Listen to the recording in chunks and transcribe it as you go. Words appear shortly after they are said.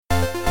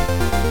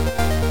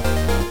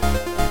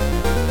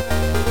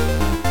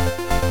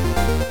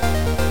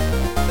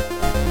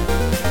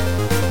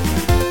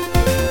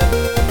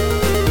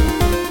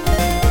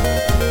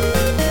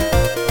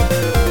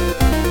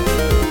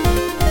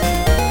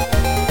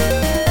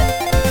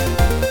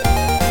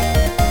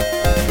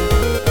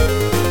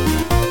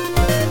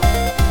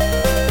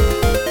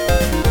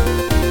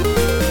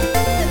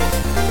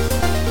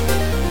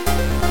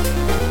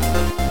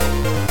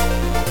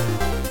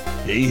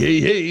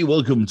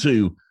welcome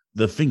to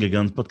the Finger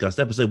Guns Podcast,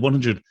 episode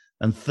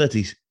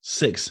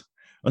 136.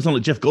 I sound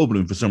like Jeff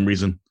Goldblum for some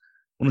reason.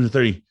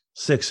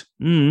 136.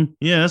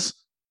 Yes,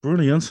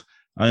 brilliant.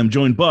 I am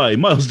joined by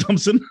Miles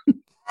Thompson.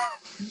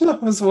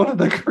 That was one of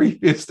the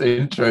creepiest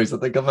intros I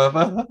think I've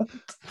ever heard.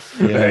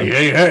 Yeah.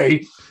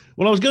 Hey.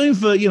 Well, I was going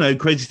for,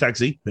 Crazy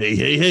Taxi.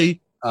 Hey.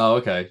 Oh,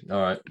 okay.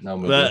 All right. Now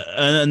I'm with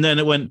and then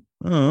it went,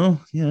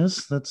 oh,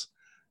 yes, that's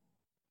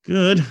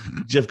good.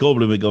 Jeff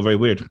Goldblum, it got very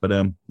weird, but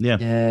yeah.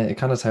 Yeah, it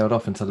kind of tailed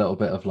off into a little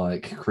bit of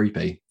like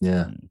creepy.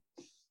 Yeah.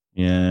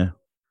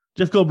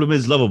 Jeff Goldblum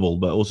is lovable,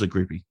 but also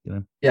creepy, Yeah,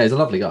 he's a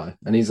lovely guy.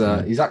 And he's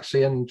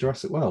actually in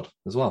Jurassic World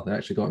as well. They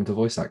actually got him to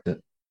voice act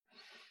it.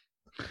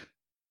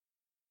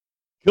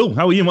 Cool.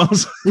 How are you,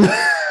 Miles?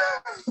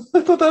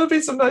 I thought that would be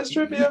some nice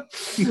trivia.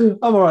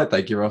 I'm all right,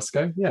 thank you,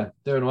 Roscoe. Yeah,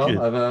 doing well. Good.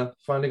 I've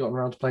finally gotten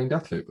around to playing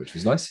Deathloop, which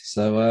was nice.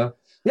 So,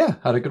 yeah,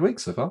 had a good week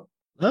so far.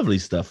 Lovely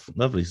stuff.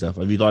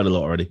 Have you died a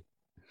lot already?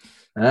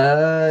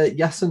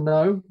 Yes and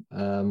no.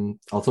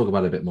 I'll talk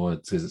about it a bit more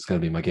because it's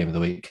going to be my game of the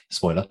week.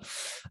 Spoiler.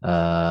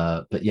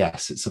 But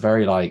yes, it's a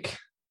very I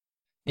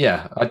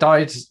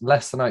died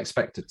less than I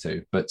expected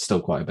to, but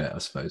still quite a bit, I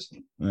suppose.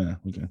 Yeah,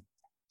 okay.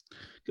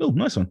 Cool,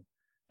 nice one.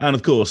 And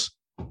of course,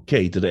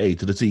 K to the A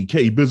to the T,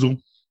 K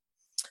Bizzle.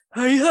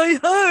 Hey.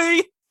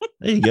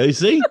 There you go,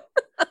 see?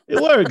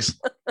 It works.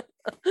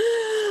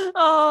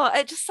 Oh,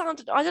 it just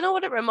sounded, I don't know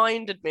what it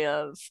reminded me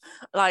of.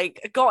 Like,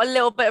 it got a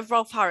little bit of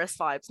Rolf Harris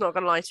vibes, not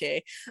gonna lie to you.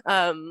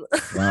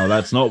 Wow,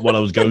 that's not what I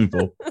was going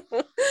for.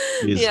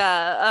 Jeez.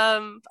 Yeah.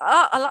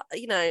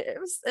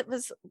 It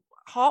was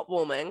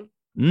heartwarming.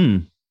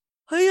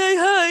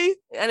 Hey.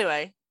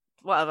 Anyway,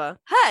 whatever.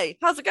 Hey,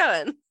 how's it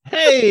going?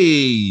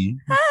 Hey,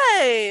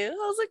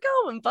 how's it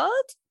going, bud?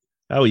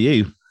 how are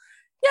you?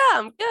 Yeah,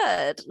 I'm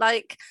good.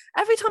 Like,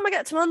 every time I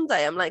get to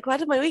Monday, I'm like, where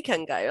did my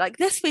weekend go? Like,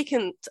 this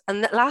weekend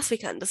and last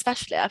weekend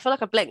especially, I feel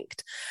like I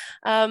blinked.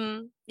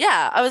 I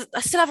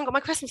still haven't got my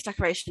Christmas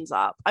decorations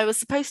up. I was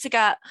supposed to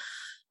get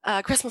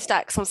Christmas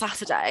decks on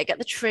Saturday, get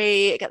the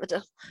tree,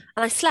 and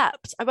I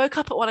slept. I woke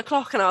up at 1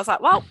 o'clock and I was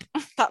like, well,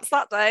 that's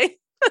that day.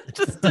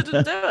 Just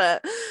didn't do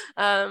it.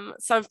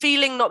 So I'm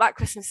feeling not that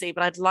Christmassy,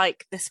 but I'd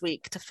like this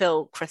week to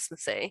feel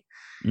Christmassy.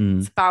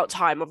 It's about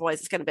time, otherwise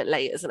it's getting a bit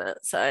late, isn't it?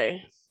 So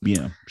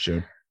yeah,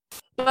 sure.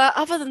 But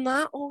other than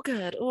that, all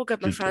good,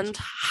 my friend.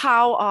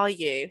 How are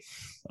you?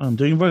 I'm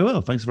doing very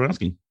well. Thanks for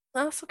asking.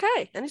 That's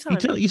okay. Anytime.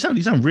 You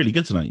sound really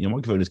good tonight. Your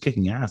microphone is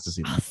kicking ass this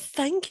evening. Oh,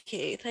 thank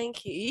you.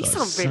 You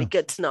sound really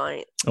good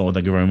tonight. Oh,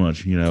 thank you very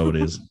much. You know how it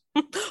is.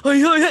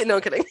 No,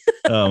 I'm kidding.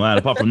 Oh man,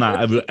 apart from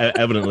that,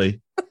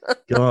 evidently.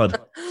 God.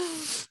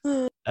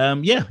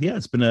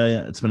 It's been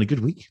a good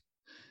week.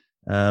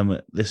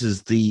 This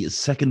is the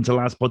second to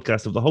last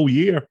podcast of the whole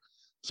year.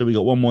 So we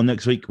got one more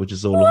next week, which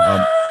is all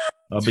our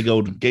big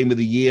old game of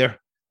the year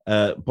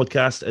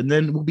podcast, and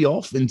then we'll be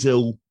off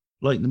until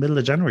like the middle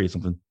of January or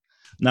something.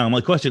 Now,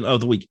 my question of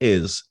the week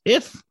is: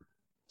 if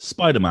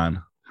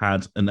Spider-Man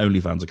had an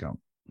OnlyFans account,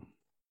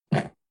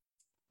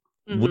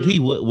 would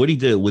he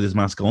do it with his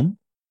mask on?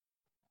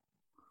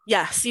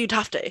 Yes, you'd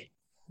have to.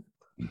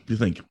 Do you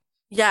think?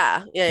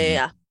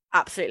 Yeah.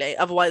 Absolutely.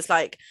 Otherwise,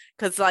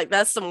 because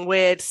there's some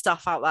weird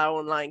stuff out there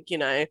on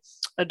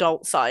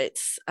adult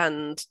sites,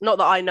 and not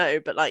that I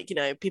know, but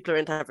people are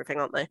into everything,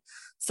 aren't they?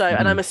 So,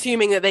 and I'm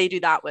assuming that they do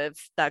that with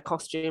their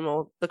costume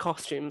or the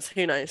costumes.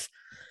 Who knows?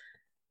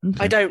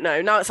 Okay. I don't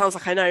know. Now it sounds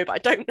like I know, but I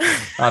don't know.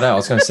 I know. I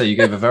was going to say you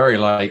gave a very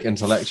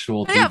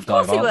intellectual deep dive answer. Yeah,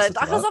 of course he would,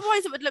 because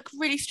otherwise it would look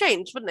really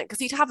strange, wouldn't it? Because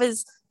he'd have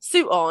his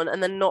suit on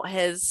and then not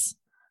his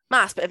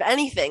mask. But if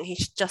anything, he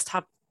should just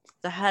have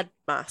the head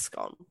mask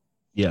on.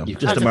 Yeah, you've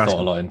just thought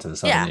a lot into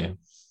this, haven't you?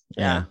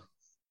 Yeah.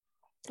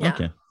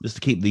 Okay, just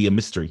to keep the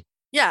mystery.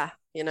 Yeah,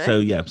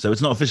 So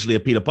it's not officially a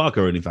Peter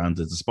Parker OnlyFans;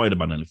 it's a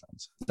Spider-Man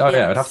OnlyFans. Oh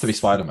yeah, it'd have to be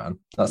Spider-Man.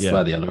 That's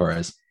where the allure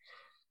is.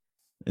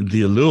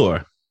 The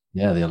allure.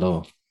 Yeah, the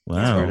allure. Wow,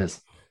 that's where it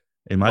is.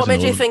 What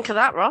made you think of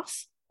that,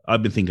 Ross?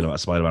 I've been thinking about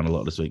Spider-Man a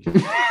lot this week.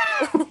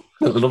 A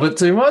little bit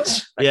too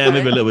much. Yeah,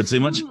 maybe a little bit too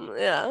much.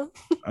 Yeah.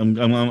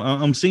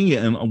 I'm seeing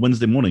it on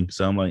Wednesday morning,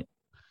 so I'm like.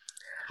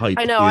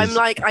 I know. I'm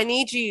like, I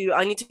need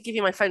to give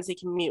you my phone so you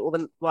can mute all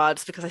the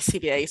words because I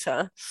CBA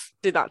to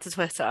do that to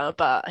Twitter.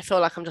 But I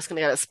feel like I'm just going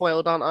to get it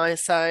spoiled, aren't I?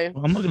 So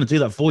I'm not going to do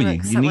that for you.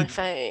 My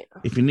fate.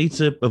 If you need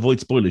to avoid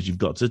spoilers, you've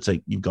got to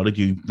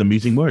do the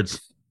muting words.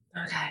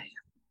 Okay,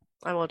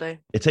 I will do.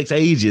 It takes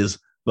ages,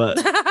 but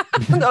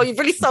oh, you've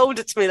really sold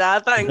it to me there.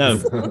 Thanks. No,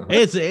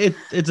 it's a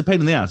pain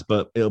in the ass,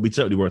 but it'll be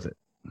totally worth it.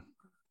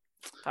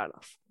 Fair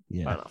enough.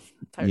 Yeah. Fair enough.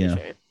 Totally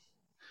true.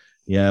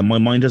 Yeah, my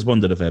mind has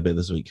wandered a fair bit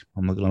this week.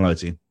 I'm not going to lie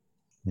to you.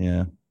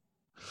 Yeah.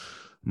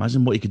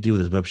 Imagine what you could do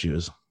with his web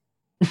shooters.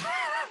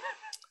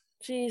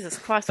 Jesus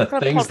Christ. The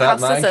things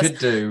that man could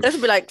do. This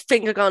would be like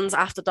Finger Guns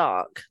After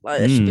Dark.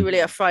 It should be really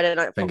a Friday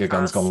night Finger podcast.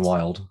 Guns Gone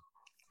Wild.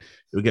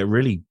 It would get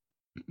really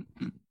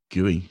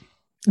gooey.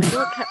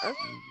 Are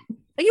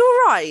you all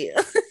right?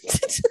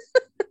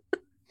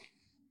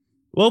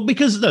 Well,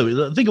 because,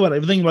 no, think about it.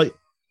 Everything like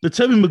the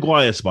Tobey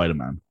Maguire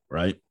Spider-Man,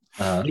 right?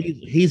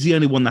 He's the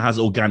only one that has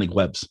organic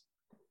webs.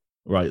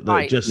 right? That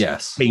Right. just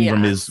Yes. came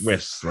from his Yes.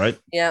 wrists, right?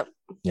 Yeah.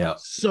 Yeah.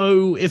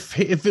 So if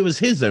it was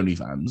his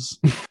OnlyFans,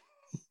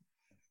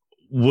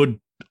 would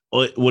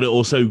it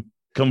also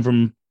come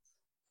from?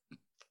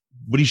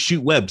 Would he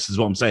shoot webs? Is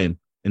what I'm saying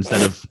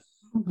instead of.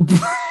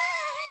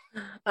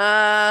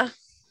 I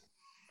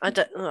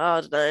don't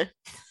know.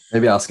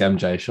 Maybe ask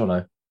MJ. She'll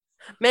know.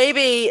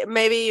 Maybe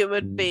it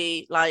would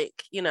be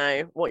like,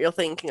 what you're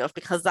thinking of,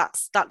 because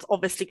that's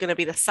obviously going to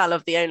be the sell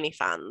of the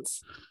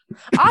OnlyFans.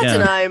 I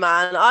don't know,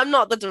 man. I'm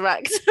not the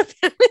director.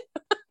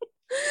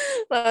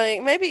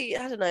 Like, maybe,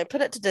 I don't know,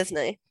 put it to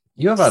Disney.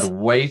 You have had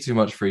way too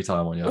much free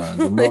time on your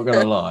hands. I'm not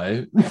gonna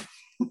lie.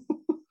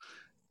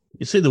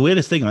 You see, the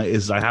weirdest thing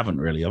is I haven't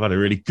really. I've had a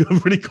really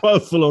quite a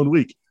full-on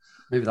week.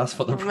 Maybe that's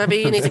what the Maybe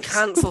you need to is.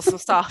 cancel some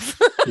stuff.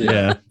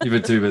 Yeah. You've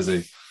been too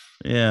busy.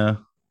 Yeah.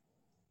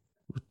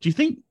 Do you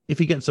think if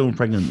he gets someone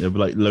pregnant, there'll be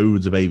like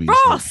loads of babies,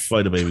 like Ross!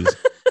 spider babies?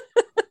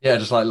 Yeah,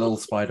 just like little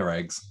spider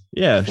eggs.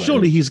 Yeah, Definitely.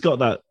 surely he's got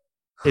that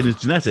in his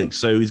genetics,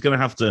 so he's going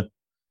to have to.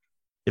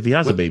 If he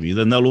has a baby,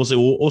 then they'll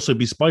also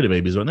be spider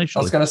babies, won't they? I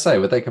Surely? was going to say,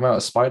 would they come out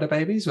as spider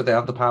babies? Would they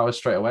have the power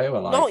straight away? Where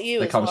like Not you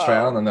they as come straight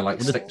well. on and they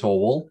like stick to a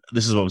wall?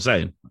 This is what I'm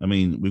saying. I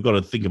mean, we've got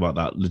to think about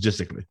that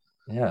logistically.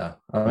 Yeah,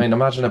 I mean,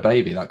 imagine a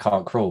baby that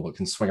can't crawl but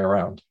can swing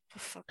around.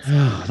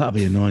 That'd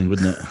be annoying,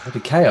 wouldn't it? That'd be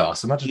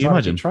chaos. Imagine Can you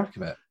trying to imagine? keep track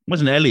of it.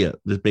 Imagine Elliot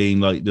just being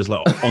like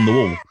on the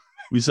wall. It'd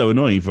be so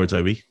annoying for a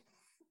Toby.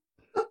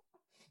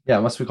 Yeah,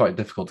 it must be quite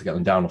difficult to get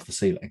them down off the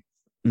ceiling.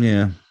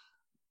 Yeah,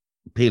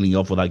 peeling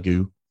off with that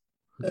goo.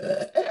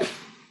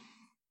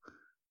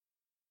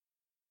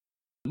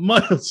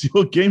 Miles,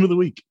 your game of the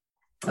week.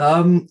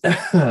 Mine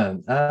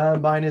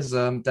is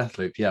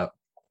Deathloop. Yeah.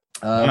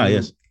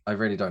 Yes. I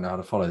really don't know how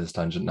to follow this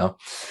tangent now.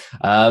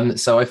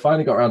 So I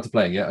finally got around to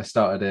playing it. I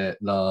started it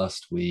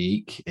last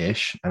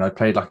week-ish, and I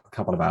played like a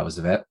couple of hours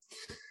of it.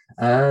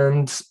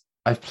 And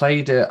I've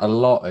played it a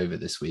lot over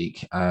this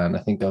week, and I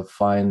think I've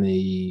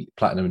finally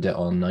platinumed it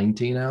on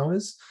 19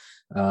 hours.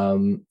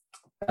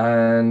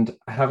 And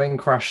having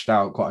crashed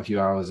out quite a few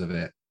hours of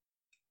it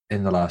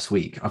in the last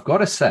week, I've got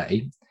to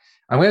say,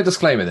 I'm going to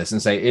disclaimer this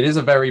and say it is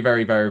a very,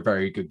 very, very,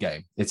 very good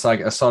game. It's like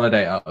a solid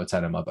 8 out of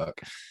 10 in my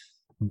book.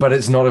 But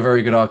it's not a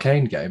very good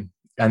arcade game.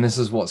 And this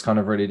is what's kind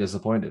of really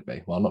disappointed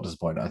me. Well, not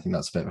disappointed. I think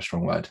that's a bit of a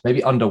strong word.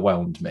 Maybe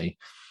underwhelmed me.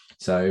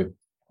 So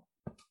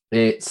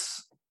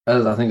it's,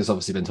 as I think it's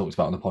obviously been talked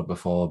about on the pod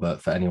before,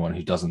 but for anyone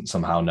who doesn't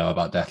somehow know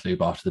about Deathloop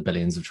after the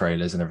billions of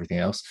trailers and everything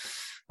else,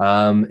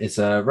 it's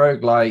a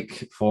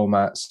roguelike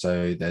format.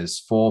 So there's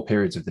 4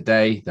 periods of the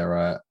day.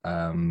 There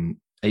are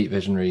 8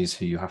 visionaries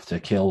who you have to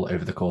kill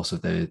over the course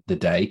of the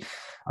day.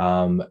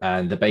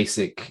 And the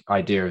basic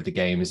idea of the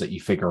game is that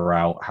you figure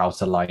out how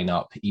to line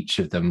up each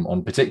of them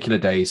on particular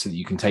days so that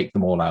you can take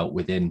them all out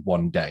within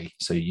one day.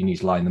 So you need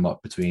to line them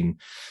up between,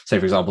 say,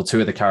 for example,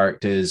 2 of the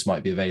characters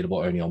might be available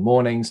only on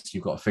mornings.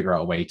 You've got to figure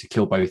out a way to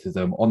kill both of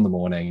them on the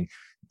morning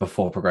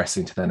before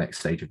progressing to the next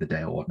stage of the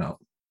day or whatnot.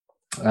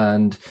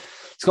 And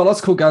it's got lots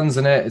of cool guns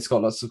in it. It's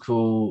got lots of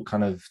cool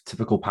kind of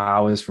typical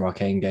powers from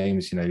arcane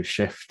games. You know,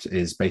 Shift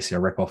is basically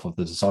a rip-off of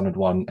the Dishonored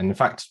one. And in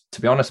fact,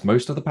 to be honest,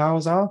 most of the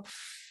powers are.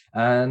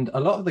 And a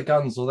lot of the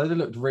guns, although they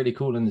looked really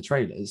cool in the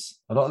trailers,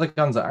 a lot of the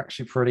guns are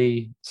actually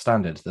pretty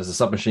standard. There's a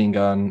submachine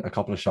gun, a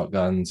couple of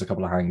shotguns, a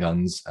couple of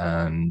handguns,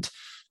 and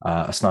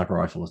a sniper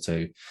rifle or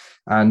 2.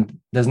 And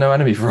there's no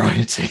enemy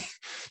variety.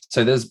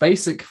 So there's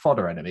basic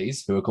fodder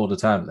enemies who are called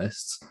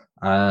Eternalists,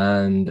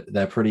 and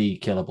they're pretty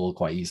killable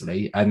quite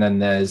easily. And then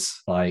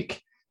there's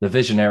like the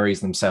Visionaries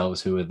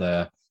themselves, who are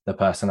the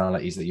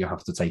personalities that you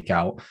have to take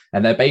out.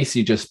 And they're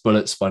basically just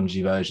bullet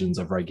spongy versions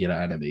of regular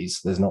enemies.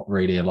 There's not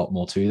really a lot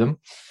more to them.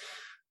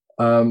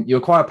 You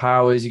acquire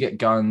powers, you get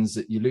guns,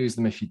 you lose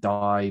them if you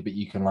die, but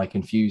you can like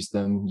infuse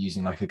them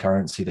using like a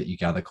currency that you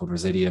gather called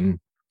Residium.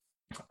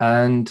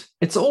 And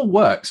it all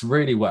works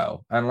really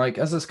well. And like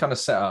as this kind of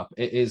setup,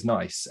 it is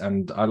nice.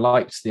 And I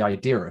liked the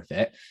idea of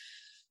it.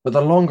 But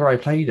the longer I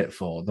played it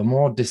for, the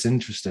more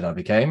disinterested I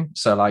became.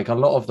 So like a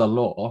lot of the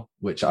lore,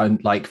 which I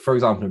like, for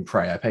example, in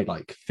Prey, I played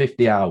like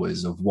 50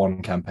 hours of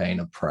one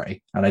campaign of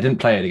Prey. And I didn't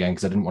play it again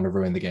because I didn't want to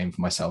ruin the game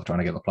for myself trying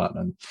to get the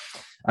platinum.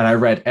 And I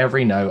read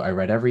every note, I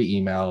read every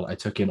email, I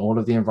took in all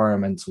of the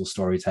environmental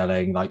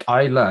storytelling. Like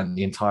I learned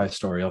the entire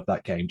story of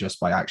that game just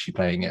by actually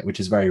playing it, which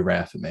is very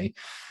rare for me.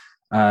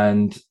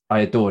 And I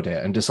adored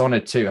it. And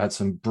Dishonored 2 had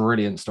some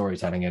brilliant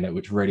storytelling in it,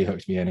 which really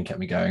hooked me in and kept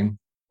me going.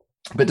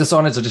 But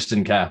Dishonored, I just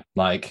didn't care.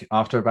 Like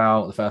after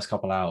about the first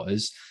couple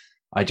hours,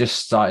 I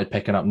just started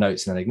picking up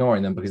notes and then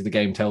ignoring them because the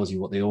game tells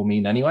you what they all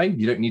mean anyway.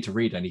 You don't need to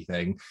read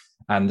anything.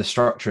 And the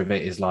structure of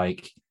it is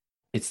like,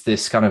 it's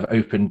this kind of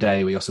open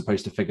day where you're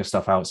supposed to figure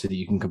stuff out so that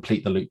you can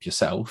complete the loop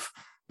yourself.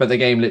 But the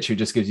game literally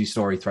just gives you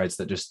story threads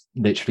that just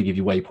literally give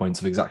you waypoints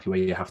of exactly where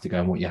you have to go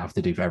and what you have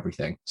to do for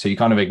everything. So you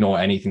kind of ignore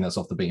anything that's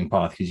off the beaten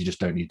path because you just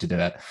don't need to do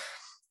it.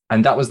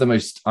 And that was the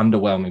most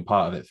underwhelming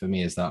part of it for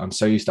me, is that I'm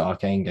so used to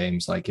arcane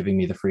games, like giving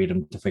me the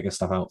freedom to figure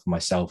stuff out for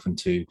myself and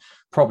to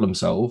problem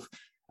solve.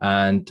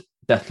 And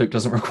Deathloop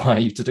doesn't require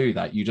you to do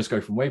that. You just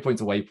go from waypoint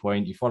to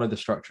waypoint. You follow the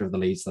structure of the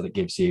leads that it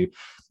gives you.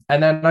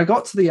 And then I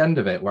got to the end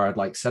of it where I'd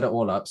like set it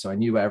all up, so I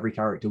knew where every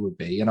character would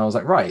be, and I was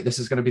like, right, this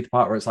is going to be the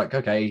part where it's like,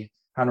 okay,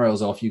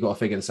 handrails off, you got to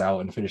figure this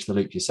out and finish the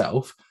loop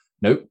yourself.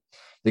 Nope.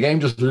 The game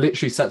just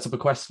literally sets up a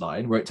quest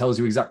line where it tells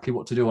you exactly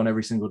what to do on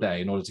every single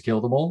day in order to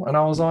kill them all. And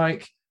I was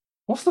like,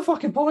 what's the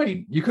fucking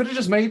point? You could have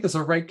just made this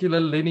a regular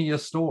linear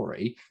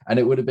story and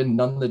it would have been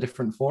none the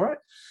different for it.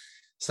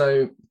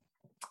 So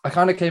I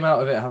kind of came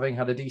out of it having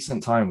had a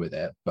decent time with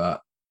it,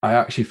 but I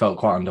actually felt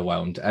quite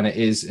underwhelmed. And it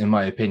is, in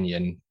my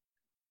opinion,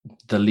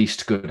 the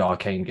least good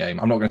Arcane game.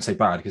 I'm not going to say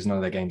bad because none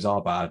of their games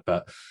are bad,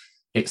 but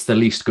it's the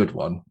least good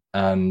one.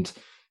 And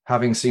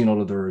having seen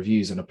all of the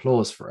reviews and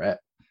applause for it,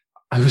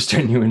 I was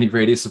genuinely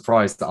really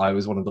surprised that I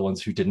was one of the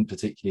ones who didn't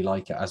particularly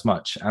like it as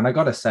much. And I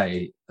got to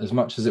say, as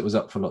much as it was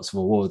up for lots of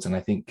awards, and I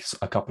think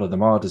a couple of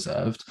them are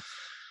deserved,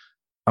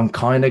 I'm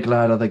kind of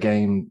glad other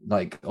game,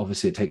 like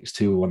obviously It Takes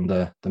Two won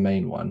the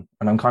main one.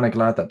 And I'm kind of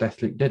glad that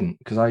Deathloop didn't,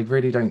 because I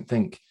really don't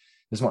think,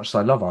 as much as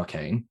I love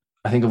Arcane,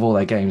 I think of all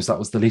their games, that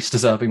was the least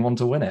deserving one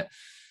to win it.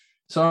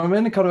 So I'm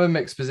in a kind of a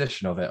mixed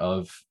position of it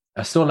of,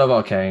 I still love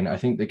Arcane. I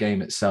think the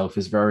game itself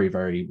is very,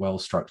 very well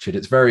structured.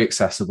 It's very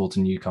accessible to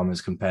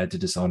newcomers compared to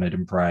Dishonored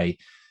and Prey,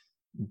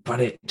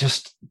 but it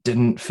just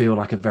didn't feel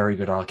like a very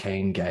good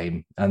Arcane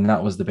game. And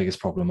that was the biggest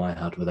problem I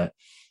had with it.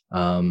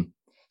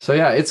 So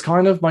yeah, it's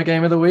kind of my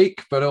game of the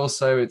week, but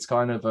also it's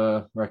kind of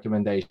a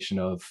recommendation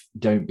of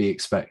don't be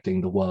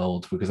expecting the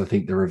world, because I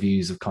think the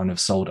reviews have kind of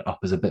sold it up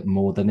as a bit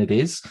more than it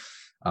is,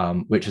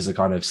 which is a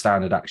kind of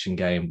standard action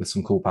game with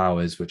some cool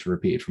powers, which are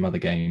repeated from other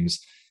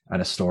games,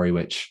 and a story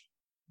which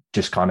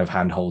just kind of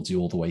handholds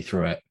you all the way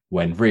through it,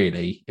 when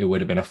really it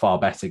would have been a far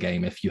better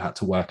game if you had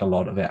to work a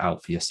lot of it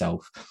out for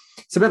yourself.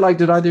 It's a bit like,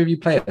 did either of you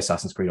play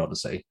Assassin's Creed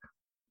Odyssey?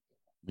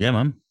 Yeah,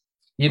 man.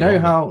 You know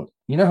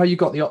how you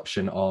got the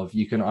option of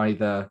you can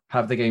either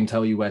have the game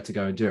tell you where to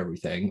go and do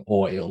everything,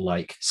 or it'll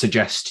like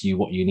suggest to you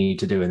what you need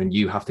to do, and then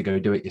you have to go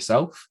do it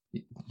yourself.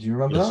 Do you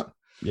remember that?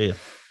 Yeah.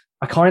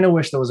 I kind of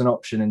wish there was an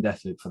option in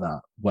Deathloop for that,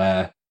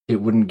 where it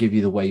wouldn't give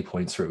you the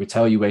waypoints for it. It would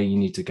tell you where you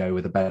need to go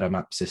with a better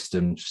map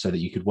system so that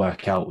you could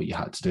work out what you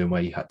had to do and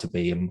where you had to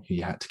be and who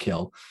you had to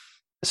kill,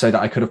 so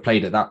that I could have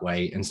played it that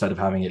way instead of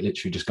having it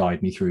literally just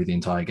guide me through the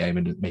entire game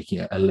and making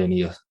it a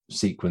linear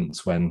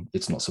sequence when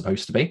it's not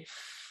supposed to be.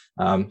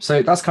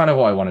 So that's kind of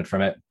what I wanted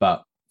from it.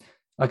 But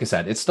like I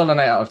said, it's still an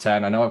 8 out of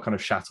 10. I know I've kind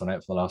of shat on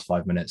it for the last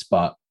 5 minutes,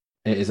 but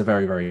it is a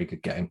very, very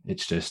good game.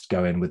 It's just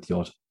go in with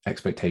your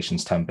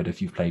expectations tempered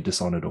if you've played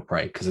Dishonored or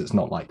Prey, because it's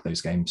not like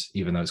those games,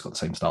 even though it's got the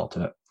same style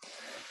to it.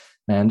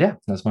 And yeah,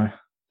 that's my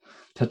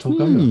TED Talk.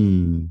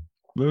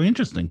 Very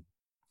interesting.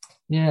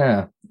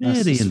 Yeah. Very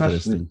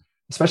interesting.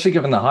 Especially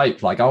given the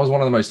hype. Like, I was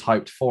one of the most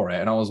hyped for it,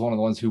 and I was one of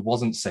the ones who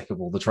wasn't sick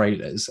of all the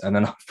trailers, and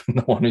then I've been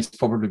the one who's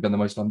probably been the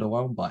most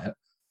underwhelmed by it.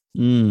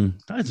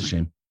 That's a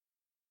shame.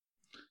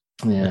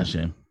 Yeah. That's a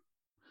shame.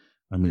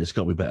 I mean, it's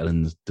got to be better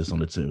than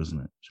Dishonored 2, isn't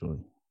it? Surely.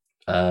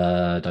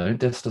 Don't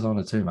diss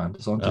Dishonored 2, man.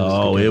 Dishonored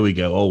 2 here we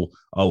go.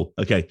 Oh,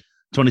 okay.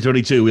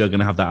 2022, we are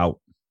going to have that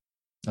out.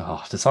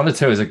 Oh, Dishonored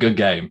 2 is a good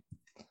game.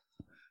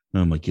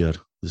 Oh my god,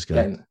 this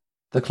guy. Yeah,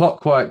 the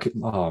clockwork.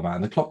 Oh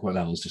man, the clockwork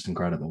level is just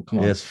incredible. Come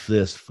on.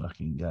 This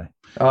fucking guy.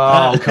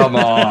 Oh, come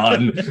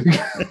on.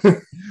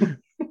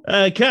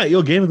 Kat,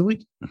 your game of the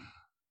week.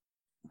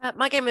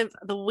 My game of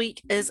the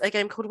week is a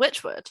game called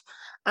Witchwood,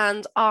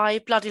 and I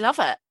bloody love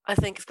it. I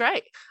think it's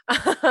great.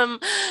 I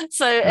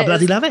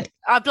bloody love it, mate.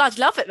 I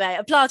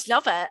bloody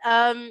love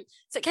it.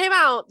 So it came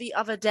out the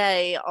other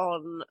day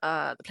on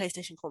the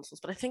PlayStation consoles,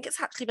 but I think it's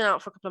actually been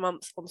out for a couple of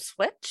months on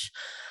Switch.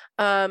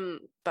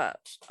 But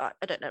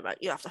I don't know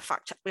about you. Have to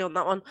fact check me on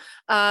that one.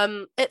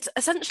 It's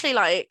essentially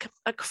like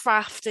a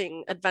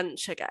crafting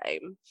adventure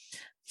game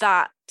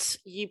that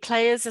you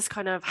play as this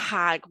kind of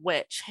hag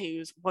witch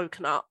who's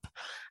woken up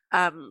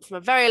from a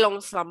very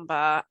long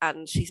slumber,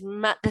 and she's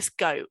met this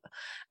goat,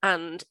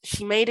 and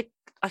she made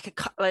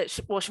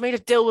she made a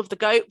deal with the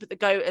goat, but the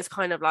goat is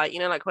kind of like, you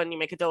know, like when you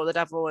make a deal with the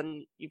devil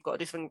and you've got to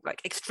do something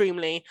like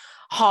extremely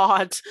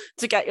hard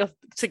to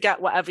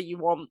get whatever you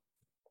want,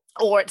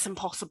 or it's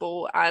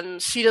impossible,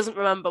 and she doesn't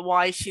remember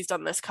why she's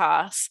done this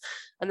curse,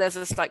 and there's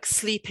this like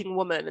sleeping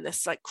woman in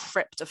this like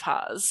crypt of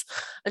hers,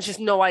 and she has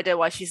no idea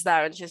why she's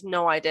there, and she has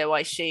no idea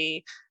why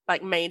she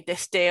like made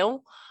this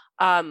deal.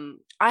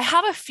 I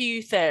have a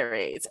few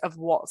theories of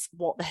what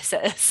this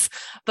is,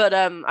 but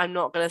I'm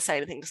not going to say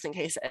anything just in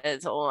case it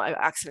is, or I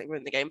accidentally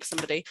ruined the game for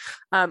somebody,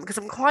 because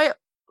I'm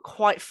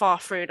quite far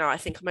through now. I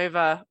think I'm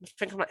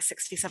like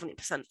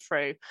 60-70%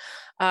 through.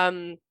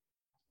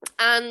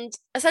 And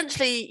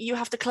essentially you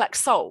have to collect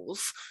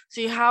souls. So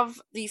you have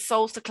these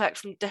souls to collect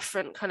from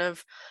different kind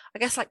of, I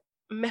guess, like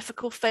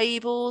mythical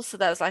fables. So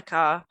there's a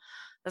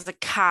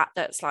cat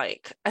that's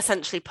like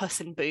essentially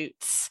Puss in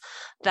Boots.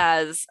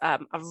 There's a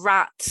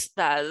rat.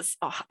 There's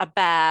a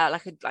bear,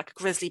 like a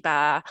grizzly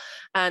bear,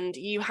 and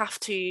you have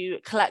to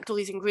collect all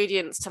these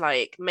ingredients to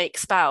like make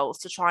spells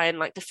to try and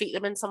like defeat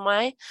them in some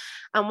way.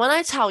 And when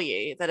I tell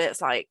you that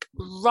it's like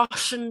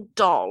Russian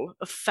doll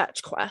of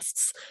fetch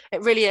quests,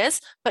 it really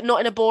is, but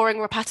not in a boring,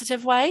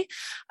 repetitive way.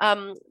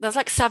 There's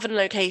like 8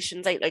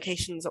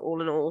 locations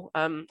all in all.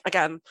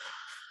 Again,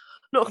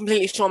 Not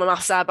completely sure my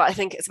maths there, but I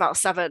think it's about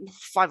 7,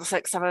 5 or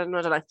 6, 7,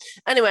 I don't know.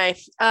 Anyway,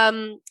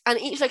 and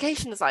each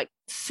location is like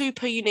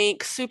super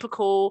unique, super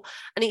cool,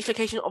 and each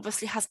location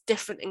obviously has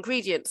different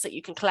ingredients that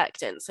you can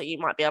collect in. So you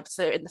might be able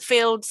to, in the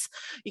fields,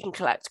 you can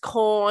collect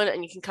corn,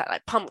 and you can collect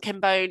like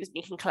pumpkin bones, and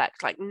you can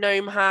collect like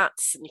gnome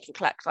hats, and you can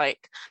collect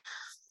like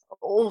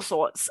all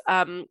sorts.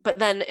 But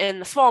then in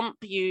the swamp,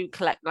 you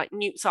collect like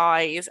newt's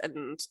eyes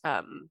and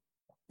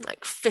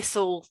like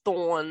thistle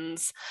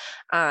thorns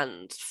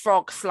and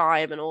frog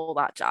slime and all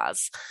that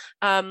jazz.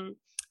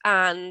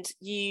 And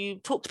you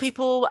talk to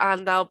people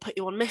and they'll put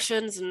you on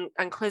missions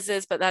and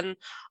quizzes, but then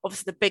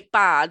obviously the big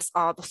bads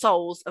are the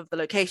souls of the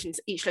locations.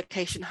 Each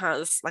location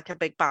has like a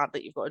big bad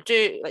that you've got to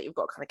do, that you've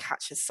got to kind of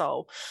catch his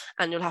soul,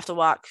 and you'll have to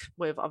work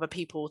with other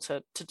people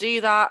to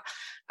do that.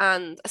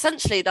 And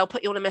essentially they'll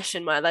put you on a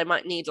mission where they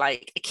might need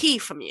like a key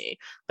from you,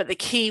 but the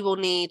key will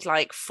need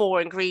like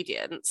 4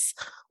 ingredients,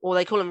 or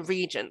they call them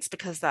regents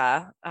because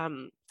they're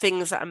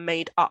things that are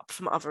made up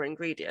from other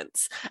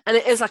ingredients. And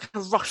it is like a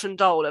Russian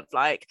doll of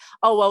like,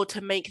 oh, well,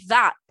 to make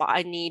that, but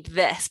I need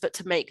this, but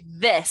to make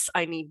this,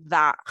 I need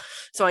that.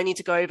 So I need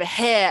to go over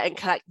here and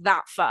collect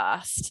that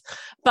first.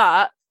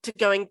 But to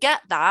go and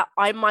get that,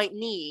 I might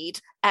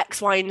need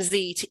X, Y, and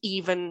Z to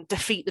even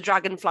defeat the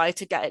dragonfly,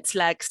 to get its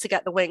legs, to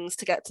get the wings,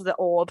 to get to the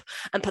orb,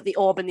 and put the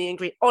orb in the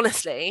ingredient.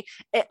 Honestly,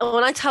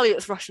 when I tell you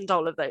it's Russian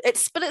doll of those,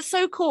 but it's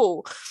so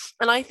cool.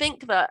 And I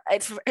think that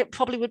it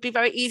probably would be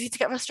very easy to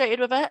get frustrated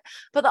with it,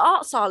 but the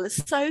art style is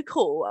so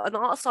cool, and the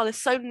art style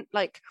is so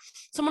like,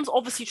 someone's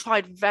obviously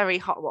tried very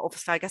hard. Well,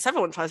 obviously, I guess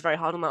everyone tries very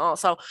hard on the art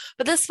style,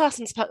 but this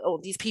person's put, or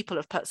these people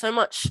have put so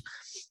much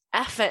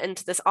effort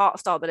into this art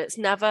style that it's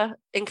never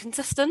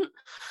inconsistent.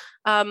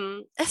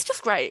 It's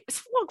just great.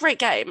 It's what a great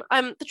game.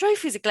 The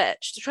trophies are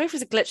glitched. The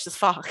trophies are glitched as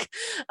fuck.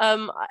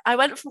 I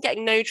went from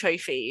getting no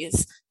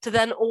trophies to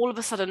then all of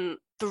a sudden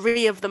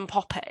 3 of them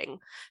popping,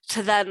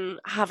 to then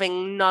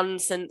having none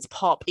since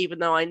pop, even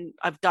though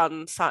I've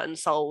done certain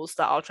souls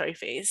that are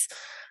trophies.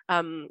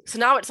 So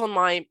now it's on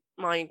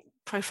my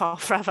profile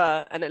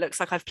forever, and it looks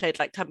like I've played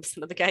like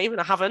 10% of the game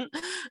and I haven't.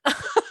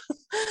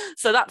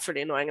 So that's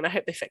really annoying, and I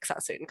hope they fix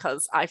that soon,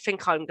 because I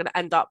think I'm going to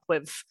end up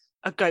with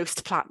a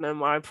ghost platinum,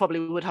 where I probably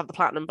would have the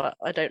platinum but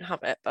I don't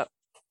have it. But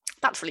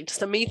that's really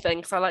just a me thing,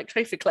 because I like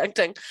trophy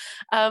collecting.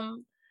 But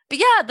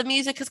yeah, the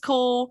music is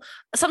cool.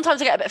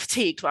 Sometimes I get a bit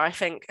fatigued, where I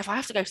think, if I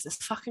have to go to this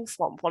fucking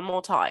swamp one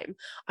more time,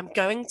 I'm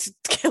going to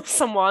kill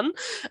someone.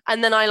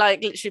 And then I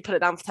like literally put it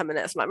down for 10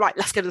 minutes. I'm like, right,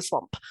 let's go to the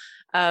swamp.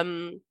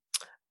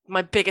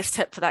 My biggest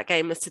tip for that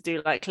game is to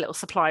do like little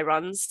supply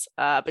runs,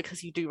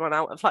 because you do run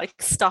out of like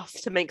stuff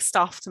to make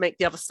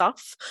the other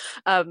stuff.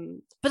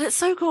 But it's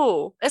so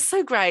cool. It's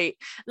so great.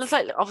 There's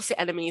like obviously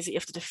enemies that you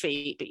have to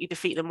defeat, but you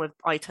defeat them with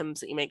items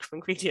that you make from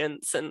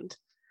ingredients. And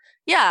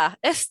yeah,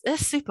 it's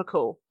super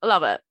cool. I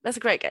love it. It's a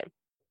great game.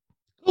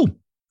 Oh,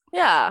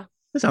 yeah.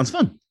 That sounds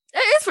fun.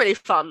 It is really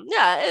fun.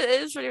 Yeah,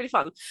 it is really, really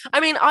fun. I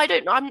mean, I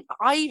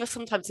either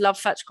sometimes love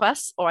fetch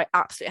quests or I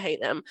absolutely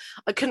hate them.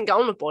 I couldn't get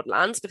on with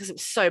Borderlands because it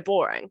was so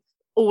boring.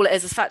 All it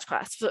is fetch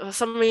quests. For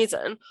some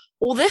reason,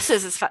 all this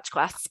is fetch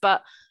quests,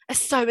 but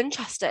it's so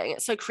interesting.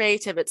 It's so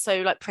creative. It's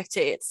so like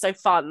pretty. It's so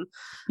fun.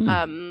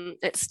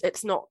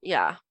 It's not,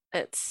 yeah.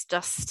 It's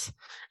just,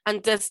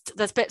 and there's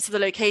bits of the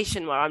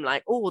location where I'm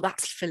like, oh,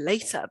 that's for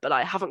later, but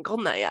I haven't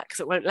gone there yet because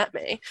it won't let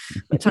me,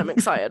 which I'm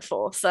excited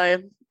for.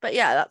 So, but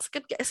yeah, that's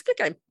good. It's a good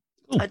game.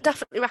 I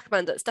definitely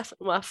recommend it. It's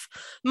definitely worth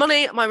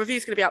money. My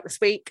review's going to be out this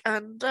week,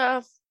 and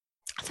I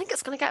think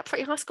it's going to get a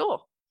pretty high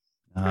score.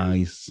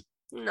 Nice.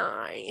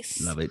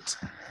 Love it.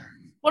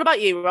 What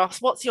about you,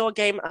 Ross? What's your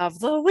game of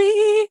the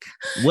week?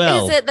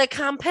 Well, is it the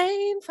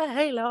campaign for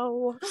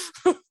Halo?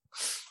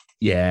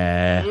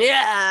 Yeah,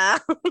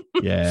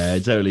 yeah,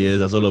 it totally is.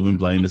 That's all I've been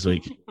playing this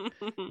week.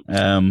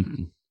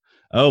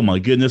 Oh my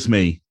goodness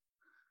me,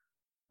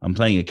 I'm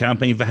playing a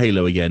campaign for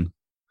Halo again.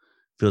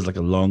 Feels like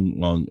a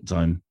long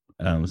time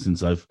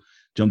since I've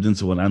jumped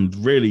into one and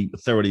really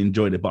thoroughly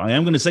enjoyed it. But I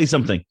am going to say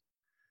something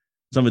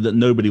that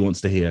nobody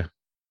wants to hear,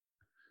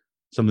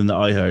 something that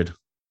I heard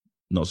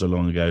not so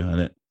long ago, and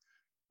it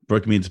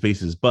broke me into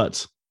pieces.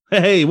 But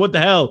hey, what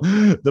the hell?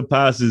 The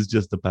past is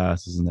just the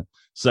past, isn't it?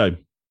 So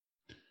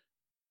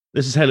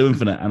this is Halo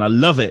Infinite, and I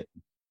love it,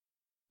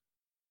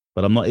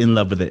 but I'm not in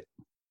love with it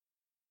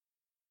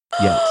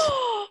yet.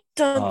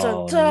 Dun,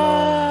 dun, dun.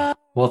 No.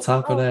 What's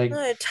happening? Oh,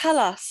 no, tell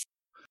us.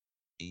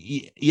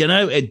 You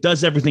know, it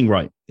does everything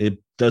right. It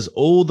does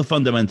all the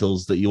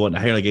fundamentals that you want a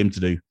Halo game to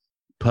do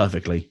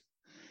perfectly.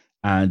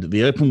 And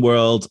the open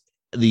world,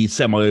 the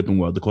semi-open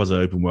world, the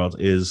quasi-open world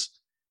is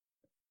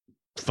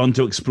fun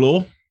to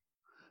explore.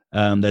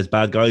 There's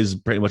bad guys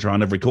pretty much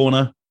around every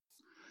corner,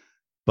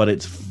 but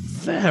it's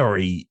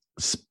very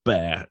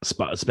sparse.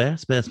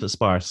 That's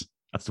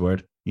the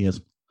word.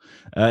 Yes.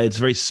 It's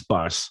very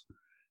sparse.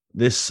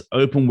 This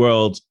open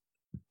world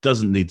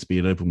doesn't need to be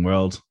an open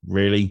world,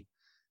 really.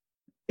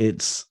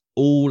 It's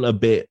all a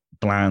bit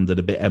bland and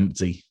a bit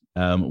empty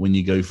when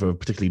you go for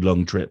particularly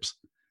long trips.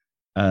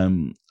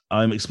 I'm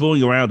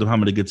exploring around. I'm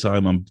having a good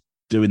time. I'm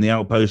doing the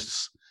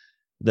outposts.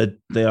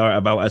 They are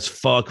about as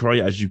Far Cry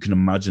as you can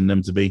imagine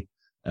them to be.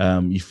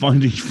 You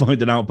find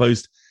an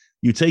outpost,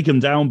 you take them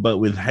down, but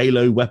with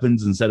Halo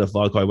weapons instead of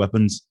Far Cry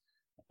weapons.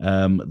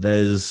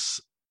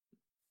 There's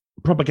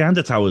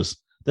propaganda towers.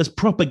 There's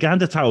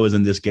propaganda towers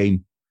in this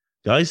game,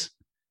 guys.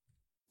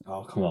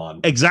 Oh, come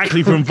on.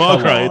 Exactly from Far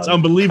Cry. It's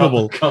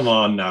unbelievable. Come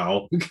on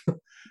now.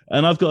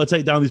 And I've got to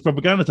take down these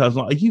propaganda towers.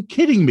 I'm like, are you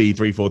kidding me,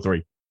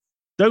 343?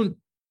 Don't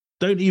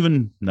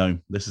even... No,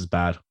 this is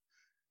bad.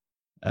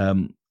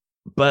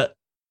 But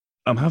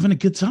I'm having a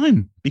good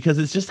time because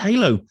it's just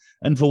Halo.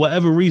 And for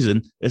whatever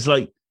reason, it's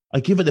like, I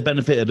give it the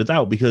benefit of the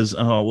doubt because,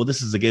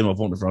 this is a game I've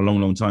wanted for a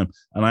long, long time.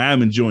 And I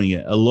am enjoying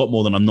it a lot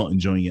more than I'm not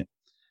enjoying it.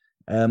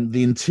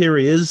 The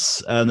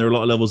interiors, and there are a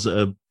lot of levels that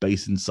are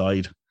based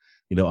inside,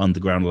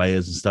 underground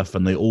layers and stuff,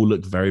 and they all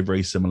look very,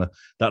 very similar.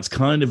 That's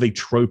kind of a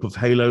trope of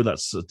Halo.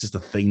 That's just a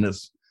thing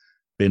that's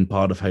been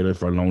part of Halo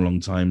for a long,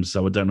 long time.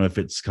 So I don't know if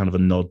it's kind of a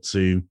nod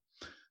to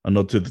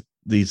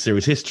the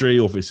series history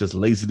or if it's just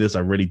laziness.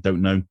 I really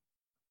don't know.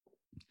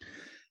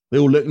 They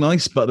all look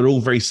nice, but they're all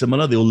very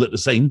similar. They all look the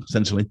same,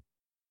 essentially.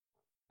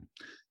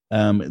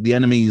 The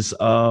enemies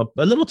are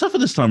a little tougher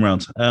this time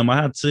around.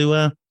 I had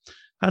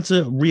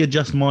to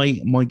readjust my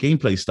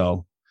gameplay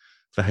style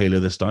for Halo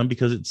this time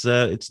because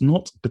it's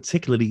not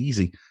particularly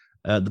easy.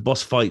 The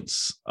boss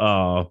fights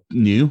are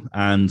new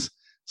and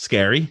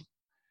scary.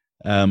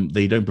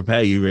 They don't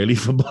prepare you really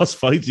for boss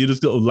fights. You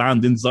just got to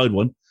land inside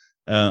one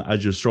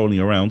as you're strolling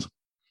around.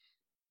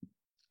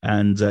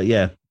 And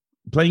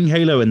playing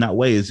Halo in that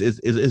way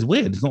is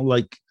weird. It's not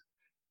like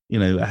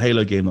a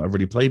Halo game that I've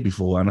really played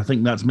before, and I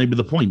think that's maybe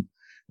the point.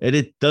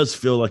 It does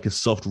feel like a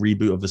soft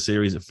reboot of the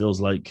series. It feels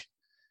like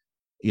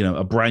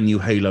a brand new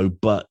Halo,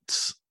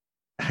 but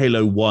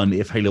Halo 1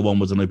 if Halo 1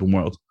 was an open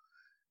world.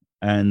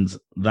 And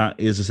that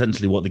is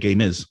essentially what the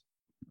game is.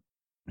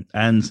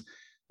 And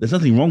there's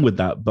nothing wrong with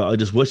that, but I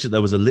just wish that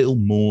there was a little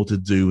more to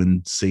do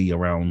and see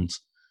around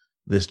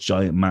this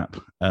giant map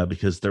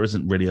because there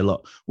isn't really a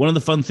lot. One of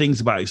the fun things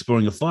about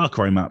exploring a Far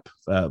Cry map,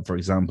 for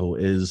example,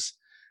 is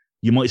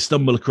you might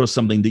stumble across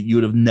something that you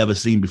would have never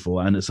seen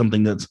before. And it's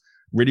something that's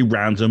really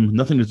random,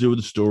 nothing to do with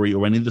the story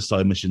or any of the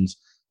side missions.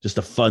 Just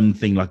a fun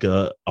thing like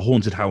a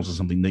haunted house or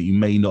something that you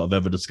may not have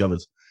ever discovered.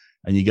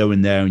 And you go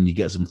in there and you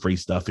get some free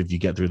stuff if you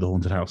get through the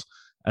haunted house.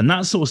 And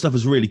that sort of stuff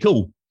is really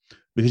cool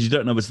because you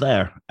don't know it's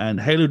there. And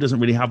Halo doesn't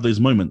really have those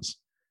moments.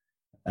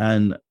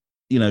 And,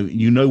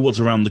 you know what's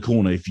around the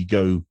corner if you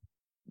go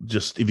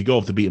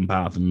off the beaten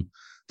path and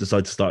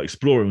decide to start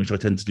exploring, which I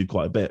tend to do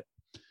quite a bit.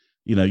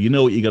 You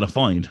know what you're going to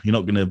find. You're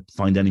not going to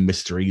find any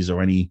mysteries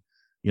or any,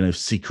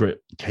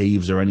 secret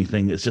caves or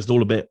anything. It's just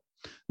all a bit,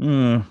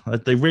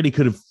 they really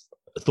could have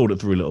thought it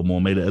through a little more,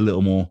 made it a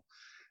little more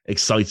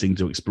exciting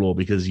to explore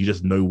because you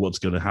just know what's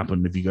going to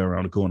happen if you go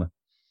around a corner.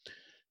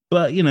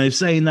 But,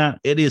 saying that,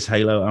 it is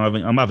Halo.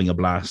 I'm having a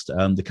blast.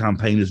 The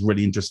campaign is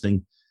really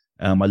interesting.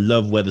 I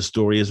love where the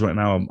story is right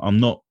now. I'm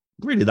not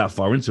really that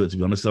far into it, to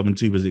be honest. I've been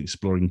too busy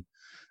exploring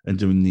and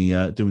doing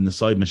the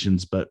side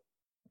missions. But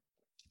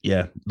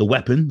yeah, the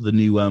weapon, the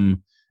new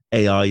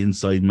AI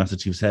inside Master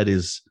Chief's head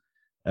is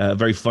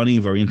very funny,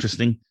 very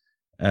interesting.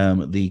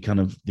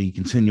 The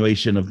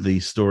continuation of the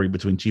story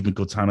between Chief and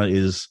Cortana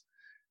is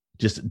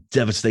just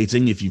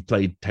devastating. If you've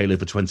played Halo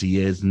for 20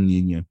 years and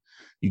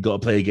you got to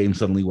play a game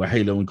suddenly where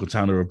Halo and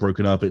Cortana are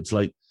broken up, it's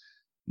like,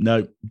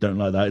 no, don't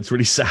like that. It's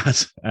really sad.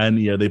 And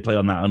they play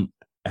on that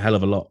a hell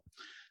of a lot.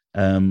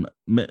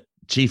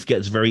 Chief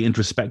gets very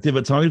introspective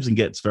at times and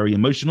gets very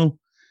emotional.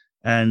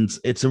 And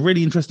it's a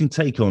really interesting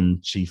take on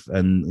Chief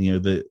and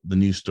the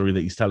new story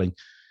that he's telling.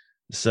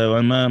 So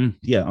I'm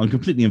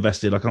completely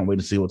invested. I can't wait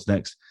to see what's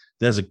next.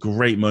 There's a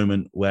great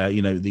moment where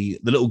the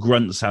little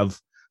grunts have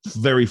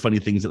very funny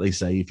things that they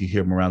say if you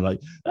hear them around, like,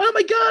 oh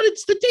my god,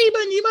 it's the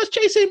demon, you must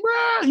chase him,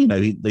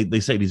 rah! They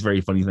say these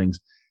very funny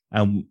things.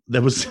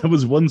 There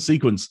was one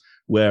sequence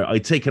where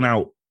I'd taken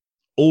out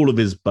all of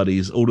his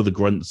buddies, all of the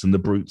grunts and the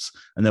brutes,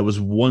 and there was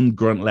one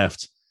grunt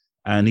left,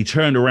 and he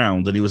turned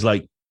around and he was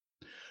like,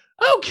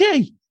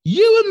 okay,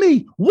 you and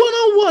me,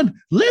 one-on-one,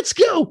 let's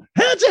go,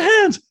 hand to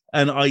hand.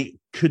 And I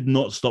could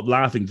not stop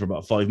laughing for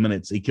about 5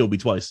 minutes. He killed me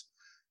twice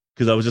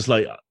because I was just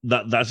like,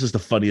 that's just the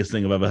funniest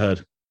thing I've ever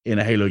heard in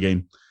a Halo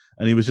game.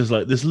 And he was just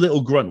like, this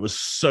little grunt was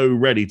so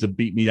ready to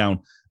beat me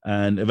down.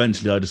 And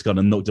eventually I just kind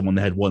of knocked him on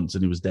the head once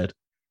and he was dead.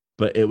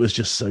 But it was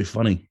just so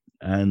funny.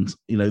 And,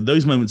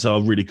 those moments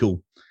are really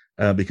cool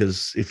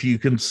because if you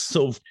can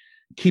sort of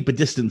keep a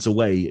distance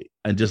away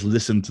and just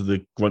listen to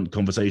the grunt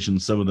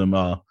conversations, some of them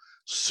are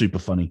super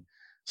funny.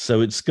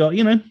 So it's got,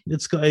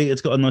 it's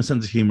got a nice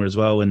sense of humor as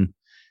well. And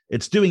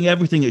it's doing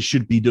everything it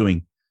should be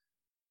doing.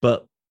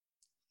 But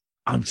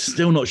I'm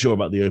still not sure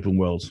about the open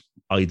world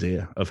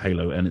idea of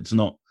Halo. And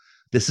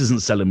this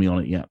isn't selling me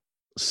on it yet.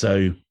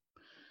 So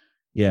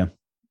yeah,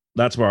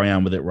 that's where I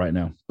am with it right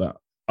now. But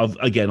I've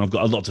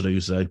got a lot to do.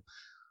 So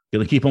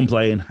going to keep on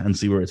playing and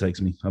see where it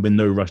takes me. I'm in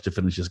no rush to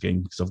finish this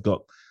game because I've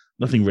got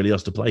nothing really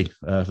else to play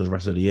for the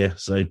rest of the year.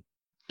 So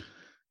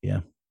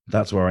yeah,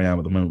 that's where I am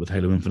at the moment with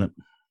Halo Infinite.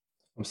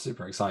 I'm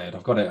super excited.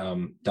 I've got it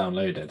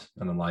downloaded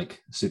and I'm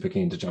like super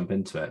keen to jump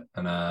into it.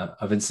 And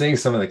I've been seeing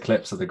some of the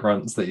clips of the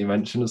grunts that you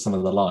mentioned, of some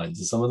of the lines,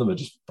 and some of them are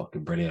just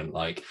fucking brilliant.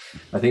 Like,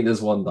 I think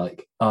there's one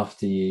like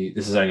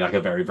this is only like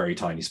a very, very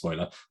tiny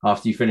spoiler.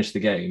 After you finish the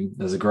game,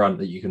 there's a grunt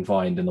that you can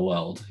find in the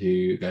world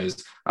who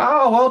goes,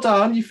 "Oh, well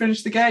done, you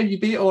finished the game, you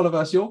beat all of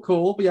us, you're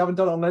cool, but you haven't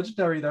done it on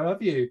Legendary though,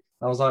 have you?"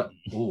 I was like,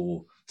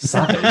 "Oh,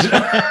 savage."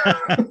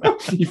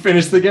 You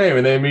finish the game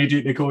and they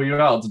immediately call you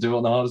out to do it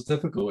on the hardest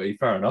difficulty.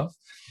 Fair enough.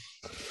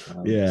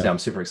 Yeah. So I'm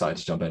super excited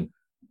to jump in.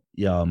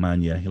 Yeah,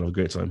 man. Yeah, you'll have a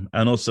great time.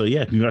 And also,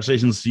 yeah,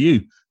 congratulations to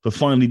you for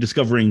finally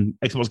discovering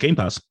Xbox Game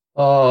Pass.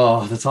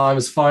 Oh, the time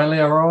has finally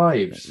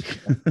arrived.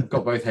 I've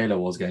got both Halo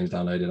Wars games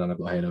downloaded and I've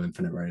got Halo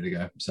Infinite ready to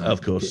go. So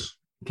of course,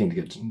 keen to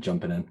get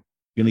jumping in.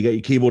 You're gonna get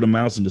your keyboard and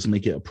mouse and just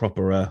make it a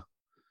proper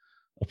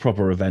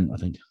event, I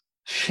think.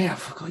 Shit, I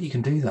forgot you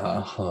can do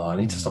that. Oh, I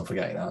need to stop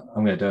forgetting that.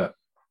 I'm gonna do it.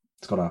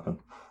 It's gotta happen.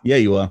 Yeah,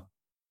 you are.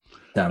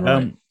 Damn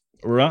right.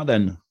 Right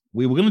then,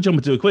 we were gonna jump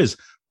into a quiz,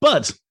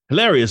 but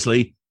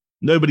hilariously,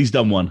 nobody's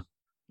done one.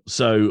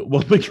 So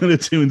what we're going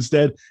to do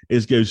instead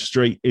is go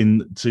straight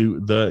into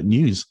the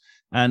news.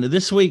 And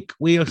this week,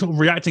 we are sort of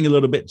reacting a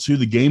little bit to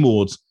the Game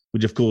Awards,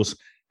 which, of course,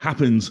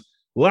 happened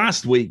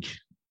last week.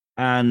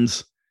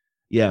 And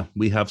yeah,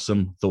 we have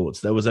some thoughts.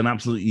 There was an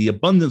absolutely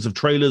abundance of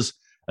trailers,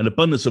 an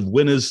abundance of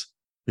winners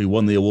who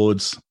won the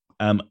awards.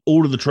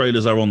 All of the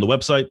trailers are on the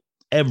website,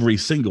 every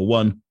single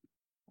one.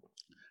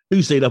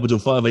 Who stayed up until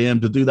 5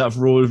 a.m. to do that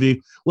for all of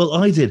you? Well,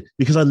 I did,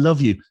 because I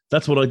love you.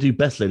 That's what I do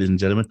best, ladies and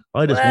gentlemen.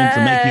 I just want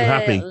to make you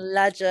happy.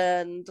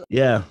 Legend.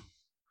 Yeah.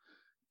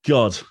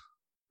 God.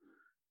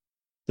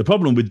 The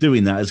problem with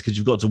doing that is because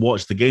you've got to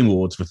watch the Game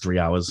Awards for 3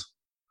 hours.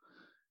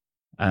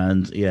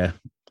 And yeah,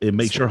 it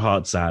makes your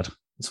heart sad.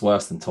 It's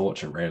worse than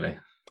torture, really.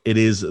 It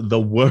is the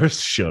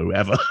worst show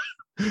ever.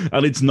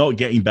 And it's not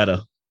getting better.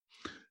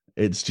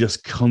 It's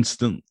just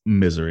constant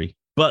misery.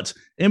 But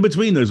in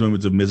between those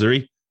moments of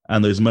misery,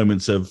 and those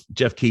moments of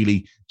Jeff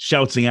Keighley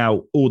shouting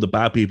out all the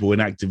bad people in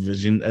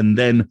Activision and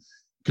then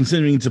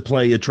considering to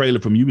play a trailer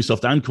from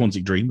Ubisoft and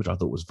Quantic Dream, which I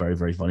thought was very,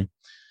 very funny.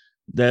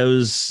 There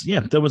was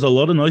a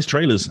lot of nice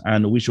trailers,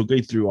 and we shall go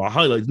through our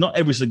highlights. Not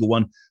every single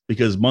one,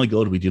 because, my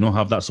God, we do not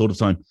have that sort of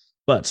time.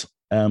 But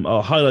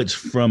our highlights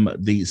from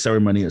the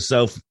ceremony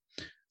itself,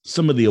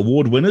 some of the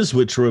award winners,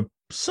 which were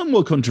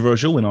somewhat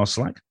controversial in our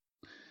Slack.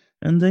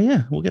 And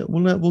we'll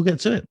get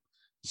to it.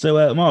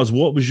 So, Mars,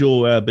 what was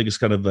your biggest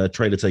kind of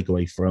trailer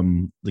takeaway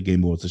from the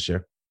Game Awards this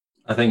year?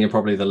 I think you're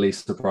probably the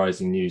least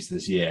surprising news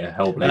this year.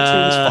 Hellblade 2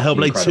 was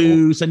Hellblade incredible.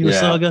 2, Senua's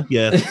Saga.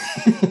 Yeah.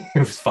 It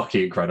was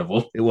fucking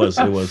incredible. It was.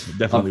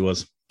 Definitely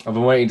was. I've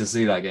been waiting to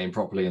see that game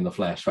properly in the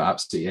flesh for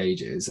absolutely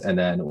ages. And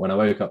then when I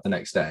woke up the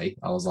next day,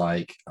 I was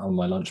like on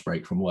my lunch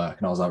break from work,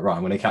 and I was like, right,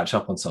 I'm going to catch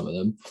up on some of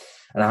them.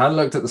 And I hadn't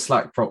looked at the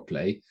Slack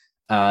properly,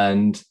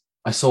 and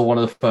I saw one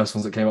of the first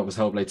ones that came up was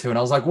Hellblade 2, and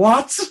I was like,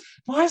 what?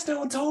 Why has no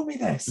one told me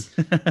this?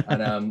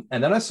 and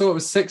then I saw it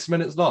was 6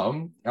 minutes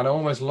long, and I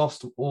almost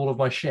lost all of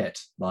my shit.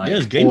 Like,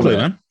 it's gameplay,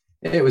 man.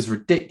 It was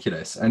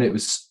ridiculous, and it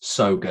was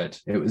so good.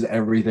 It was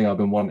everything I've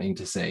been wanting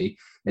to see.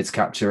 It's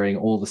capturing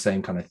all the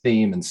same kind of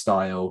theme and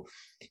style.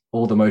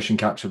 All the motion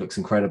capture looks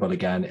incredible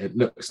again. It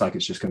looks like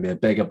it's just going to be a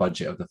bigger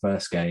budget of the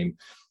first game,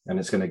 and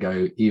it's going to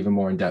go even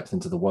more in depth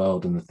into the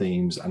world and the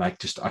themes. And I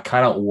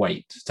cannot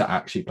wait to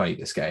actually play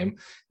this game.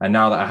 And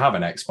now that I have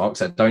an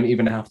Xbox, I don't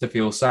even have to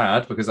feel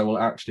sad, because I will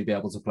actually be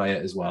able to play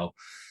it as well.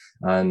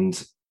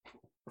 And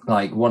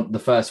like the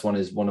first one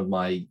is one of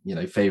my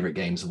favorite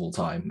games of all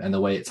time, and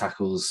the way it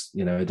tackles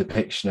a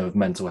depiction of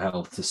mental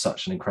health to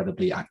such an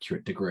incredibly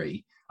accurate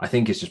degree, I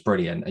think it's just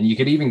brilliant. And you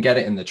could even get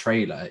it in the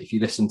trailer. If you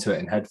listen to it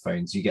in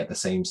headphones, you get the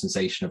same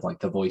sensation of like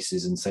the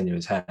voices in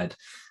Senua's head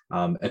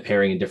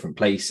appearing in different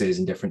places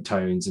and different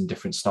tones and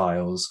different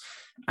styles.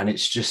 And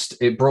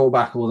it brought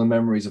back all the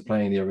memories of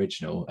playing the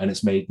original, and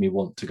it's made me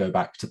want to go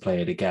back to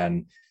play it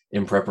again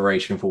in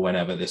preparation for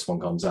whenever this one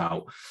comes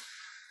out.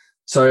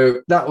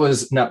 So that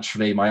was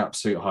naturally my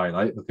absolute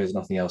highlight, because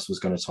nothing else was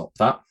going to top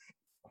that.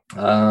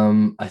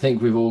 I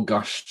think we've all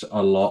gushed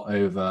a lot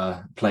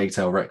over Plague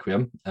Tale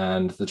Requiem,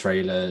 and the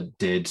trailer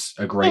did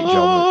a great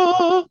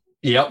job.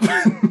 Yep.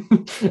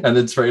 And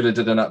the trailer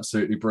did an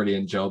absolutely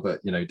brilliant job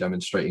at,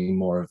 demonstrating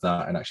more of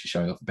that and actually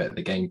showing off a bit of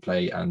the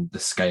gameplay and the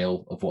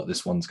scale of what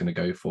this one's going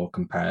to go for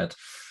compared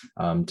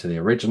to the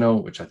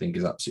original, which I think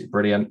is absolutely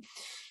brilliant.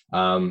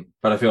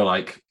 But I feel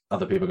like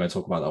other people are going to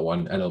talk about that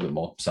one a little bit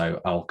more, so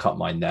I'll cut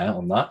mine there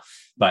on that.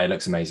 But it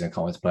looks amazing. I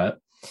can't wait to play it.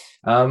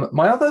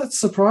 My other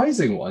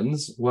surprising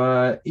ones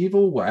were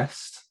Evil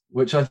West,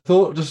 which I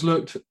thought just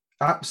looked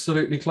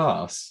absolutely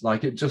class.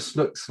 Like, it just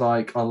looks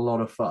like a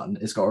lot of fun.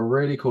 It's got a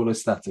really cool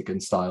aesthetic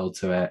and style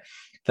to it.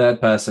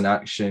 Third person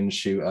action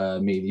shooter,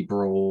 melee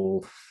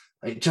brawl.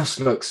 It just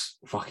looks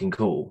fucking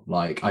cool.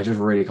 Like, I just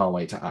really can't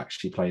wait to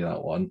actually play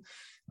that one.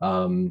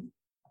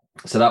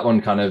 So that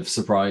one kind of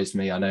surprised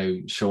me. I know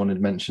Sean had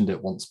mentioned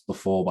it once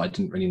before, but I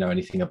didn't really know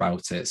anything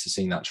about it. So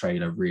seeing that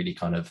trailer really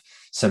kind of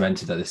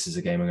cemented that this is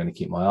a game I'm going to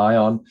keep my eye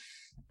on.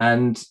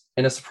 And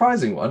in a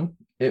surprising one,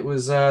 it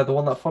was the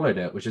one that followed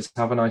it, which is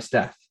Have a Nice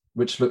Death.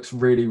 which looks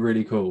really,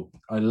 really cool.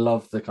 I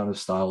love the kind of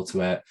style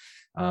to it.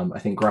 I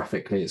think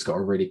graphically it's got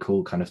a really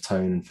cool kind of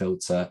tone and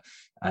filter.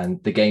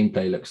 And the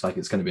gameplay looks like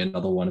it's going to be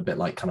another one a bit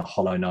like kind of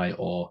Hollow Knight,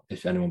 or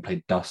if anyone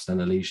played Dust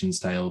and Elysian's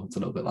Tale, it's a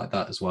little bit like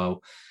that as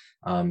well.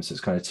 So it's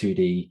kind of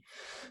 2D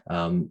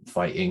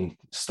fighting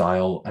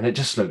style, and it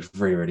just looks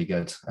really, really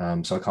good.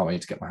 So I can't wait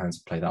to get my hands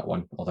to play that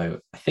one. Although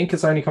I think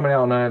it's only coming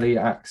out on early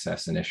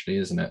access initially,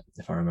 isn't it?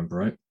 If I remember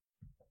right.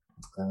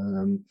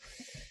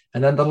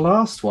 And then the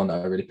last one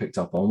that I really picked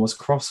up on was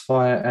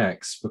Crossfire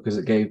X, because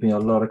it gave me a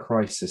lot of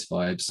Crisis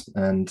vibes.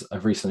 And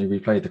I've recently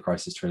replayed the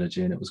Crisis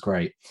trilogy and it was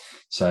great.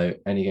 So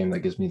any game that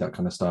gives me that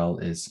kind of style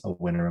is a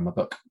winner in my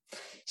book.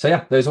 So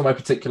yeah, those are my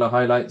particular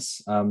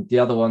highlights. The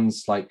other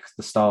ones, like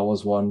the Star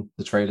Wars one,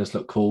 the trailers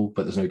look cool,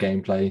 but there's no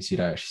gameplay, so you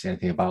don't actually see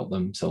anything about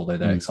them. So although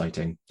they're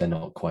exciting, they're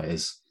not quite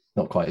as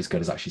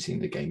good as actually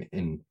seeing the game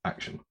in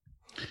action.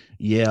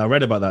 Yeah, I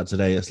read about that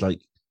today. It's like,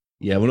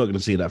 yeah, we're not going to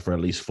see that for at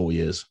least 4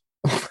 years.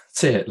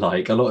 That's it.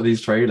 Like, a lot of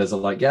these trailers are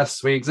like,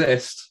 yes, we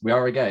exist. We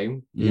are a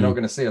game. You're not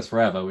going to see us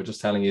forever. We're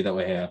just telling you that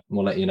we're here. And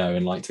we'll let you know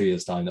in like 2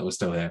 years' time that we're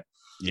still here.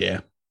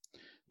 Yeah.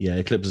 Yeah,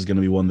 Eclipse is going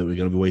to be one that we're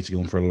going to be waiting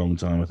on for a long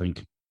time, I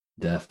think.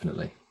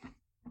 Definitely.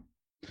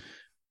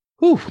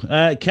 Whew.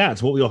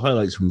 Kat, what were your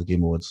highlights from the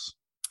Game Awards?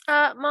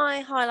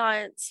 My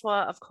highlights were,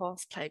 of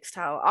course, Plague's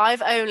Tale.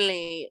 I've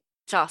only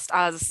just,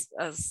 as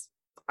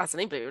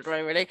anybody would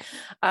know, really,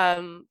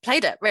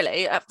 played it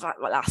really I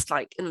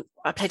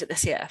played it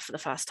this year for the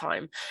first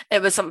time.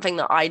 It was something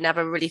that I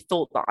never really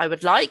thought that I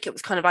would like. It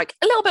was kind of like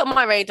a little bit on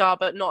my radar,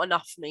 but not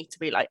enough for me to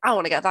be like, I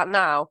want to get that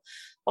now.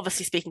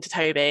 Obviously speaking to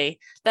Toby,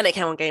 then it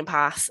came on Game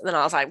Pass, and then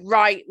I was like,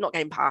 right, not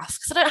Game Pass,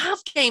 because I don't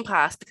have Game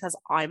Pass because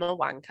I'm a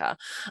wanker.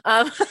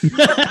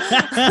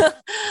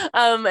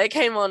 It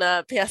came on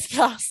a PS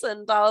Plus,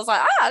 and I was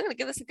like, I'm gonna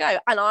give this a go,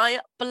 and I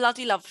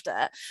bloody loved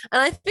it.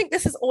 And I think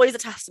this is always a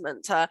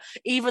testament to,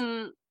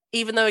 even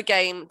though a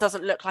game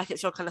doesn't look like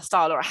it's your kind of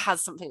style, or it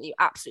has something that you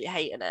absolutely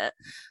hate in it.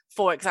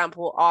 For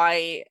example,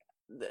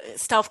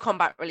 stealth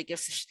combat really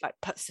puts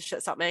the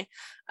shits at me,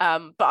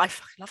 but I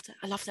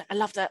fucking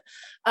loved it.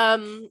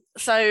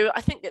 So I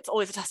think it's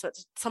always a testament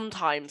to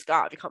sometimes go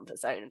out of your comfort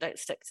zone and don't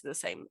stick to the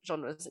same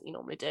genres that you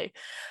normally do.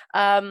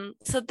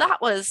 So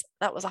that was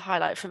a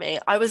highlight for me.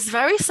 I was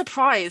very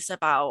surprised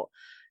about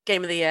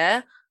Game of the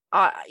Year.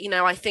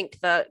 I think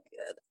that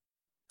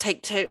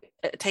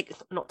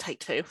not Take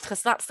Two,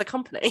 because that's the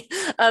company.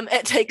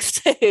 It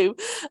Takes Two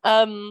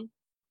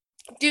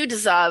do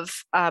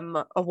deserve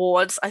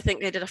awards. I think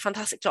they did a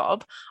fantastic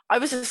job. I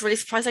was just really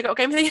surprised they got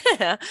Game of the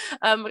Year.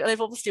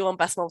 They've obviously won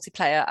Best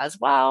Multiplayer as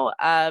well,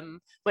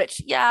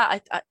 which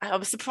I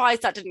was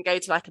surprised that didn't go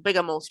to like a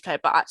bigger multiplayer,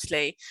 but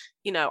actually,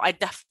 I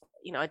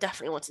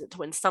definitely wanted it to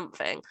win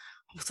something.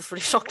 I was just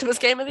really shocked it was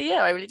Game of the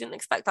Year. I really didn't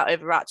expect that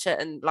over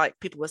Ratchet, and like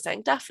people were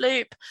saying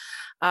Deathloop.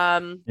 I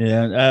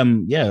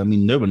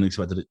mean, no one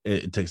expected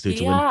it Takes Two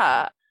to win.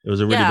 It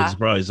was a really big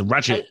surprise. And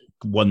Ratchet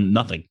won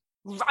nothing.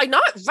 I know,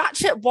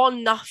 Ratchet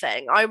won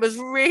nothing. I was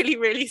really,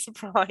 really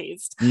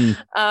surprised. So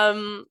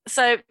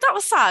that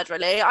was sad,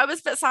 really. I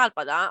was a bit sad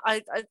by that.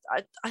 I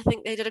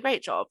think they did a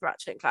great job,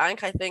 Ratchet and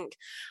Clank. I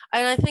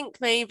think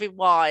maybe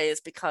why is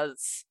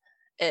because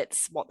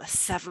it's the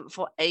 7th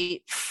or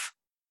 8th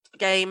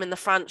game in the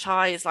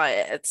franchise. Like,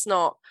 it's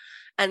not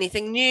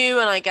anything new,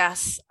 and I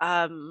guess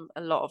a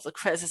lot of the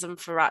criticism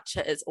for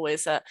Ratchet is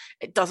always that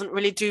it doesn't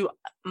really do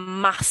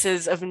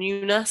masses of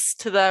newness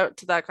to their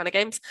kind of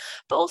games,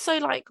 but also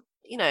like,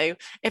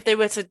 if they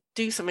were to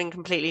do something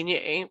completely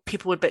new,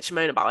 people would bitch and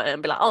moan about it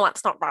and be like, oh,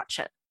 that's not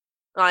Ratchet.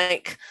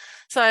 Like,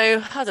 so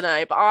I don't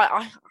know, but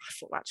I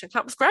thought Ratchet and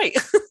Clank was great.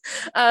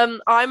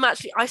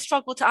 I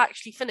struggled to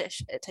actually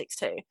finish It Takes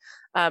Two.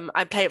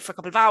 I played it for a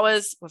couple of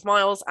hours with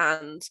Miles,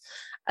 and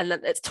then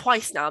it's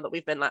twice now that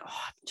we've been like,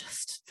 I'm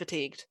just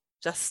fatigued.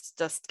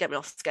 Just get me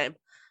off this game.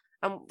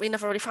 And we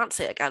never really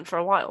fancy it again for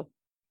a while.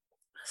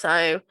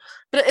 So,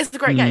 but it is a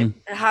great game.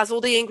 It has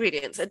all the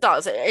ingredients. It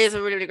does. It is a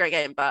really, really great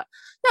game. But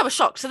yeah, I was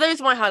shocked. So those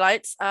are my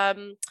highlights.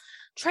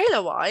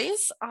 Trailer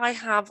wise, I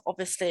have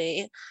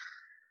obviously a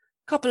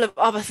couple of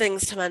other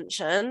things to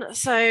mention.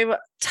 So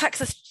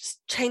Texas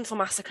Chainsaw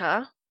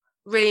Massacre,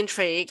 really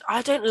intrigued.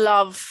 I don't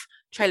love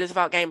trailers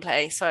about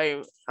gameplay, so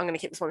I'm going to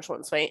keep this one short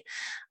and sweet.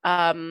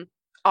 I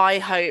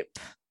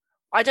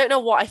don't know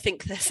what I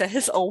think this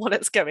is or what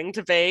it's going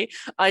to be.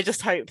 I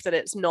just hope that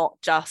it's not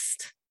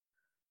just,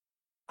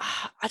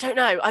 I don't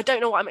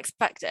know what I'm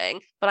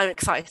expecting, but I'm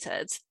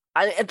excited.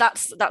 And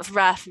that's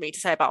rare for me to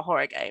say about a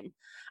horror game.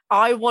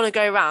 I want to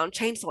go around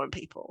chainsawing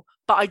people,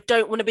 but I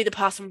don't want to be the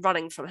person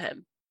running from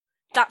him.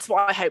 That's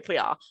what I hope we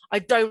are.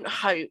 I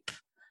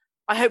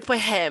hope we're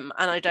him,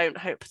 and I don't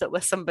hope that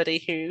we're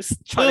somebody who's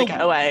trying to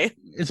get away.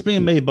 It's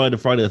being made by the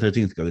Friday the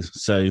 13th guys,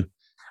 so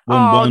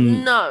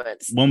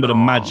it's one would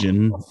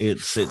imagine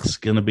it's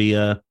going to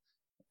be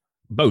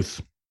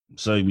both.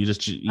 So you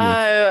just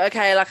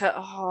okay, okay,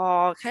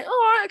 all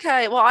right,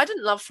 okay. Well, I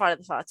didn't love Friday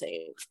the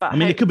 13th, but I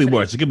mean, it could be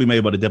worse. It could be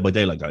made by the Dead by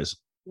Daylight guys.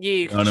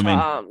 You know what I can mean?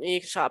 shut up. You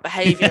can shut up.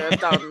 Behavior are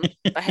done.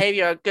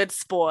 Behavior are good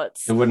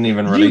sports. It wouldn't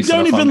even You release.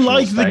 don't in a even functional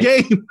like the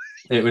state. game.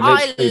 It would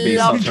I literally be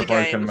love such the a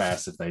broken game.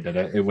 mess if they did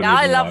it. It wouldn't Yeah,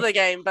 I even love work. the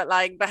game, but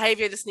like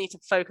behavior, just need to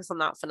focus on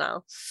that for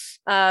now.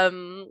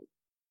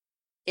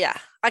 Yeah,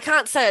 I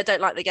can't say I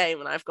don't like the game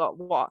when I've got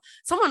what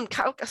someone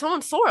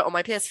saw it on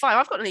my PS5.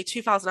 I've got only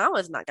 2,000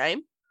 hours in that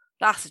game.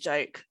 That's a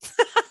joke.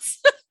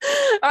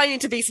 I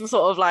need to be some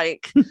sort of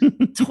like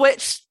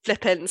Twitch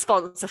flipping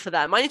sponsor for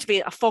them. I need to be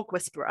a fog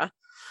whisperer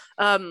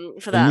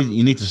for them.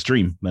 You need to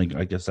stream. Like,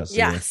 I guess that's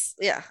That's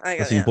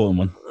the important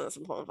one. That's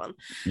an important one.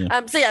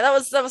 Yeah. So yeah,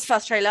 that was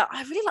first trailer.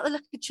 I really like the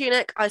look of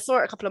Tunic. I saw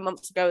it a couple of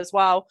months ago as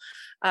well.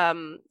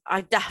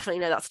 I definitely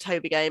know that's a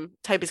Toby game.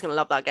 Toby's gonna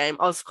love that game.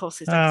 Of course,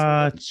 he's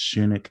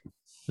Tunic.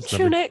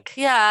 Tunic.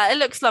 Yeah, it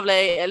looks lovely.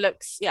 It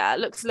looks a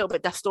little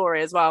bit Death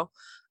Story as well.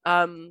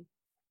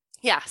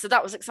 Yeah, so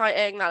that was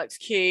exciting. That looks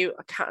cute.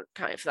 I can't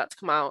wait for that to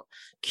come out.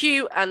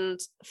 Cute and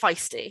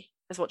feisty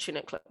is what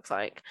Tunic looks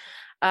like.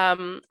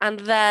 And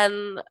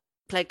then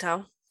Plague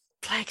Tale.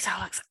 Plague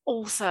Tale looks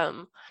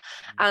awesome.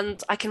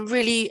 And I can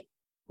really,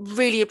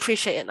 really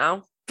appreciate it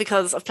now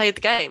because I've played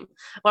the game.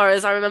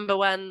 Whereas I remember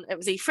when it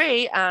was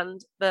E3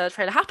 and the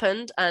trailer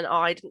happened and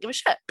I didn't give a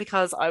shit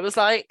because I was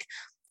like,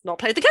 not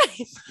played the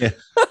game. Yeah.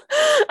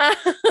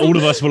 All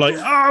of us were like,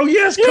 oh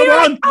yes, come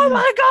on. Like, oh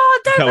my god,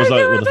 don't make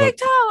me a Plague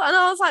Tale. And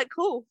I was like,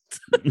 cool.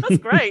 That's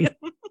great.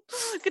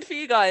 Good for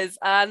you guys.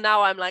 And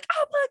now I'm like,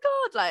 oh my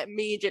god, like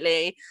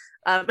immediately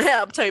hit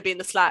up Toby in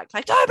the Slack,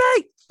 like,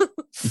 Toby,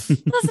 there's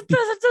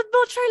a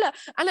more trailer.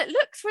 And it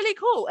looks really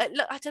cool.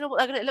 I don't know what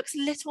they're gonna, it looks a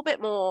little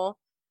bit more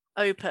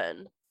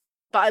open.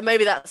 But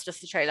maybe that's just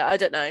the trailer. I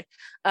don't know.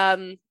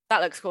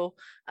 That looks cool.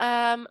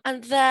 And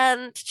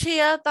then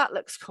Chia, that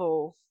looks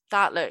cool.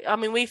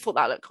 We thought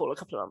that looked cool a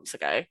couple of months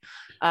ago.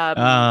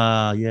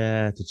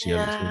 Yeah, Chia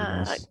looks really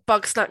nice. Like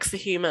Bug Snacks the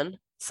human.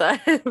 So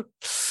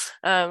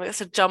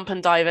it's a jump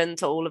and dive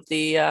into all of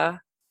the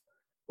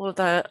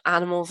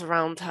animals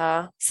around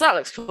her. So that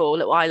looks cool.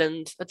 Little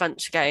island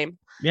adventure game.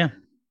 Yeah.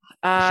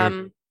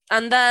 Sure.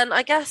 And then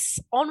I guess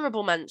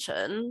honorable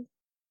mention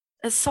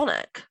is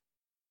Sonic.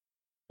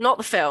 Not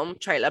the film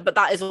trailer, but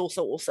that is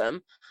also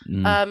awesome.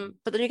 But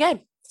the new game.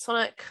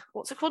 Sonic,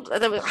 what's it called?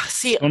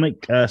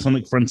 Sonic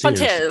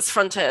Frontiers.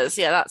 Frontiers,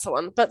 yeah, that's the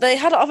one. But they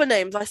had other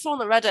names. I saw on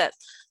the Reddit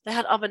they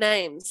had other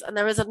names, and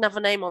there is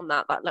another name on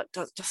that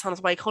just sounds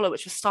way cooler,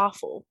 which was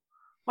Starfall.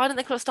 Why didn't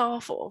they call it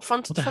Starfall?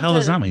 What the hell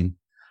does that mean?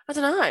 I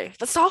don't know.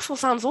 The Starfall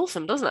sounds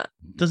awesome, doesn't it?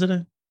 Does it?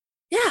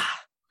 Yeah.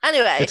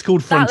 Anyway, it's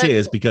called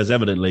Frontiers because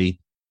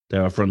evidently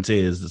there are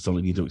frontiers that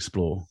Sonic need to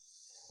explore.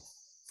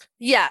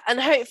 Yeah, and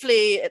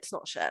hopefully it's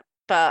not shit.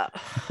 But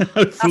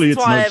hopefully it's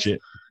not shit.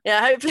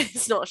 Yeah, hopefully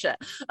it's not shit.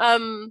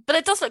 But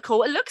it does look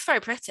cool. It looks very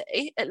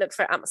pretty. It looks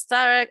very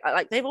atmospheric.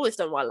 Like they've always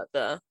done well at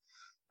the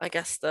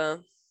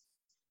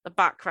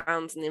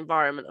backgrounds and the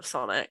environment of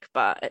Sonic,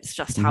 but it's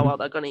just how well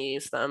they're going to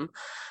use them.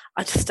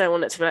 I just don't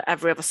want it to be like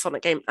every other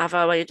Sonic game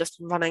ever, where you're just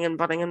running and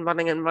running and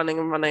running and running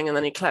and running, and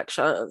then you collect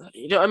shit.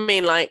 You know what I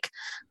mean? Like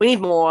we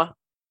need more.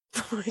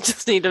 We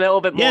just need a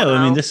little bit more. Yeah, now.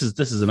 I mean, this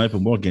is an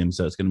open world game,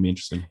 so it's going to be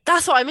interesting.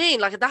 That's what I mean.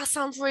 Like that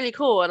sounds really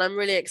cool, and I'm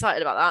really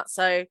excited about that.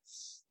 So.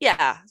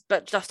 Yeah,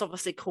 but just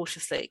obviously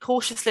cautiously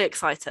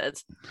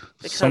excited.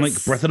 Because... Sonic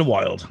Breath of the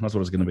Wild. That's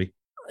what it's going to be.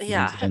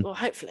 Yeah, well,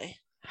 hopefully.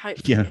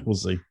 Yeah, we'll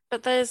see.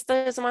 But those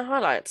are my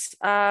highlights.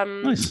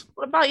 Nice.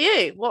 What about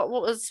you? What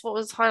was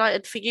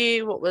highlighted for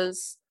you? What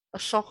was a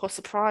shock or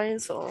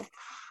surprise, or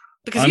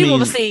because you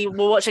obviously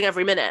were watching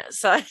every minute,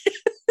 so.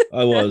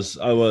 I was.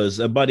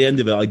 And by the end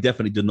of it, I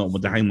definitely did not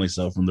want to hang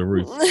myself from the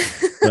roof.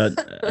 But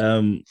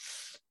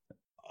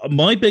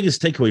my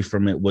biggest takeaway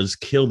from it was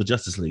Kill the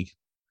Justice League.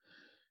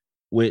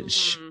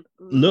 Which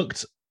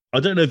looked,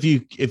 I don't know if you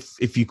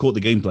caught the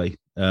gameplay,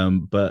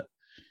 but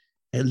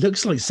it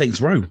looks like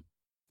Saints Row.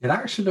 It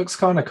actually looks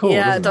kind of cool.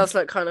 Yeah, it does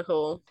look kind of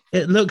cool.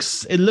 It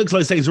looks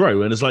like Saints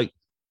Row, and it's like,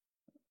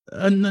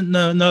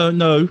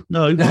 no, what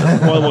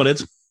I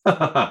wanted.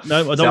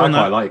 No, I don't want that. I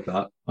quite like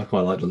that. I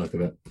quite like the look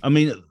of it. I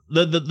mean,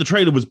 the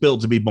trailer was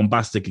built to be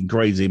bombastic and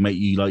crazy, make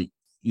you like,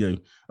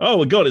 oh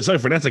my god, it's so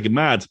frenetic and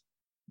mad.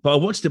 But I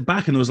watched it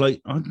back and I was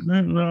like, I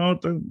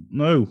don't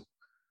know.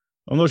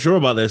 I'm not sure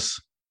about this.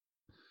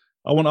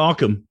 I want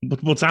Arkham.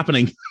 What's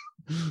happening?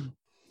 You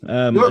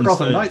got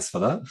Gotham Knights for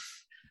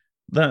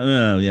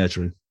that. Yeah,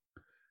 true.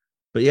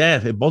 But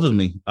yeah, it bothered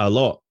me a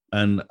lot,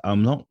 and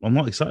I'm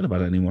not excited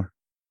about it anymore,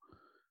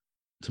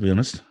 to be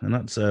honest.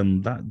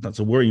 And that's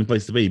a worrying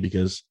place to be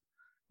because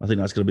I think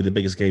that's going to be the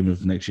biggest game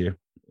of next year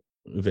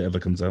if it ever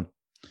comes out.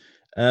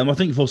 I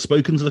think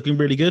Forspoken's looking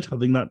really good. I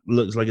think that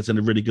looks like it's in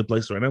a really good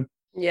place right now.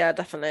 Yeah,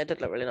 definitely. It did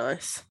look really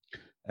nice.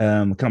 I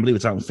can't believe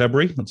it's out in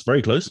February. That's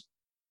very close.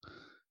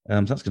 So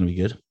that's going to be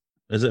good.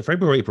 Is it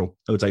February or April?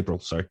 Oh, it's April.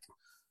 Sorry.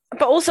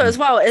 But also, as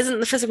well,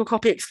 isn't the physical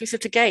copy exclusive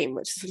to game,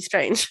 which is really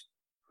strange?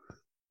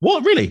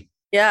 What, really?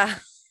 Yeah.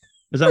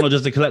 Is that not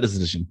just a collector's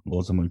edition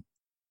or something?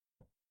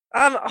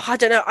 I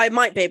don't know. I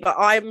might be, but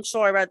I'm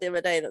sure I read the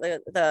other day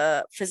that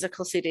the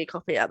physical CD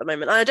copy at the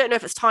moment, and I don't know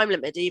if it's time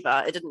limited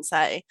either. It didn't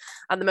say.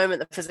 At the moment,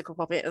 the physical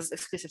copy is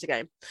exclusive to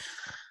game.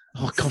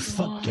 Oh god,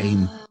 fuck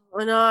game.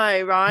 I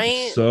know,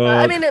 right? So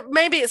I mean,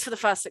 maybe it's for the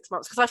first 6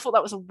 months because I thought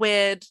that was a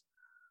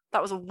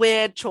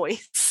weird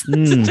choice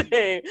to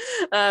do.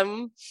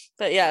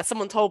 But yeah,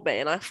 someone told me,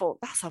 and I thought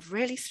that's a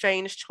really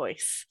strange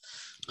choice.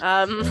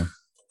 I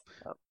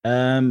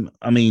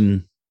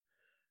mean,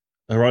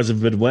 Horizon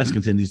Forbidden West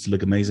continues to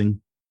look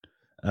amazing.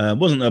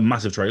 Wasn't a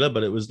massive trailer,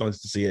 but it was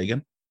nice to see it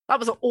again. That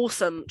was an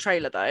awesome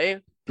trailer,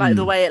 though. Like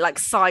the way it like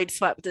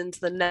sideswept into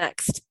the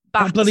next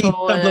battle.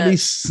 That bloody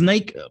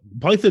snake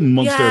python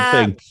monster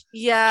thing.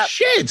 Yeah.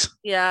 Shit.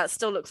 Yeah, it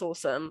still looks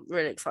awesome.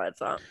 Really excited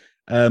for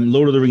that.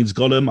 Lord of the Rings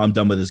Gollum, I'm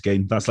done with this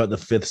game. That's like the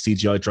 5th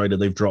CGI trailer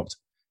they've dropped.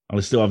 And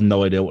I still have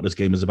no idea what this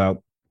game is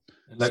about.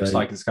 It looks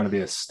like it's going to be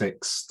a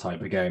Styx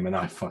type of game, and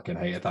I fucking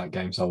hated that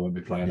game, so I won't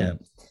be playing it.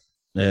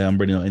 Yeah, I'm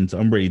really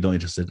not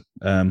interested.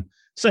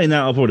 Saying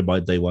that, I'll probably buy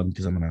it day one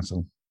because I'm an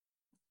asshole.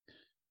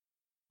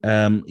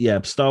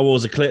 Star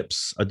Wars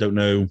Eclipse. I don't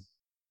know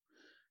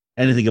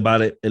anything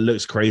about it. It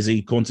looks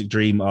crazy. Quantic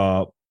Dream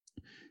are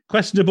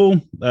questionable.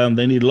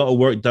 They need a lot of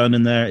work done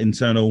in their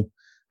internal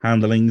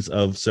handlings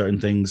of certain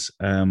things.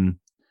 But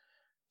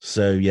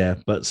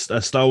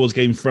a Star Wars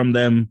game from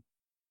them.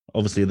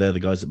 Obviously, they're the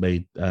guys that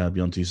made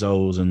Beyond Two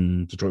Souls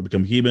and Detroit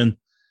Become Human.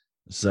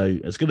 So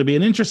it's going to be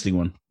an interesting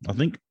one, I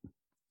think.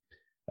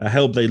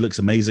 Hellblade looks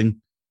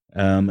amazing.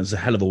 It's a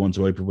hell of a one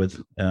to open with.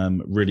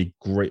 Really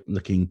great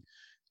looking,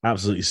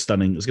 absolutely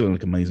stunning. It's going to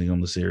look amazing on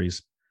the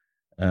series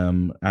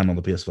and on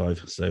the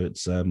PS5. So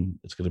it's going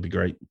to be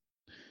great.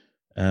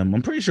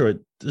 I'm pretty sure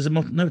it's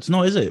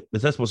not, is it?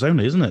 It's Xbox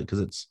only, isn't it?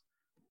 Because it's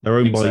they're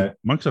owned by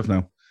Microsoft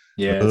now.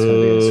 Yeah, it's going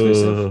to be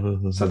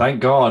exclusive. So thank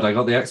God I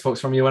got the Xbox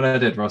from you when I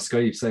did, Roscoe.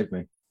 You've saved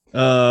me.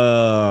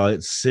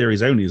 It's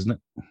series only, isn't it?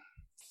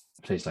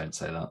 Please don't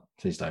say that.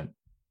 Please don't.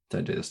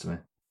 Don't do this to me.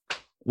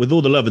 With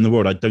all the love in the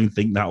world, I don't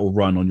think that will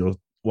run on your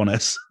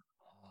 1S.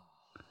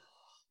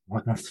 I'm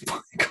going to have to buy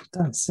a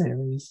goddamn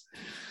series.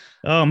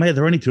 Oh, mate,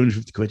 they're only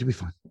 250 quid. You'll be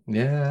fine.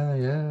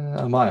 Yeah.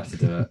 I might have to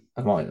do it.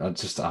 I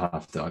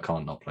have to. I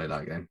can't not play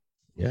that game.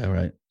 Yeah,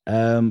 right.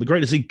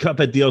 Great to see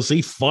Cuphead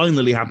DLC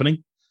finally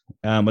happening.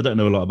 I don't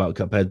know a lot about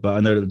Cuphead, but I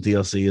know that the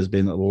DLC has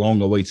been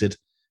long awaited,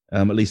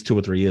 at least 2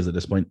 or 3 years at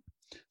this point.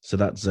 So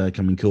that's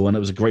coming cool, and it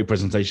was a great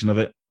presentation of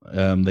it.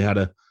 They had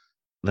a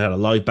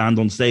live band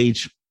on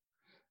stage,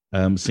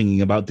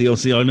 singing about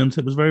DLC Island.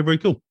 It was very, very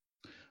cool.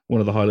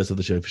 One of the highlights of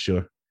the show for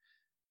sure.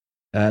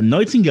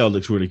 Nightingale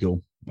looks really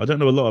cool. I don't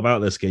know a lot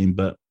about this game,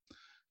 but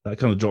that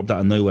kind of dropped out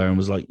of nowhere and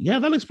was like, yeah,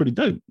 that looks pretty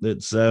dope.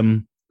 It's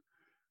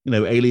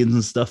aliens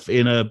and stuff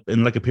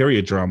in like a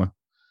period drama.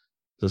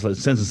 So it's like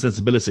Sense and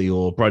Sensibility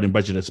or Pride and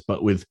Prejudice,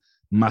 but with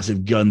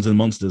massive guns and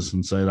monsters.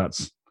 And so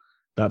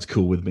that's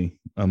cool with me.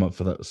 I'm up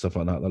for that stuff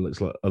like that. That looks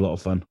like a lot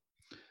of fun.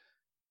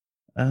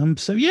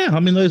 Those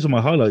are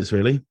my highlights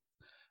really.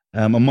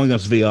 Among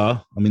Us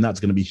VR, that's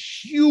going to be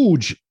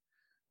huge.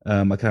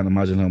 I can't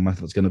imagine how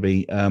massive it's going to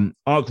be.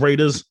 Arc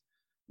Raiders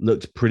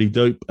looked pretty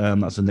dope.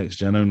 That's a next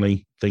gen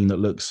only thing that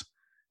looks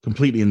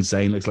completely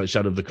insane. Looks like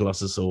Shadow of the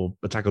Colossus or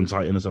Attack on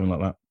Titan or something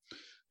like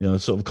that.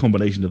 Sort of a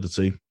combination of the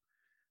two.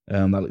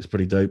 That looks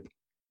pretty dope.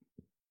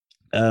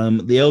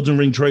 The Elden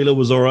Ring trailer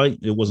was all right.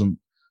 It wasn't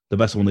the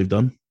best one they've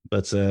done,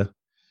 but it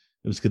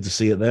was good to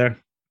see it there.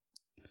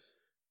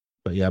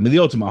 But yeah, the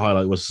ultimate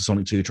highlight was the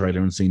Sonic 2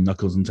 trailer and seeing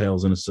Knuckles and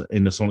Tails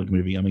in a Sonic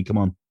movie. Come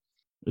on.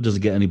 It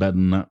doesn't get any better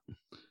than that.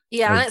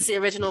 Yeah, and it's the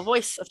original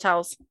voice of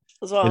Tails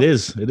as well. It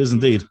is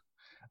indeed.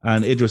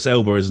 And Idris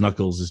Elba as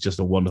Knuckles is just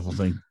a wonderful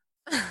thing.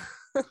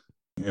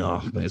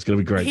 It's going to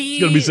be great. It's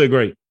going to be so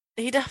great.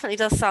 He definitely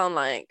does sound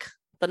like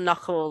the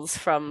Knuckles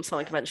from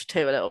Sonic Adventure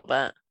 2 a little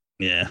bit.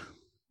 Yeah.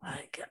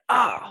 Like,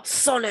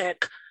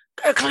 Sonic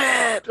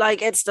Eclipse.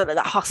 Like, it's that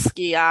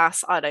husky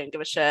ass. I don't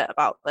give a shit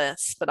about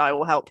this, but I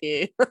will help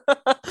you.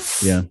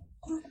 Yeah.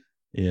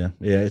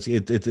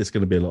 It's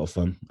going to be a lot of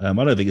fun. I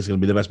don't think it's going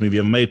to be the best movie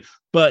ever made,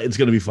 but it's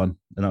going to be fun,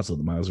 and that's all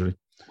that matters, really.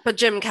 But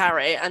Jim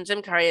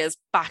Carrey is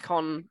back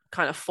on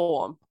kind of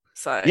form.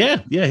 So yeah,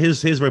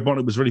 his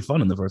Robotnik was really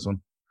fun in the first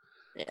one.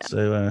 Yeah.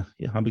 So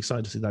I'm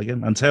excited to see that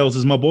again. And Tails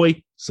is my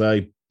boy,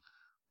 so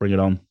bring it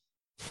on.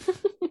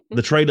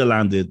 The trailer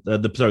landed.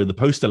 The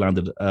poster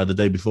landed the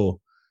day before,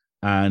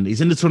 and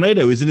he's in the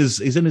tornado. He's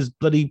in his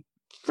bloody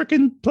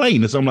freaking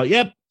plane. So I'm like,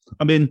 yep,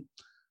 I'm in.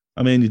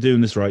 You're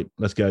doing this right.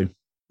 Let's go.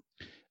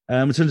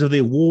 In terms of the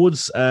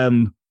awards,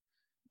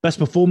 best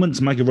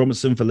performance, Maggie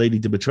Robinson for Lady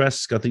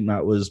Dimitrescu. I think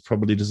that was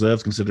probably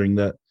deserved, considering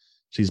that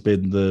she's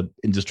been the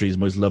industry's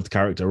most loved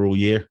character all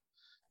year.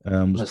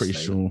 Was pretty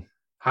sure.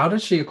 How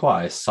did she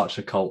acquire such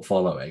a cult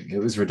following? It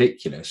was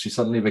ridiculous. She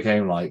suddenly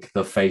became like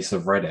the face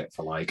of Reddit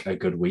for like a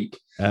good week.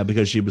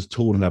 Because she was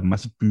tall and had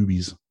massive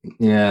boobies.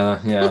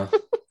 Yeah.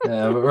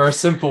 We're a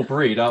simple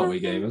breed, aren't we,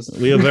 gamers?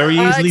 We are very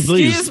easily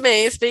pleased. Excuse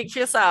me, speak for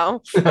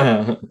yourself.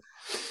 We're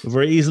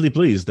very easily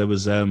pleased. There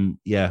was a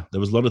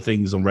lot of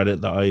things on Reddit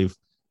that I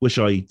wish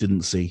I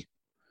didn't see.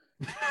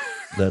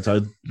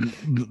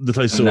 that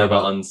I saw Never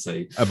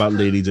unsee. about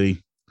Lady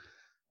D.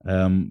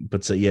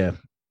 But yeah,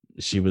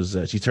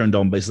 she turned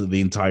on basically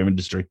the entire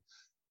industry,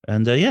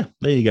 and yeah,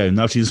 there you go.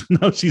 Now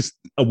she's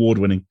award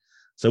winning.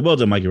 So well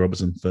done, Maggie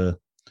Robertson, for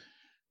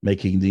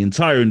making the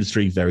entire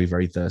industry very,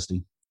 very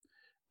thirsty.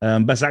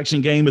 Best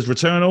action game is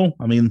Returnal.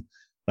 I mean,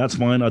 that's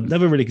fine. I'd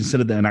never really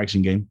considered that an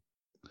action game.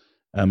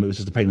 It was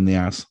just a pain in the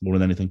ass more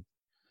than anything.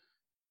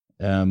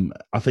 I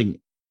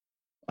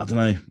don't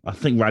know. I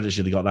think Raditz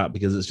should have got that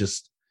because it's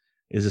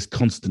just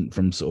constant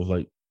from sort of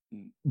like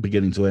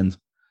beginning to end.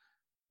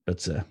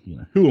 But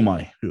who am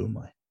I?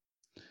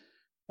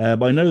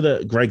 But I know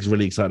that Greg's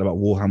really excited about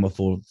Warhammer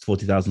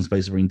 40,000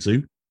 Space Marine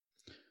 2.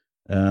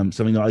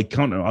 Something that I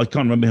can't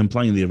remember him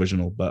playing the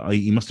original, but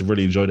he must have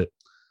really enjoyed it.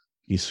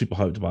 He's super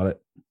hyped about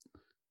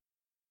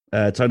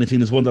it. Tiny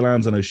Tina's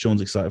Wonderlands. I know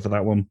Sean's excited for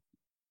that one.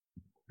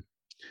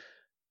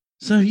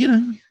 So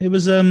it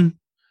was an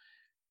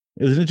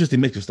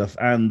interesting mix of stuff,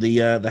 and the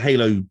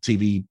Halo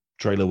TV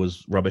trailer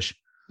was rubbish.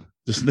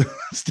 Just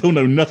still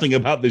know nothing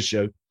about this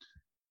show,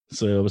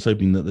 so I was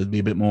hoping that there'd be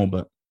a bit more.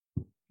 But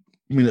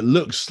I mean, it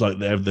looks like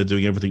they're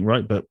doing everything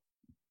right, but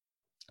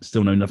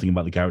still know nothing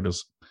about the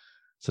characters,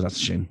 so that's a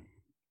shame.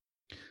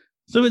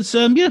 So it's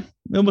it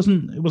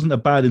wasn't a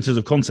bad in terms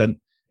of content.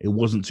 It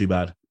wasn't too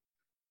bad,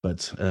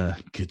 but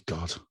good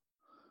God,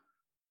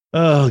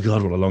 oh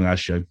God, what a long ass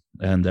show,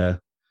 and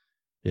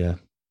yeah,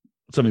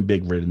 something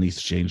big really needs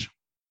to change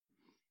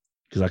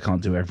because I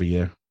can't do it every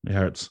year. It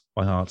hurts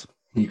my heart.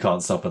 You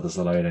can't suffer this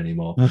alone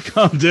anymore. I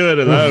can't do it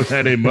alone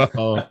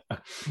anymore.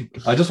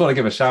 I just want to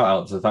give a shout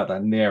out to the fact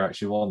that Nier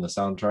actually won the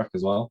soundtrack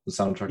as well. The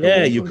soundtrack.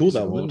 Yeah, you called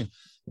that one.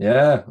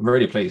 Yeah, I'm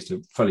really pleased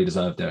to fully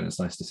deserved it, and it's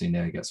nice to see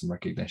Nier get some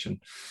recognition.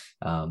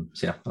 So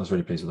yeah, I was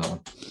really pleased with that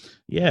one.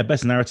 Yeah,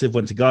 best narrative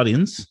went to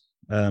Guardians.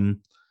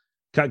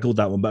 Kat called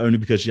that one, but only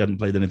because she hadn't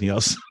played anything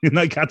else in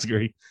that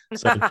category.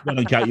 So well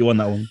done, Kat, you won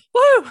that one.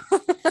 Woo!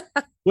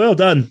 Well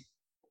done.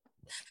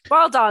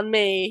 Well done,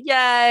 me.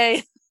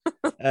 Yay.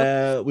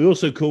 We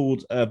also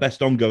called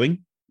best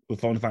ongoing with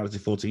Final Fantasy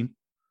 14.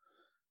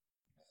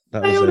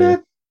 That was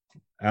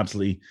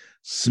absolutely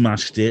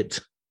smashed it.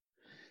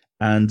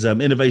 And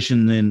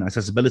innovation in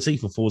accessibility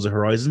for Forza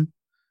Horizon.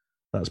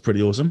 That's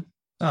pretty awesome.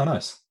 Oh,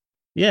 nice.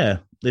 Yeah,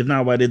 they've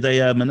now added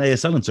an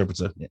ASL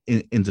interpreter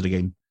into the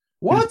game.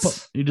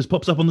 What? It just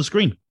pops up on the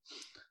screen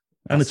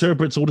and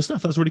interprets all the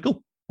stuff. That's really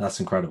cool. That's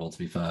incredible, to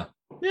be fair.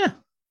 Yeah.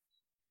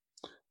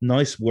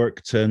 Nice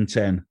work, turn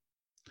 10.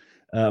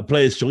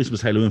 Player's choice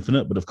was Halo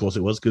Infinite, but of course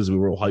it was because we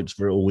were all hyped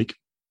for it all week.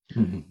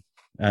 Mm-hmm.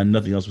 And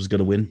nothing else was going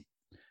to win.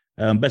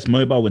 Best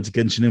mobile went to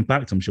Genshin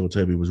Impact. I'm sure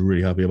Toby was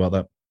really happy about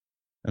that.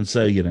 And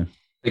so,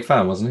 Big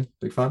fan, wasn't he?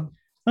 Big fan?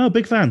 Oh,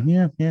 big fan.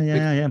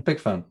 Yeah. Big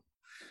fan.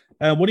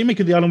 What do you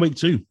make of the Alan Wake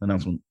 2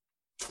 announcement?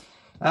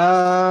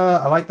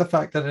 I like the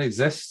fact that it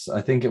exists.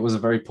 I think it was a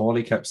very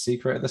poorly kept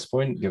secret at this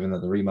point, given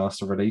that the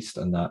remaster released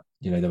and that,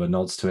 there were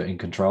nods to it in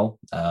Control.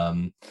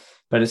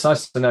 But it's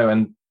nice to know,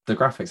 and the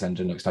graphics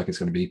engine looks like it's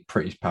going to be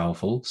pretty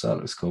powerful, so that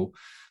looks cool.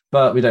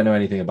 But we don't know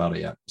anything about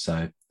it yet, so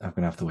I'm going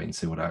to have to wait and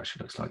see what it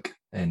actually looks like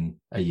in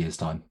a year's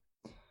time.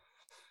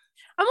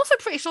 I'm also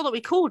pretty sure that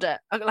we called it,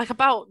 like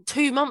about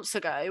 2 months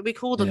ago, we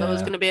called it there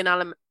was going to be an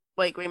Alan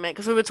Wake remake,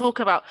 because we were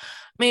talking about,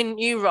 me and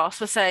you,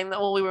 Ross, were saying that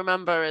all we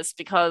remember is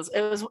because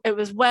it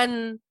was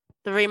when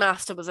the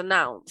remaster was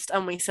announced,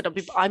 and we said,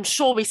 I'm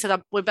sure we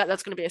said, we bet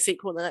there's going to be a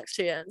sequel in the next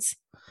 2 years.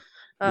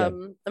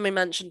 And we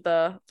mentioned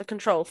the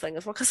Control thing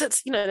as well, because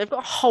it's, they've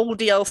got a whole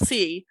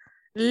DLC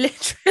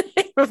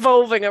literally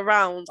revolving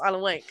around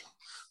Alan Wake,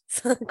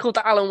 called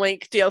the Alan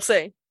Wake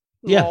DLC.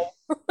 Yeah.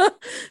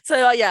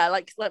 So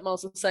like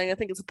Miles was saying, I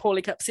think it's a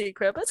poorly kept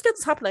secret, but it's good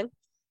it's happening.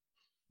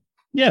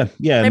 Yeah.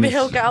 Maybe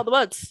he'll get out the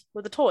woods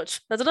with a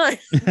torch. I don't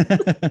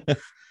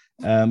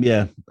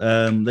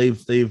know.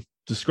 They've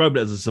described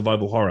it as a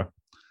survival horror,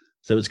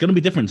 so it's going to be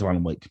different to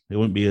Alan Wake. It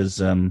won't be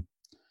as I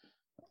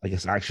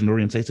guess action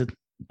orientated.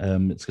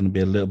 It's going to be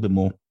a little bit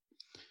more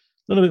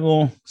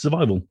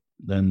survival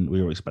than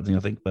we were expecting, I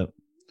think. But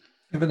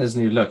given his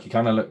new look, it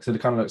kind of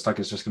looks like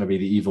it's just going to be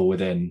the Evil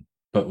Within,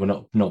 but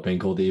we're not being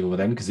called the Evil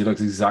Within, because he looks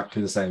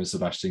exactly the same as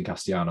Sebastian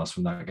Castellanos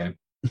from that game.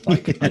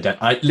 Like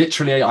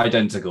literally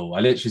identical.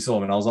 I literally saw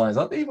him and I was like, is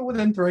that the Evil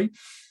Within 3?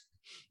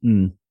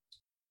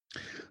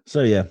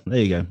 So yeah, there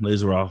you go.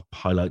 Those are our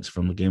highlights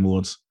from the Game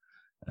Awards,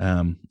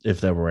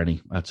 if there were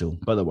any at all.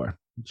 But there were.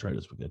 The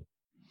trailers were good.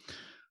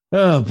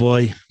 Oh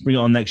boy, bring it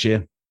on next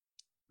year.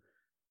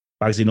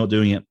 Bagsy not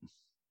doing it.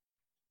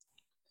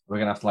 We're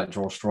gonna have to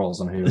draw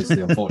straws on who is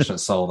the unfortunate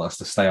soul that has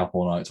to stay up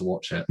all night to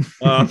watch it.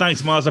 Oh,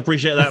 thanks, Mars. I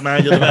appreciate that,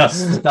 man. You're the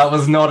best. That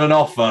was not an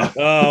offer.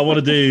 Oh, what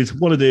a dude!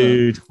 What a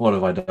dude! What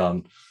have I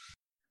done?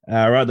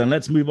 All right, then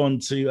let's move on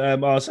to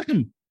our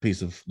second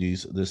piece of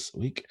news this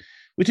week,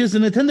 which is the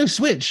Nintendo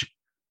Switch.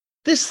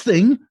 This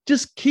thing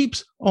just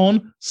keeps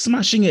on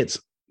smashing it.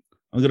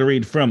 I'm going to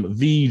read from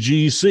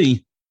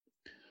VGC.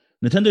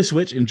 Nintendo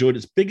Switch enjoyed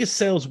its biggest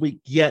sales week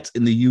yet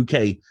in the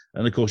UK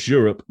and, of course,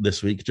 Europe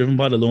this week, driven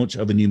by the launch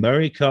of a new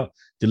Mario Kart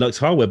Deluxe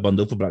hardware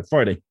bundle for Black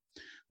Friday.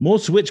 More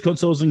Switch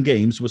consoles and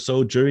games were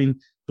sold during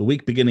the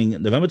week beginning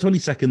November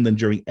 22nd than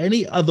during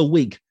any other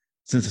week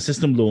since the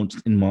system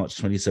launched in March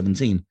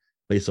 2017,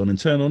 based on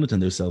internal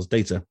Nintendo sales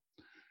data.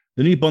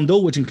 The new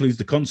bundle, which includes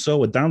the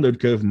console, a download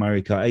code for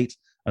Mario Kart 8,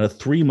 and a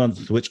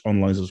 3-month Switch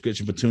online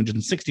subscription for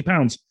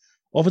 £260,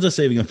 offers a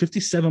saving of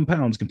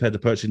 £57 compared to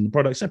purchasing the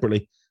product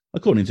separately,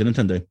 according to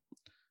Nintendo.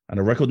 And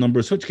a record number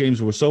of Switch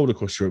games were sold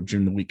across Europe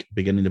during the week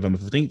beginning November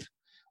 15th,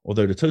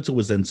 although the total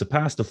was then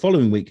surpassed the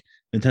following week,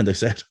 Nintendo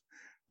said.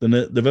 The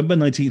November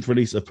 19th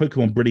release of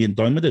Pokemon Brilliant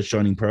Diamond and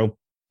Shining Pearl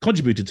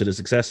contributed to the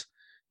success,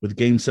 with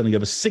games selling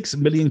over 6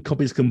 million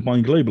copies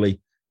combined globally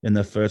in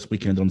their first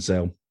weekend on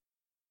sale.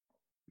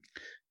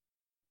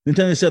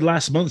 Nintendo said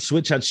last month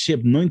Switch had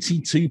shipped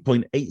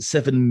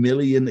 92.87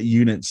 million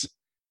units,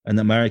 and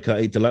that Mario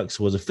Kart 8 Deluxe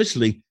was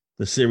officially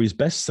the series'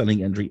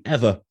 best-selling entry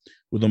ever,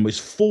 with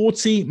almost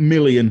 40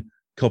 million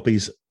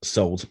copies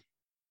sold.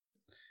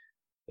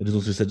 It is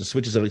also said the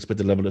Switch's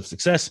unexpected level of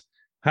success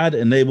had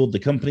enabled the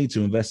company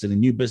to invest in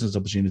new business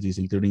opportunities,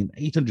 including an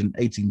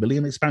 $880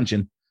 million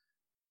expansion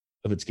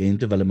of its game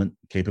development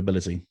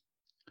capability.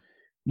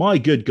 My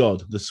good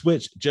God, the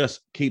Switch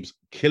just keeps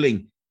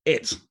killing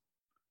it.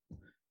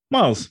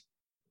 Miles,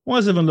 why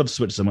does everyone love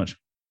Switch so much?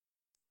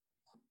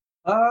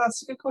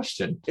 That's a good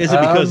question. Is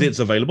it because it's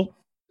available?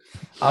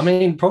 I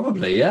mean,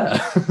 probably,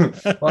 yeah.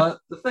 Well,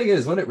 the thing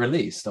is, when it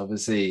released,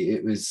 obviously,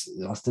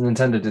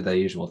 Nintendo did their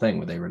usual thing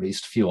where they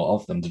released fewer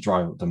of them to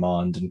drive up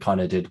demand and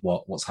kind of did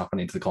what's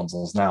happening to the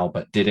consoles now,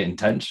 but did it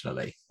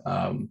intentionally.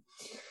 And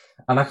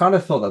I kind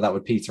of thought that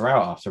would peter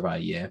out after about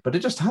a year, but it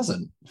just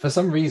hasn't. For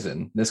some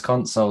reason, this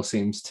console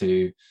seems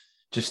to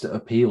just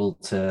appeal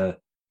to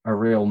a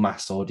real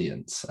mass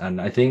audience.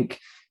 And I think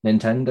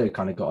Nintendo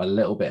kind of got a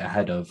little bit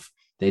ahead of,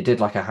 they did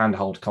like a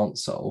handheld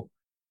console,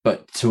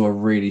 but to a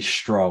really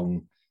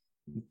strong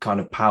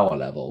kind of power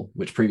level,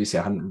 which previously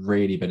hadn't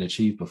really been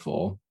achieved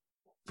before.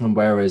 And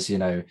whereas,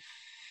 the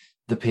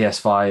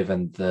PS5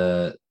 and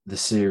the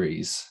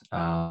series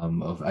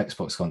of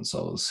Xbox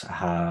consoles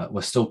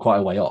were still quite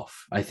a way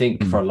off. I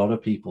think for a lot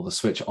of people, the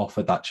Switch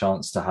offered that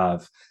chance to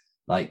have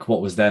like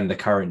what was then the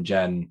current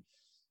gen,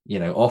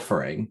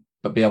 offering,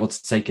 but be able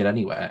to take it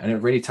anywhere. And it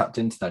really tapped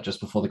into that just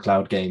before the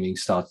cloud gaming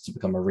started to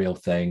become a real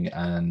thing,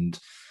 and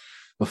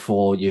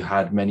before you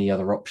had many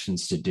other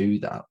options to do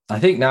that. I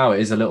think now it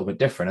is a little bit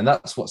different. And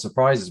that's what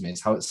surprises me,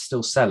 is how it's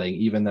still selling,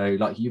 even though,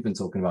 like you've been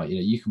talking about,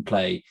 you can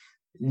play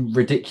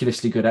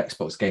ridiculously good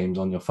Xbox games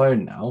on your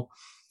phone now,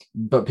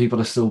 but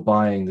people are still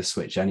buying the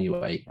Switch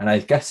anyway. And I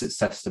guess it's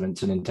testament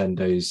to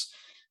Nintendo's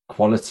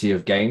quality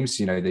of games.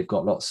 They've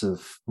got lots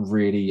of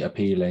really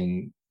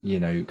appealing,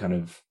 kind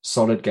of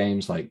solid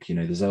games like,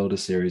 the Zelda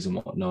series and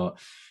whatnot.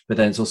 But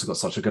then it's also got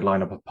such a good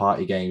lineup of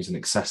party games and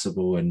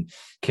accessible and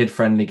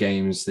kid-friendly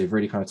games. They've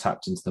really kind of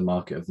tapped into the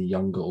market of the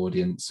younger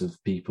audience of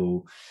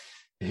people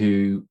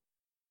who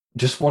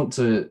just want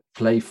to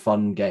play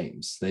fun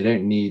games. They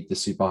don't need the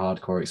super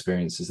hardcore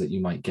experiences that you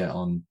might get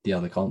on the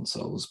other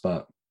consoles,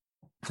 but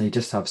they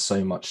just have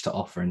so much to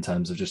offer in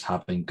terms of just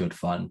having good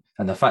fun.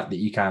 And the fact that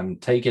you can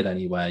take it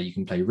anywhere, you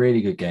can play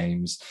really good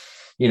games.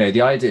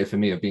 The idea for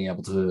me of being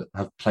able to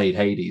have played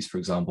Hades, for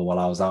example, while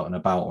I was out and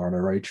about or on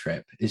a road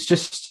trip, is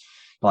just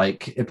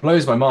like, it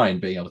blows my mind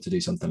being able to do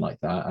something like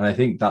that. And I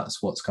think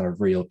that's what's kind of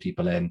reeled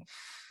people in.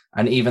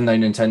 And even though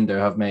Nintendo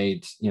have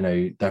made,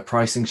 their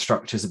pricing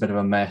structure is a bit of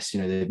a mess,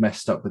 they've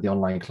messed up with the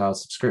online cloud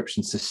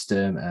subscription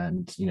system,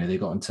 and, they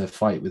got into a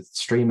fight with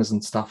streamers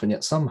and stuff. And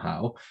yet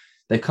somehow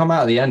they come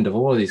out at the end of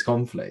all of these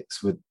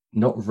conflicts with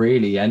not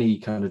really any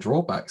kind of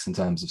drawbacks in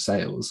terms of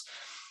sales.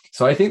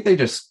 So I think they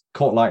just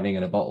caught lightning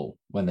in a bottle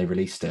when they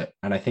released it.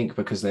 And I think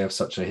because they have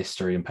such a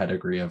history and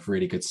pedigree of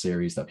really good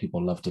series that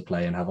people love to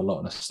play and have a lot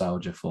of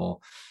nostalgia for,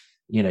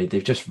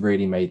 they've just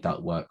really made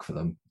that work for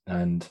them.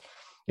 And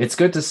it's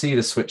good to see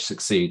the Switch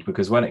succeed,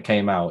 because when it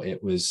came out,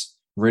 it was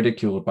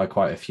ridiculed by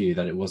quite a few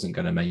that it wasn't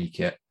going to make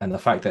it. And the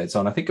fact that it's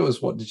on, I think it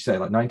was, what did you say,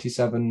 like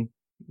 97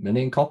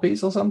 million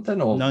copies or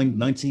something? Or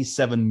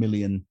 97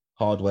 million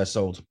hardware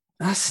sold.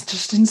 That's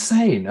just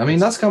insane. I mean,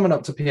 that's coming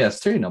up to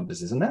PS2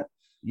 numbers, isn't it?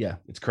 Yeah,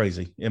 it's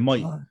crazy. It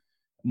might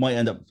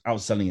end up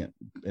outselling it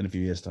in a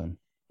few years' time,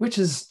 which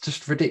is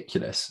just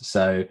ridiculous.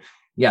 So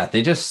yeah, I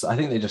think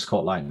they just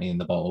caught lightning in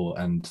the bottle,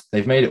 and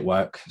they've made it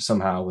work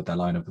somehow with their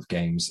lineup of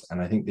games.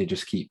 And I think they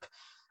just keep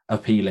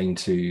appealing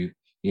to,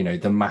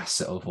 the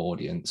mass of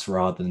audience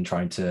rather than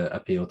trying to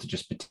appeal to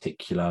just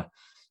particular,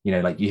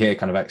 like you hear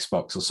kind of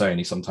Xbox or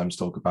Sony sometimes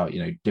talk about,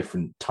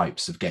 different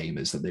types of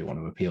gamers that they want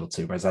to appeal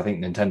to. Whereas I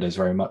think Nintendo's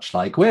very much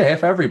like, we're here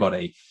for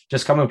everybody.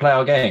 Just come and play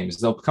our games.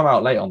 They'll come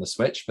out late on the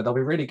Switch, but they'll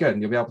be really good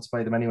and you'll be able to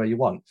play them anywhere you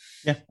want.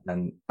 Yeah.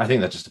 And I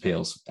think that just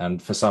appeals.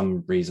 And for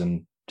some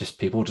reason, just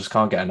people just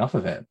can't get enough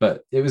of it.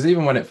 But it was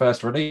even when it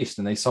first released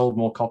and they sold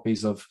more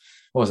copies of,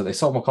 they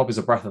sold more copies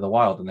of Breath of the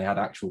Wild than they had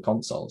actual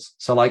consoles.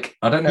 So like,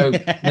 I don't know,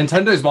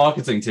 Nintendo's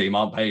marketing team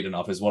aren't paid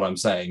enough is what I'm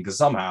saying, because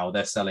somehow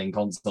they're selling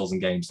consoles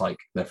and games like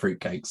they're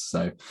fruitcakes.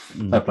 So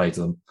fair play to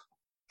them.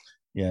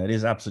 Yeah, it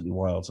is absolutely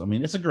wild. I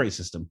mean, it's a great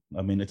system.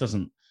 I mean, it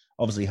doesn't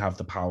obviously have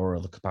the power or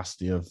the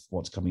capacity of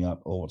what's coming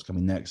up or what's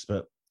coming next,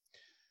 but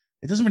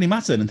it doesn't really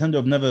matter. Nintendo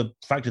have never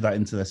factored that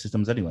into their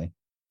systems anyway.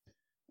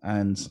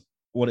 And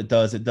what it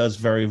does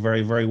very,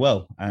 very, very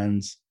well.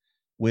 And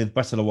with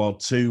Breath of the Wild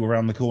 2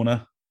 around the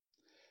corner,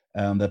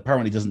 there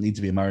apparently doesn't need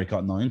to be a Mario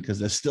Kart 9 because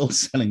they're still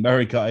selling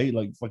Mario Kart 8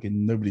 like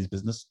fucking nobody's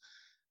business.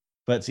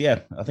 But yeah,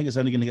 I think it's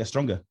only going to get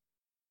stronger.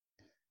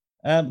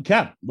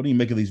 Kat, what do you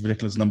make of these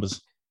ridiculous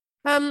numbers?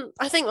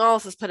 I think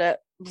Miles has put it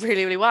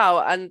really, really well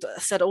and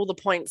said all the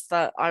points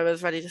that I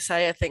was ready to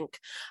say. I think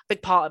a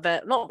big part of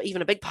it, not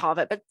even a big part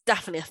of it, but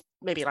definitely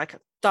maybe like a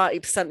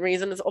 30%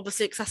 reason is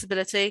obviously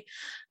accessibility.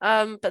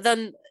 But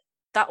then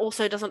that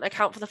also doesn't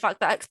account for the fact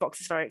that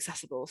Xbox is very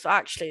accessible. So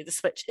actually the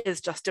Switch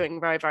is just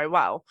doing very, very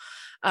well.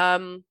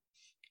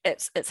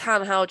 It's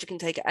handheld, you can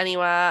take it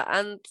anywhere.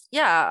 And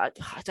yeah,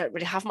 I don't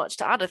really have much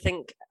to add. I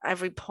think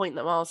every point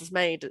that Miles has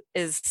made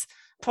is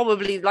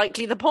probably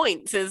likely the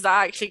points, is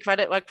that actually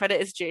credit where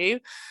credit is due.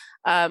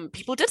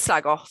 People did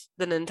slag off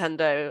the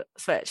Nintendo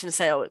Switch and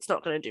say, oh, it's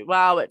not going to do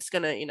well, it's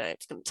going to,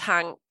 it's going to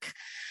tank.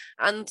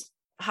 And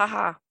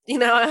haha,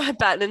 I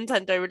bet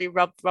Nintendo really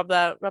rub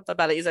their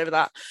bellies over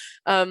that.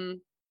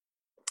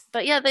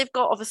 But yeah, they've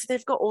got all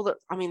the,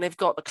 they've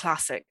got the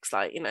classics,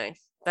 like,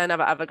 they're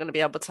never ever going to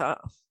be able to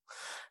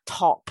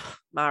top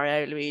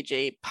Mario,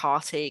 Luigi,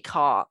 Party,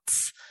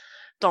 Karts,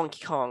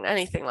 Donkey Kong,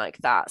 anything like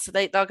that. So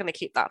they're going to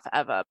keep that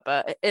forever,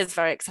 but it is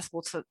very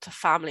accessible to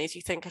families.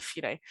 You think if,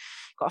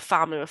 got a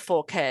family with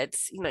 4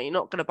 kids, you're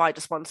not going to buy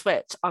just one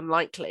Switch,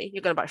 unlikely.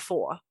 You're going to buy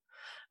 4.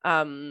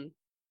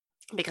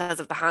 Because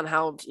of the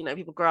handheld,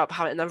 people grow up,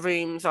 have it in their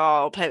rooms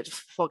or play it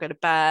just before go to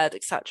bed,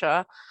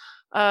 etc.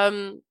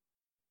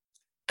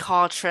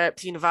 Car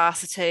trips,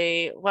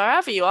 university,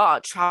 wherever you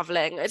are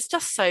traveling, it's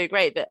just so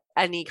great that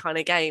any kind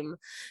of game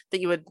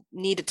that you would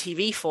need a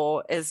TV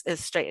for is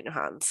straight in your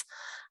hands.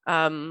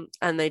 And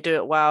they do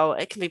it well.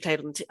 It can be played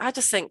on I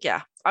just think,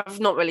 yeah, I've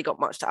not really got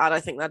much to add.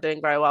 I think they're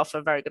doing very well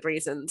for very good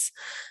reasons.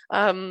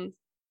 And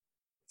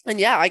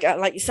yeah,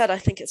 like you said, I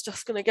think it's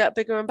just going to get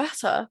bigger and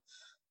better.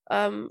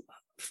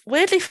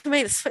 Weirdly for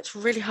me, the Switch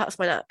really hurts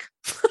my neck.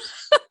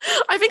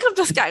 I think I'm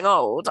just getting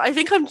old. I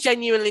think I'm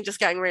genuinely just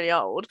getting really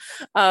old.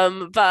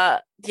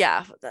 But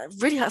yeah, it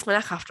really hurts my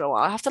neck after a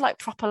while. I have to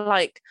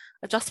proper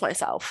adjust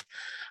myself.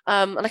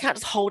 And I can't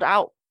just hold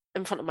out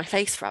in front of my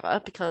face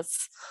forever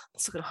because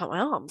it's still going to hurt my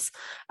arms.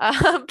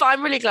 But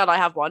I'm really glad I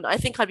have one. I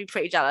think I'd be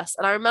pretty jealous.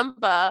 And I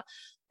remember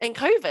in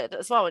COVID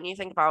as well, when you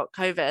think about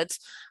COVID,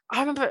 I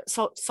remember it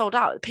sold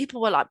out.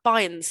 People were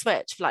buying the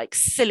Switch for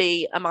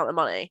silly amount of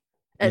money.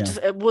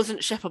 It wasn't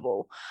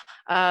shippable.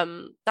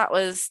 That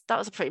was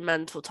a pretty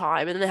mental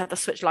time. And then they had the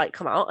Switch Lite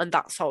come out and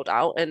that sold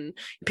out. And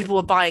people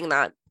were buying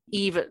that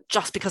even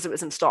just because it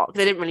was in stock.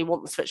 They didn't really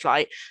want the Switch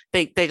Lite.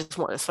 They just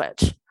wanted a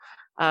Switch.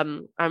 I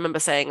remember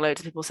saying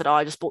loads of people said, oh,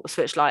 I just bought the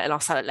Switch Lite and I'll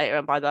sell it later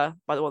and buy the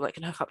one that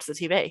can hook up to the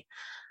TV.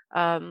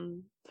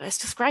 It's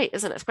just great,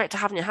 isn't it? It's great to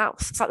have in your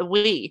house. It's like the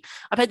Wii.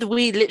 I played the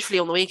Wii literally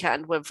on the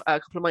weekend with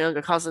a couple of my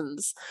younger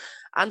cousins.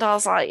 And I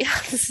was like, yeah,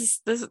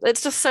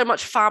 it's just so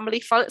much family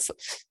fun. It's,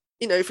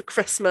 for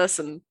Christmas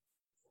and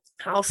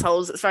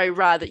households, it's very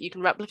rare that you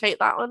can replicate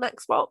that on an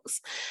Xbox.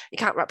 You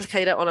can't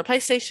replicate it on a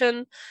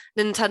PlayStation.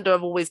 Nintendo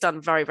have always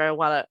done very, very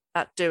well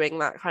at doing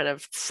that kind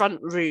of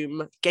front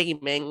room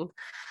gaming,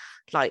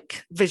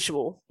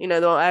 visual.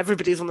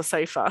 Everybody's on the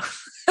sofa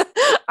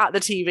at the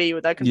TV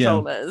with their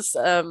controllers.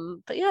 Yeah.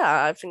 But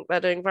yeah, I think they're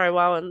doing very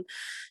well. And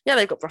yeah,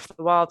 they've got Breath of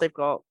the Wild. They've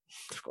got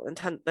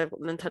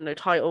Nintendo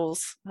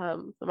titles,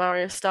 the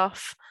Mario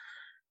stuff.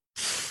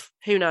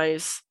 Who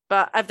knows?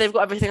 But they've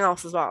got everything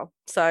else as well.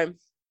 So,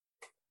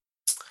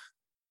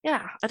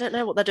 yeah, I don't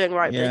know what they're doing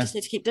right, but they just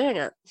need to keep doing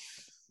it.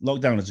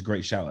 Lockdown is a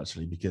great shout,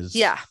 actually, because...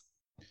 Yeah.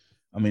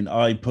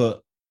 I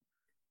put,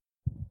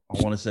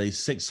 I want to say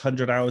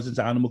 600 hours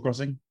into Animal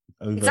Crossing.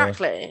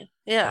 Exactly,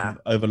 yeah.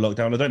 Over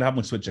lockdown. I don't have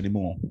my Switch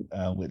anymore,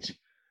 which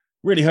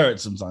really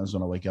hurts sometimes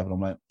when I wake up and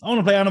I'm like, I want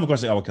to play Animal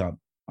Crossing. Oh, I can't.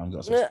 I haven't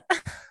got a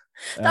Switch.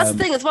 That's the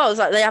thing as well, is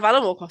they have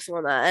Animal Crossing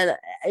on there.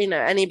 And,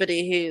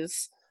 anybody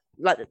who's...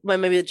 when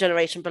maybe the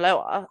generation below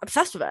are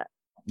obsessed with it.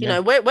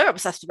 We're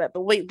obsessed with it,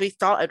 but we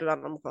started with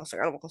Animal Crossing.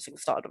 Animal Crossing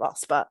started with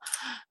us, but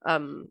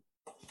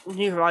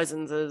New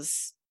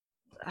Horizons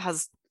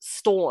has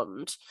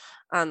stormed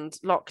and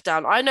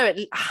lockdown. I know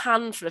a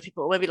handful of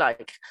people, maybe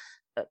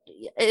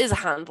it is a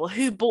handful,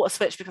 who bought a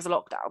Switch because of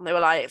lockdown. They were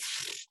like,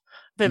 I've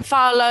been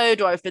furloughed,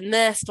 or I've been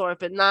this, or I've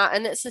been that,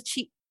 and it's a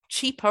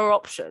cheaper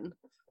option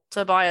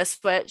to buy a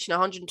Switch,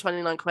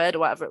 129 quid or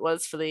whatever it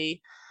was for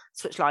the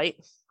Switch Lite.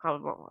 I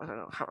don't know, I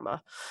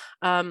can't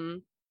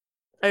remember.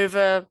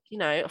 Over,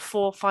 a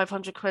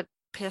 400-500 quid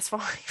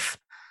PS5.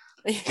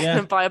 You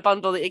can buy a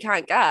bundle that you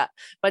can't get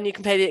when you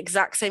can play the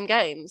exact same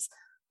games.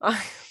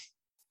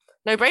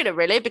 No brainer,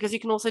 really, because you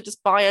can also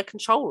just buy a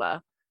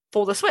controller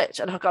for the Switch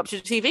and hook up to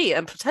the TV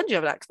and pretend you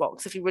have an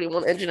Xbox if you really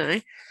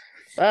wanted,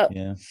 But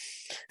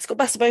it's got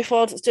best of both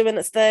worlds. It's doing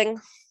its thing.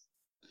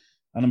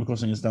 Animal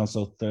Crossing has now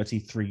sold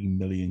 33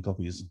 million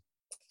copies.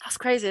 That's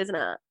crazy, isn't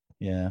it?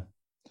 Yeah.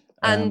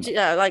 And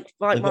like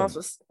Mars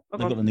was.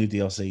 They've got the new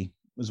DLC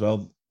as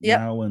well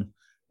now, and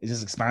it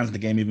just expands the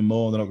game even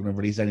more. They're not going to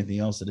release anything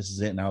else, so this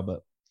is it now.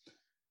 But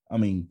I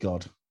mean,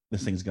 God,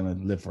 this thing's going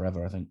to live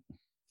forever, I think.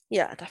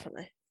 Yeah,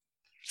 definitely.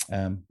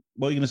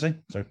 What are you going to say?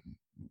 Sorry.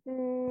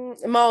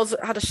 Miles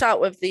had a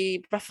shout with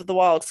the Breath of the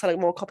Wild selling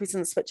more copies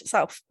than the Switch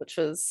itself, which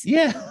was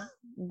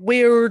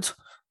weird.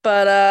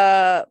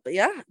 But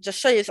yeah, just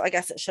shows. I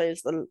guess it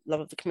shows the love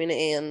of the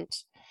community, and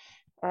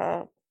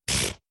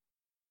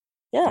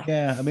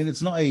yeah. I mean,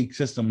 it's not a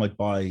system I'd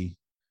buy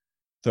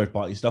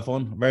third-party stuff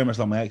on. Very much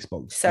like my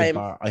Xbox. Same.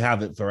 I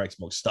have it for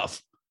Xbox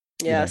stuff.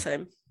 Yeah,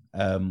 same.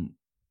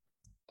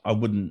 I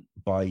wouldn't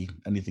buy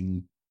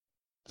anything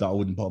that I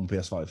wouldn't put on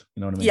PS5.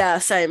 You know what I mean? Yeah,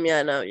 same.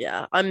 Yeah, no,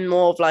 yeah. I'm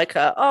more of like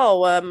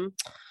Mario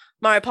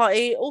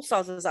Party All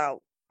Stars is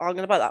out. I'm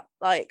gonna buy that.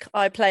 Like,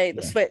 I play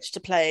the Switch to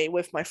play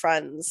with my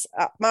friends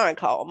at Mario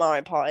Kart or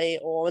Mario Party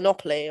or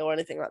Monopoly or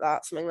anything like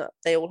that. Something that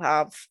they all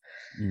have.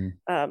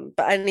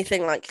 But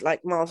anything like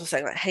Miles was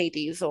saying, like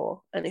Hades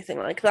or anything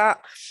like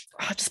that,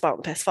 I just buy it on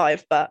the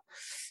PS5. But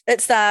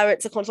it's there,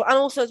 it's a console. And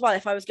also as well,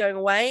 if I was going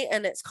away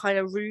and it's kind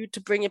of rude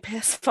to bring your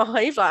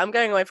PS5, like I'm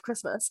going away for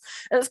Christmas,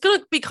 and it's going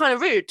to be kind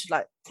of rude to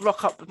like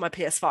rock up with my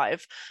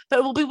PS5, but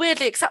it will be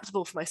weirdly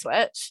acceptable for my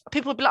Switch.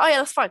 People will be like, oh yeah,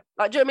 that's fine.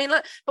 Like, do you know what I mean?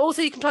 Like, but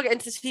also you can plug it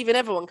into the TV and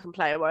everyone can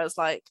play, whereas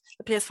like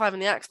the PS5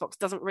 and the Xbox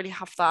doesn't really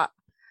have that,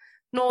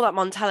 nor that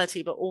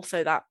mentality, but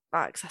also that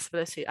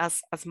accessibility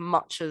as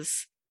much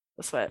as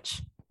the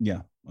Switch.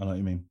 Yeah, I know what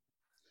you mean.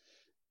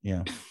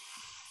 Yeah.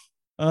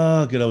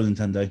 Oh, good old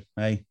Nintendo,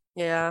 hey?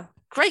 Yeah.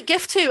 Great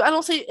gift too, and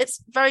also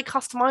it's very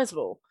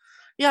customizable.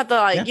 You had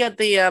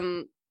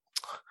the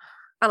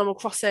Animal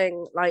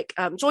Crossing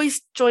joy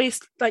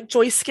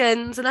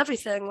skins and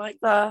everything, like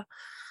the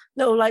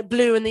little like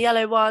blue and the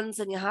yellow ones,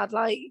 and you had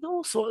like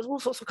all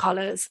sorts of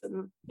colors,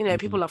 and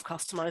people love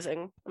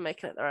customizing and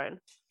making it their own.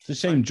 It's a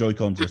shame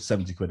Joy-Cons are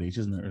 70 quid each,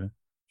 isn't it? Really?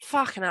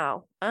 Fucking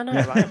hell, I know,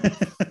 right?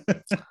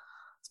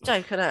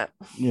 Joke, isn't it?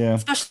 Yeah.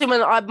 Especially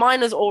when I've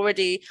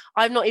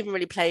not even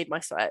really played my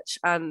Switch,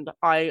 and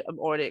I am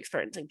already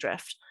experiencing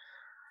drift,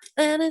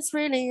 and it's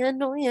really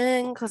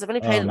annoying because I've only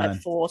played it like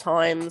 4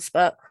 times.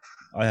 But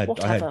I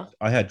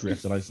had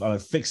drift, and I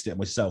fixed it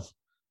myself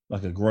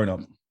like a grown up.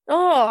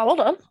 Oh, well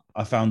done.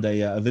 I found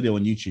a video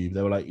on YouTube.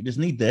 They were like, you just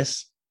need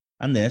this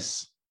and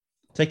this.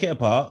 Take it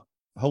apart.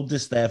 Hold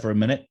this there for a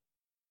minute.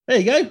 There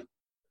you go.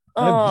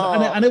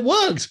 And it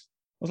worked.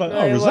 I was like,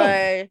 no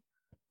way.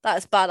 That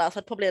is badass.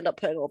 I'd probably end up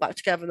putting it all back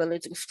together and then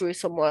losing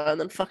screws somewhere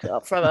and then fuck it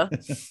up forever.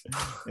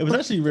 It was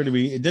actually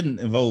really, it didn't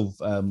involve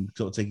sort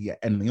of taking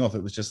anything off.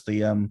 It was just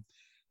the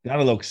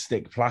analog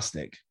stick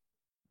plastic.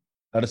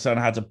 I just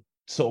had to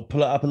sort of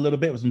pull it up a little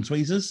bit with some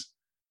tweezers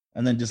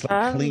and then just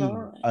like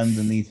clean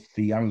underneath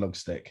the analog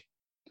stick.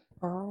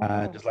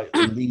 Just like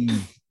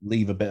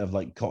leave a bit of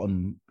like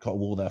cotton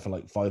wool there for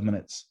like 5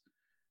 minutes.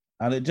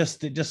 And it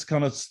just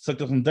kind of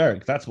sucked up some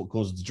dirt. That's what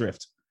causes the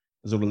drift.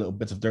 There's all the little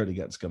bits of dirt that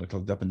gets kind of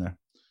clogged up in there.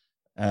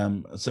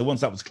 So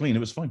once that was clean, it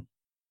was fine.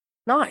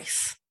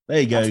 Nice. There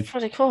you go. That's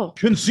pretty cool.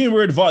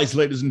 Consumer advice,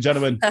 ladies and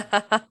gentlemen.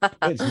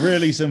 It's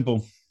really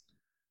simple.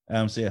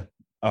 So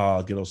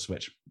yeah, good old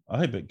Switch. I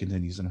hope it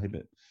continues, and I hope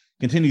it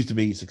continues to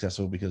be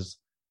successful because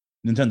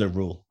Nintendo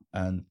rule,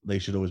 and they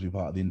should always be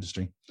part of the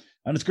industry.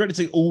 And it's great to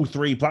see all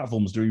 3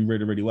 platforms doing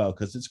really, really well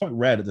because it's quite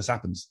rare that this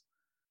happens.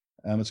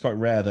 It's quite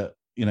rare that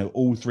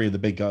all 3 of the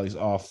big guys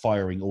are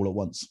firing all at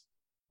once.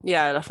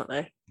 Yeah,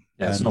 definitely.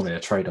 Yeah, it's normally a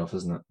trade-off,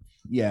 isn't it?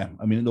 Yeah,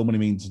 I mean, it normally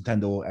means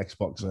Nintendo or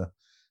Xbox are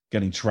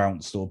getting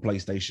trounced, or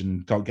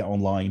PlayStation can't get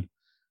online,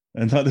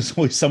 and there's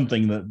always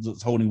something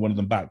that's holding one of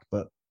them back.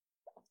 But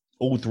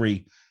all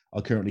 3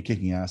 are currently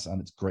kicking ass,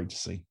 and it's great to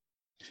see.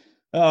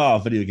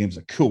 Video games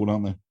are cool,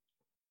 aren't they?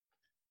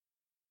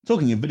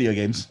 Talking of video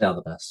games, they're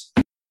the best.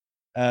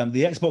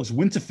 The Xbox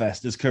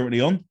Winterfest is currently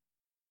on.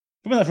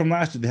 Remember that from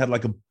last year? They had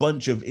like a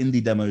bunch of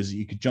indie demos that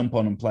you could jump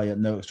on and play at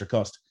no extra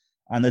cost,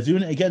 and they're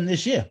doing it again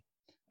this year.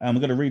 I'm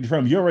going to read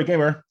from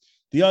Eurogamer.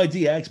 The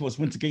Idea Xbox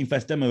Winter Game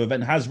Fest demo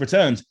event has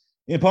returned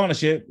in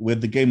partnership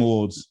with the Game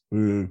Awards,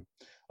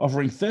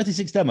 offering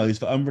 36 demos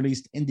for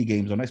unreleased indie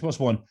games on Xbox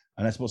One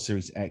and Xbox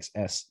Series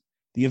XS.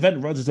 The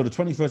event runs until the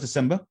 21st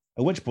December,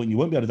 at which point you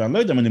won't be able to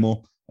download them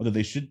anymore, although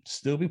they should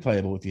still be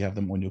playable if you have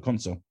them on your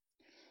console.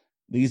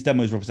 These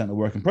demos represent a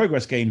work in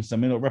progress game, so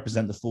may not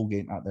represent the full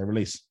game at their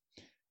release.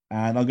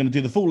 And I'm going to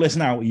do the full list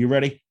now. Are you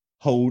ready?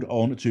 Hold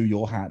on to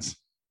your hats.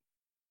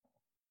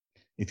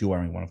 If you're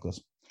wearing one, of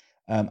course.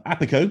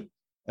 Apico,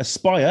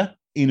 Aspire,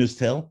 Ina's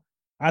Tale,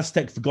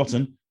 Aztec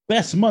Forgotten,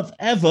 Best Month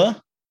Ever,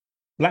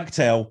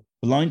 Blacktail,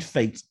 Blind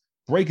Fate,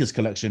 Breakers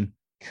Collection,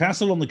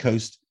 Castle on the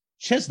Coast,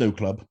 Chesno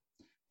Club,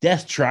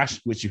 Death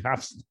Trash, which you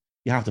have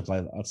to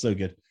play that. That's so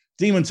good.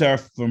 Demon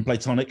Turf from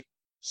Platonic,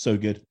 so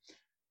good.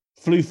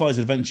 Flu Fi's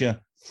Adventure,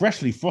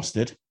 Freshly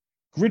Frosted,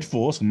 Grid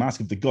Force,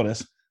 Mask of the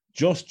Goddess,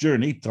 Josh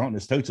Journey,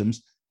 Darkness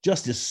Totems,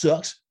 Justice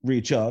Sucks,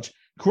 Recharge,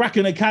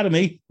 Kraken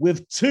Academy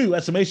with 2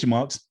 exclamation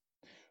marks,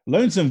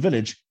 Lonesome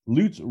Village,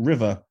 Loot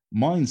River,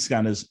 Mind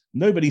Scanners,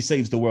 Nobody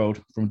Saves the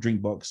World from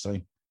Drinkbox, so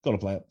gotta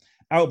play it.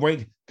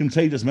 Outbreak,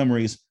 Contagious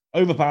Memories,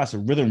 Overpass,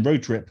 Rhythm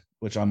Road Trip,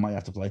 which I might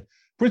have to play.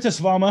 Princess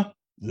Farmer,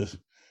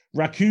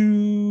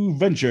 Raku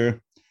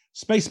Venture,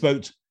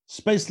 Spaceboat,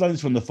 Space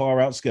Lines from the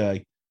Far Out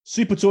Sky,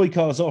 Super Toy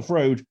Cars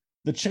Off-Road,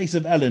 The Chase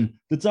of Ellen,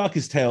 The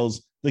Darkest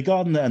Tales, The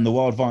Gardener and the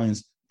Wild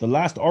Vines, The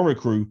Last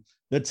Oricru,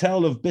 The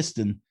Tale of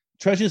Biston,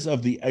 Treasures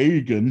of the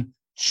Aegon,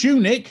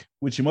 Tunic,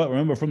 which you might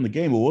remember from the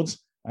Game Awards,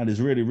 and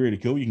is really, really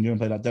cool. You can go and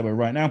play that demo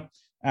right now.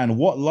 And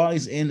What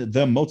Lies in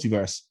the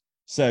Multiverse.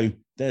 So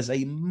there's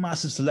a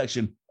massive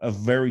selection of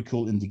very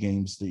cool indie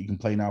games that you can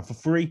play now for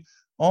free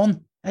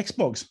on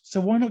Xbox. So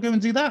why not go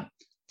and do that?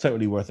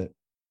 Totally worth it.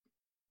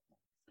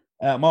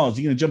 Miles,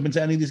 are you going to jump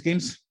into any of these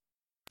games?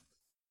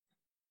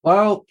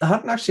 Well, I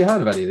hadn't actually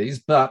heard of any of these,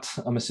 but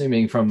I'm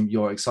assuming from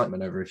your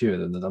excitement over a few of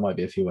them that there might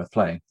be a few worth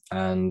playing.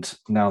 And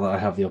now that I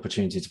have the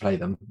opportunity to play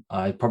them,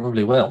 I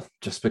probably will,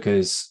 just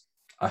because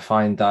I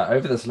find that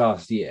over this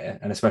last year,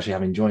 and especially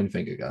having joined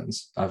Finger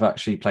Guns, I've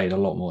actually played a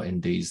lot more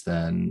indies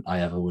than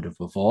I ever would have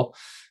before.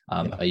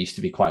 I used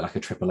to be quite like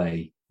a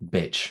AAA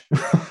bitch,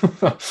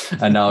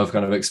 and now I've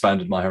kind of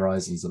expanded my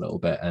horizons a little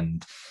bit.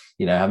 And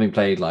having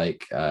played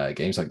like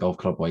games like Golf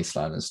Club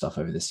Wasteland and stuff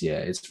over this year,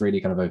 it's really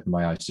kind of opened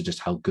my eyes to just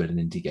how good an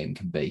indie game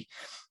can be.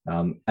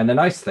 And the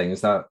nice thing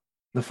is that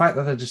the fact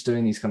that they're just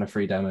doing these kind of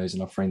free demos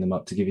and offering them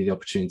up to give you the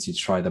opportunity to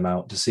try them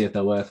out, to see if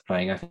they're worth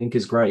playing, I think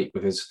is great,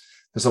 because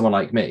for someone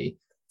like me,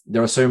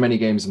 there are so many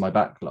games in my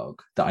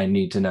backlog that I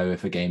need to know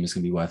if a game is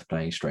going to be worth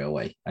playing straight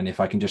away. And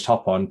if I can just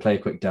hop on, play a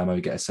quick demo,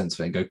 get a sense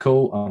of it and go,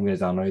 cool, I'm going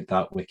to download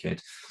that,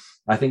 wicked.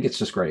 I think it's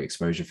just great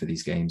exposure for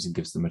these games and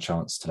gives them a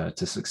chance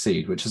to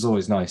succeed, which is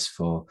always nice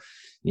for,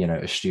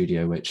 a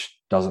studio which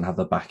doesn't have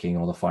the backing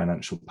or the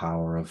financial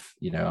power of,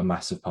 a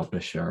massive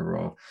publisher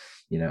or,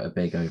 a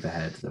big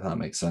overhead, if that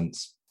makes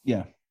sense.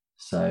 Yeah.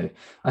 So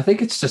I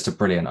think it's just a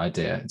brilliant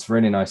idea. It's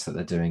really nice that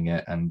they're doing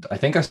it. And I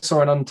think I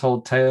saw an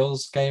Untold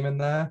Tales game in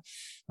there,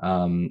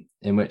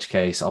 in which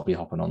case I'll be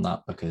hopping on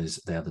that because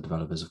they are the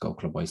developers of Golf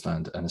Club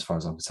Wasteland. And as far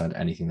as I'm concerned,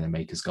 anything they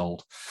make is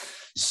gold.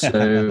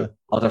 So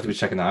I'll definitely be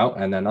checking that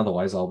out. And then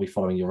otherwise, I'll be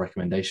following your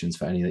recommendations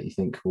for any that you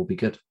think will be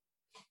good.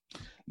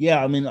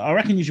 Yeah, I mean, I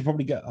reckon you should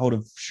probably get hold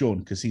of Sean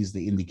because he's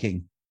the indie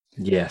king.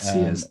 Yes, he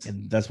is.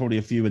 And there's probably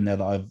a few in there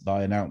that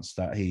I announced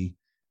that he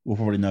will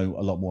probably know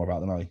a lot more about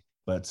than I.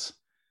 But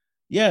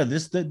yeah, the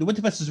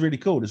Winterfest is really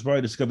cool. It's where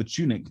I discovered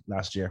Tunic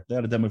last year. They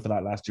had a demo for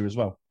that last year as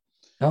well.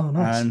 Oh,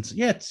 nice. And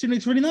yeah,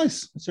 Tunic's really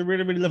nice. It's a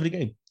really, really lovely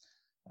game.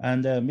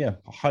 And I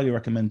highly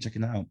recommend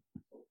checking that out.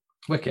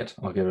 Wicked.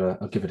 I'll give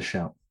it a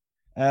shout.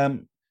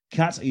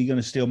 Kat, are you going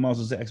to steal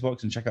Miles'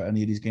 Xbox and check out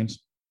any of these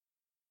games?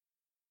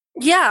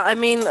 Yeah, I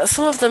mean,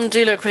 some of them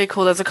do look really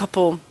cool. There's a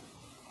couple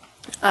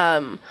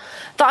that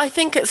I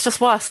think it's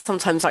just worth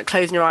sometimes, like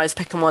closing your eyes,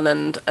 picking one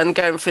and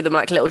going through them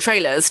like little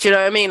trailers. Do you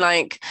know what I mean?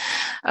 Like,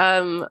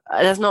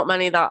 there's not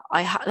many that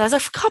there's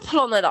a couple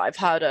on there that I've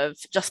heard of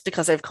just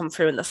because they've come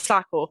through in the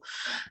Slack or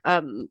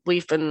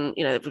we've been,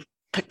 we've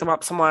picked them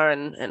up somewhere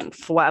and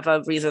for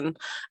whatever reason.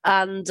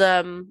 And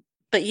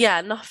but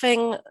yeah,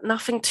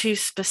 nothing too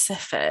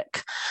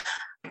specific.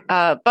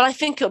 But I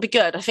think it'll be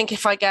good. I think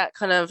if I get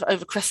kind of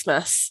over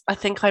Christmas, I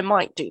think I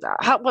might do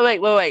that.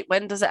 Wait.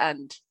 When does it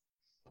end?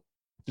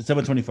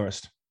 December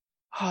 21st.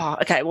 Oh,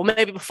 okay. Well,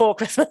 maybe before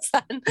Christmas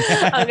then.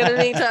 I'm gonna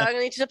need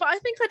to. But I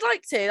think I'd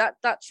like to.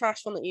 That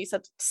trash one that you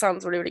said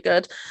sounds really, really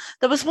good.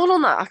 There was one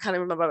on that I can't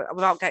even remember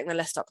without getting the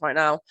list up right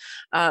now.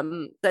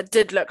 That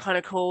did look kind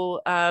of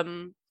cool.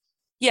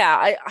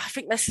 Yeah, I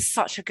think this is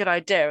such a good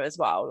idea as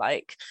well.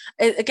 Like,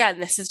 again,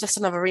 this is just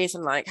another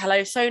reason. Like,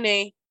 hello,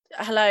 Sony.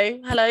 Hello,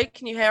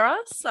 can you hear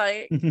us?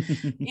 Like,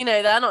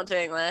 they're not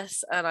doing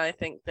this, and I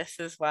think this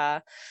is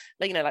where,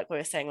 like we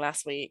were saying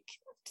last week,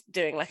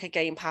 doing like a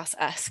Game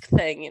Pass-esque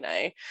thing.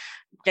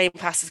 Game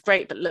Pass is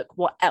great, but look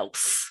what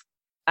else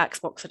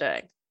Xbox are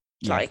doing.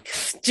 Yeah. Like,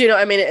 do you know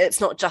what I mean?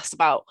 It's not just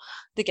about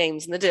the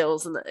games and the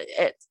deals, and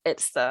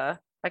it's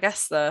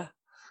the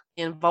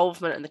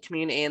involvement in the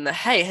community and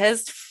hey,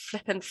 here's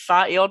flipping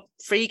 30 odd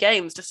free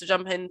games just to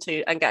jump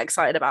into and get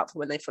excited about for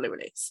when they fully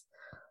release.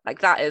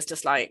 Like, that is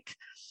just like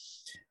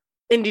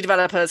indie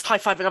developers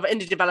high-fiving other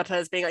indie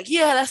developers being like,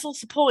 yeah, let's all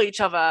support each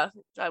other.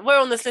 Like, we're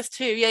on this list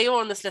too. Yeah, you're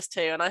on this list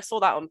too. And I saw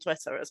that on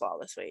Twitter as well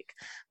this week,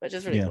 which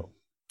is really cool.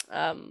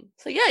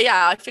 So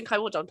yeah, I think I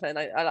will jump in.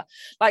 I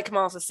like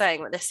Miles was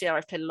saying, like, this year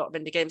I've played a lot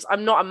of indie games.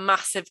 I'm not a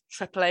massive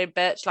AAA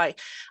bitch. Like,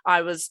 I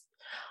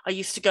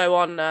used to go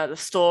on the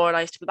store and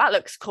I used to be, that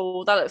looks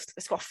cool.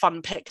 It's got a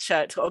fun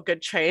picture. It's got a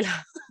good trailer.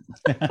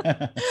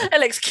 It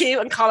looks cute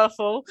and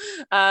colourful.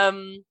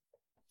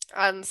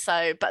 And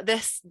so, but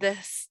this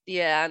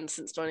year and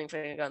since joining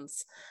Finger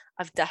Guns,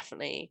 I've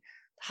definitely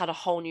had a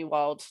whole new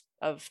world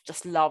of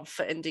just love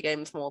for indie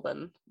games more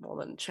than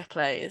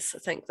AAAs. I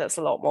think there's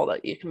a lot more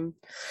that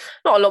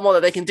not a lot more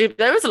that they can do, but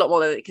there is a lot more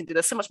that they can do.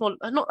 There's so much more,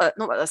 not that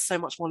there's so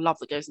much more love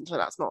that goes into it.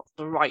 That's not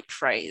the right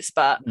phrase,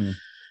 but do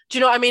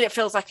you know what I mean? It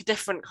feels like a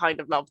different kind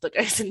of love that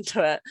goes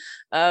into it.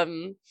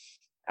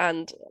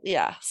 And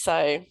yeah,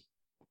 so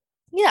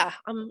yeah,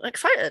 I'm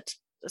excited.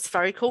 It's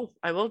very cool.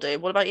 I will do.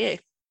 What about you?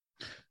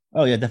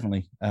 Oh yeah,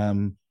 definitely. I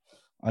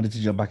need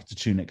to jump back into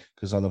Tunic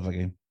because I love that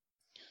game.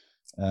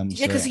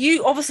 Yeah, because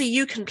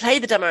you can play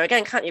the demo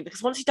again, can't you?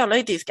 Because once you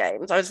download these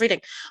games, I was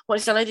reading,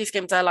 once you download these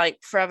games, they're like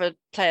forever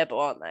playable,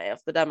 aren't they? Of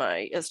the demo,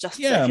 it's just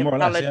if you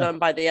download them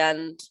by the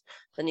end,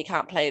 then you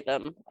can't play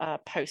them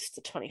post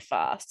the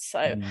 21st.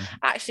 So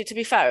actually, to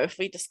be fair, if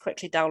we just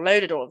quickly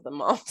downloaded all of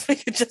them,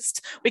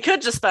 we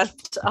could just spend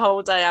a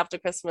whole day after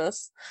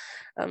Christmas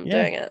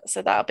doing it.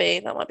 So that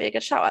might be a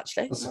good shout.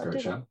 Actually, that's a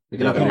great shout. We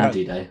could have an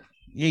indie day.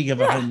 Yeah, you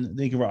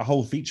can write a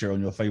whole feature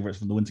on your favorites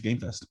from the Winter Game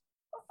Fest.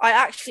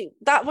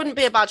 That wouldn't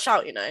be a bad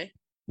shout, you know.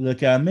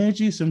 Look, I made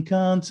you some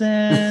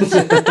content.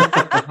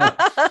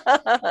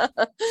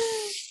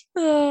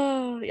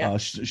 Yeah.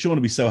 Sean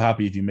would be so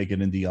happy if you make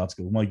an indie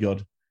article. My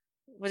God.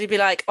 Would he be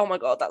like, "Oh my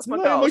God, that's my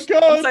girl. Oh my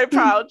God. I'm so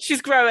proud.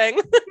 She's growing."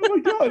 Oh my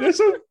God, they're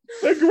growing up.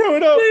 They're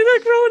growing up.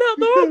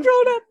 They're all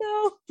grown up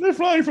now. They're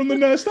flying from the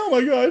nest. Oh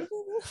my God.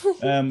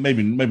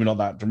 Maybe not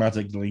that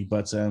dramatically,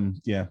 but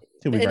yeah,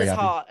 he'll be very happy. In his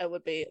heart, it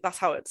would be. That's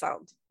how it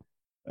sounds.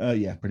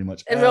 Yeah, pretty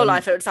much. In real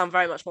life, it would sound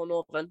very much more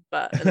northern,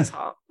 but in his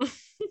heart.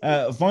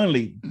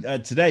 Finally,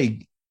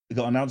 today it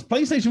got announced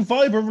PlayStation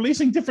 5 are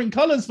releasing different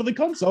colors for the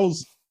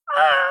consoles.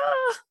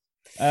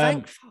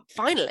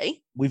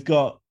 Finally, we've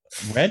got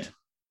red,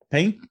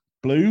 pink,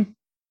 blue,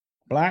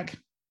 black,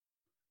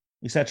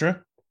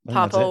 etc.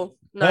 Purple.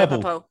 No,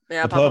 purple.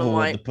 Yeah, purple and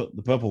white.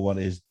 The purple one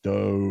is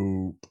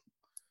dope.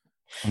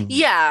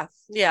 Yeah.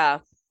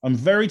 I'm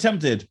very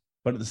tempted,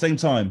 but at the same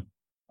time,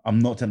 I'm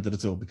not tempted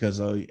at all because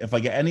if I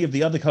get any of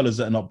the other colors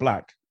that are not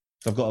black,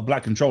 so I've got a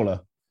black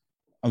controller,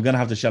 I'm going to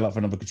have to shell out for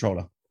another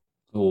controller.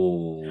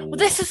 Oh, well,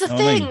 this is the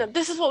thing. I mean?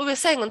 This is what we were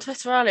saying on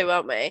Twitter earlier,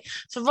 weren't we?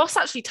 So Ross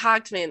actually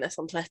tagged me in this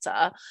on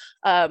Twitter.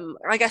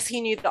 I guess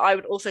he knew that I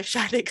would also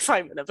share the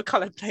excitement of a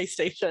colored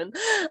PlayStation,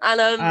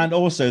 and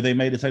also they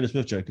made a Taylor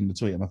Swift joke in the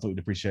tweet, and I thought you'd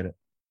appreciate it.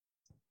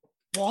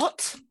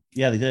 What?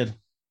 Yeah, they did.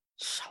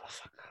 Shut the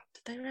fuck up!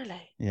 Did they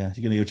really? Yeah,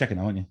 you're gonna go check it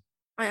now, aren't you?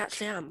 I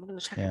actually am. I'm gonna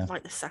check it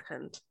right this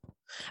second.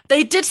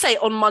 They did say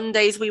on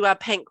Mondays we wear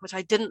pink, which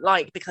I didn't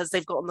like because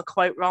they've gotten the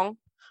quote wrong.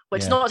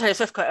 Which is not a Taylor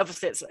Swift quote.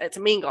 Obviously, it's a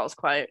Mean Girls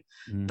quote.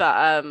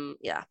 But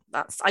yeah,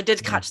 I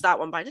did catch that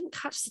one, but I didn't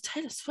catch the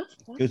Taylor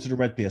Swift one. Go to the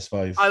red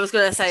PS5. I was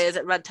gonna say, is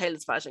it red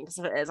Taylor's version? Because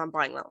if it is, I'm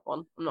buying that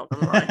one. I'm not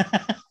gonna lie.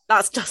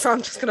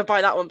 I'm just gonna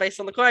buy that one based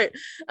on the quote.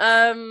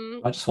 I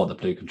just want the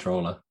blue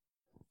controller.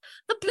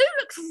 The blue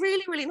looks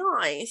really, really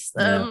nice.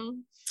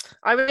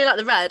 I really like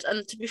the red,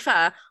 and to be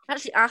fair, I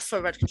actually asked for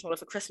a red controller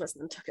for Christmas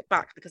and then took it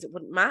back because it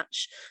wouldn't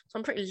match. So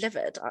I'm pretty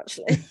livid,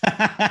 actually. So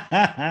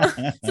I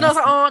was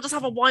like, I'll just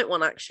have a white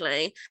one,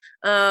 actually.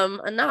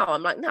 And now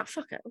I'm like, nah,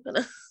 fuck it. I'm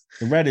gonna.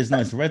 The red is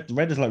nice. The red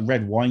is like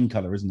red wine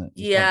color, isn't it?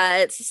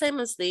 It's the same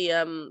as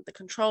the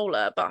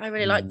controller, but I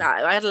really like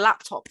that. I had a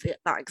laptop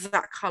that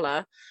exact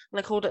color, and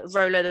I called it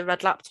Rolo the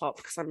Red Laptop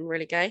because I'm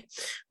really gay.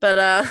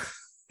 But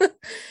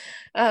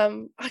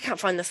I can't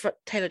find this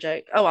Taylor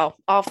joke. Oh well,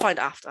 I'll find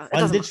it after.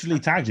 I literally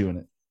tagged you in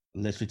it.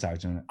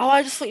 Oh,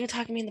 I just thought you were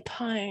tagging me in the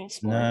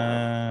post.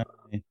 No.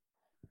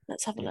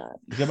 Let's have a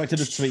look. Go back to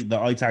the tweet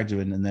that I tagged you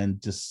in, and then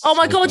just. Oh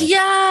my God!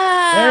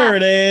 Yeah. There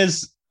it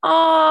is.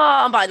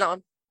 Oh, I'm buying that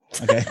one.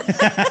 Okay.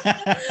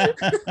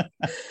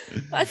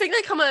 I think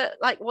they come at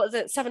like, what is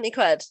it, 70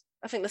 quid?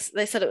 I think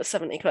they said it was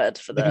 70 quid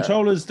for the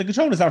controllers. The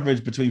controllers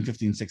average between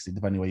 50 and 60,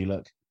 depending where you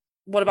look.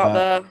 What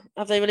about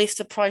have they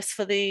released a price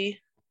for the?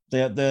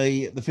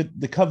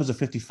 The covers are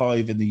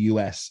 55 in the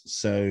US,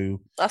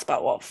 so that's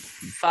about what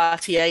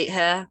 38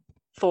 here,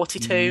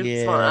 42,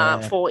 something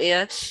like that,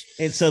 40ish.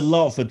 It's a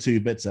lot for 2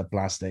 bits of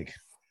plastic.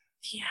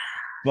 Yeah,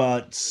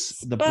 but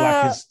the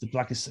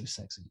black is so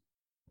sexy.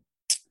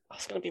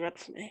 That's gonna be red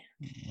for me.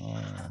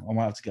 I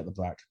might have to get the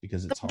black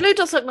because it's the blue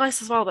does look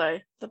nice as well, though.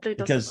 The blue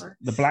does because look nice.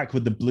 The black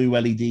with the blue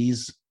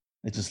LEDs,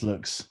 it just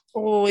looks.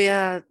 Oh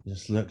yeah, it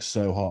just looks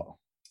so hot.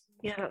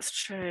 Yeah, that's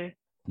true.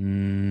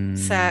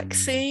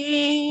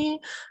 Sexy,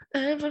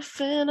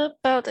 everything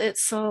about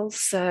it's so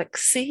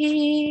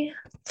sexy.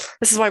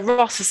 This is why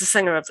Ross is the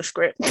singer of this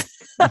group.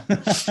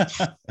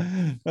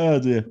 Oh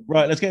dear.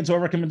 Right, let's get into our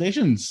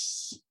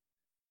recommendations.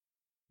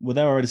 Well,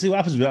 there already. See what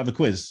happens. We have a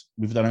quiz.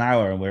 We've done an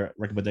hour and we're at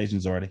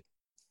recommendations already.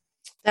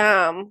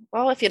 Damn.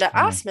 Well, if you'd have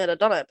asked me, I'd have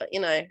done it. But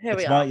here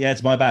we are.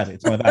 It's my bad. I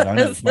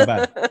know it's my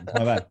bad. It's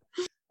my bad.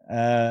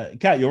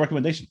 Kat, your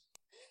recommendation.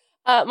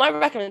 My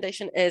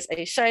recommendation is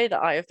a show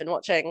that I have been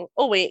watching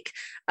all week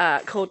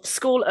called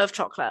School of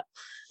Chocolate.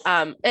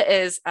 It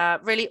is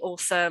really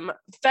awesome.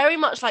 Very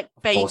much like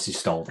Of course you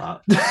stole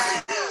that.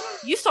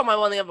 You stole my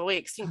one the other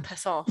week, so you can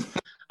piss off.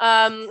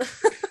 Damn,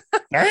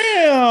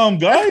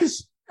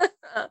 guys.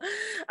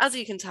 As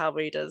you can tell,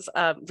 readers,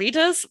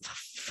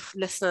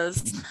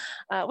 listeners,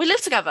 we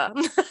live together.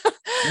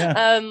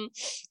 Yeah.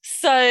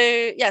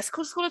 So yes,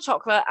 called School of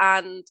Chocolate,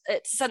 and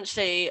it's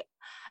essentially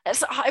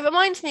it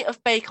reminds me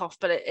of Bake Off,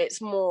 but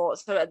it's more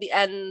so at the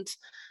end,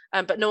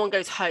 but no one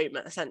goes home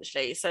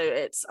essentially. So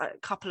it's a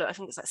couple of, I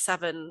think it's like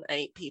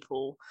 7-8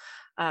 people.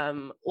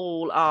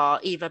 All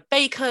are either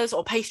bakers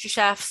or pastry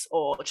chefs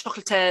or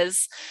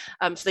chocolatiers,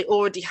 so they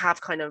already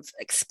have kind of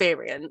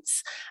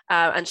experience,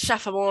 and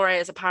Chef Amore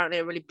is apparently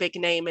a really big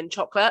name in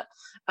chocolate,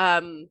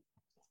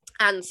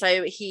 And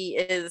so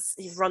he's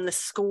run this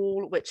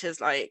school, which is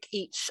like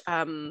each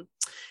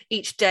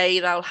day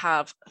they'll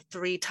have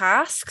 3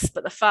 tasks,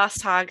 but the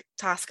first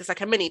task is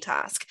like a mini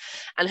task,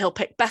 and he'll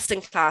pick best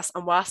in class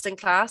and worst in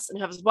class, and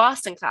whoever's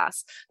worst in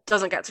class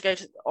doesn't get to go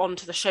on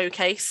to the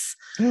showcase.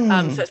 So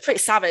it's pretty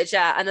savage,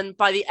 yeah. And then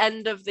by the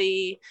end of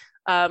the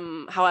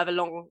however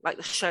long like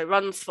the show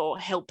runs for,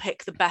 he'll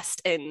pick the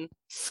best in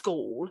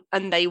school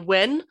and they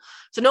win.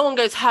 So no one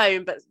goes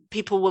home, but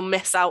people will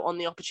miss out on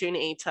the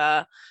opportunity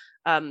to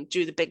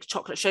do the big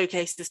chocolate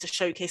showcases to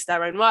showcase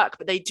their own work,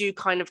 but they do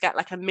kind of get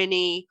like a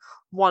mini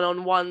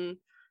one-on-one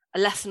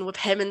lesson with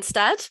him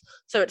instead.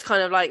 So it's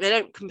kind of like they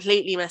don't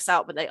completely miss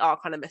out, but they are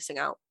kind of missing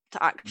out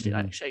to actually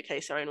like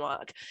showcase their own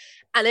work.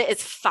 And it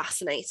is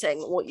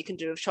fascinating what you can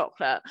do with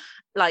chocolate.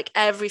 Like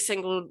every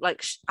single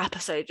like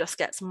episode just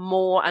gets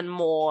more and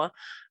more,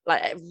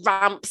 like it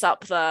ramps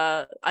up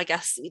the, I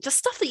guess, just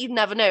stuff that you'd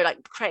never know,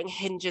 like creating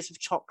hinges with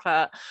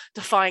chocolate,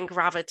 defying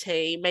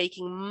gravity,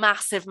 making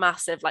massive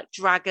like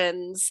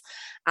dragons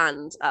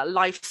and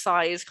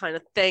life-size kind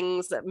of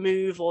things that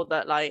move, or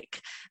that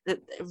like the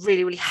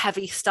really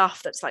heavy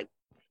stuff that's like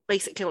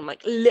basically on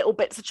like little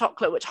bits of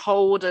chocolate which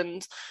hold.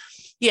 And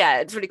yeah,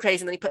 it's really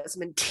crazy. And then he puts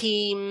them in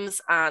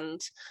teams,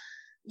 and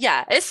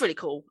yeah, it's really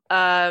cool.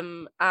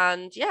 And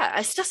yeah,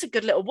 it's just a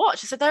good little watch.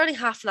 So they're only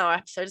half an hour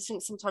episodes. I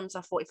think sometimes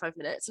they're 45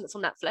 minutes, and it's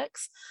on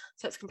Netflix,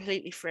 so it's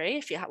completely free.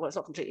 If you have, well, it's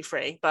not completely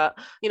free, but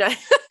you know,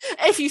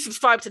 if you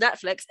subscribe to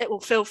Netflix, it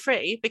will feel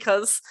free,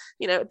 because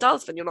you know it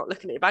does when you're not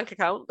looking at your bank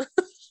account.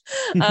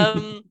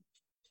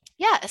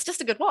 Yeah, it's just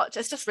a good watch.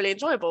 It's just really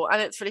enjoyable,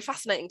 and it's really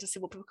fascinating to see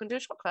what people can do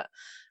with chocolate.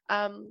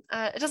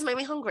 It doesn't make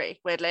me hungry,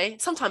 weirdly.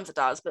 Sometimes it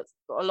does, but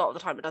a lot of the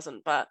time it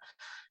doesn't. But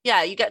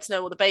yeah, you get to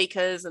know all the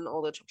bakers and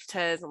all the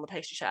chocolatiers and all the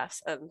pastry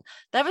chefs, and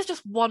there is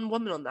just one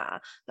woman on there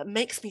that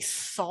makes me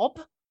sob.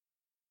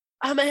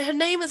 Her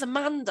name is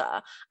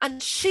Amanda,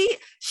 and she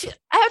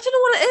I don't know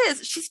what it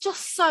is. She's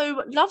just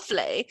so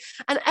lovely,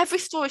 and every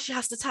story she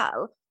has to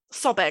tell,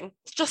 sobbing,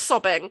 just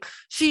sobbing.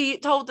 She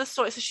told this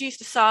story. So she used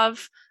to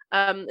serve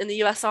in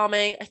the US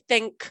Army. I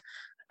think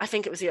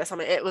it was the US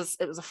Army. It was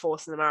a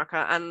force in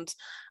America. And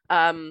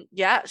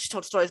yeah, she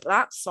told stories about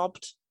that,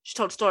 sobbed. She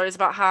told stories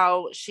about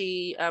how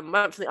she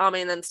went from the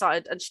army and then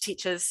started, and she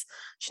teaches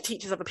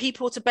other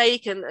people to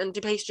bake and do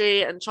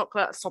pastry and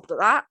chocolate. Sobbed at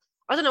that.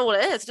 I don't know what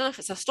it is. I don't know if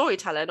it's her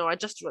storytelling or I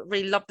just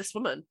really love this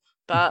woman.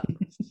 But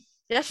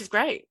yeah, she's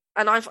great.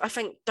 And I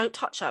think don't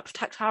touch her,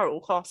 protect her at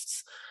all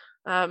costs.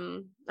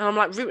 And I'm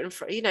like rooting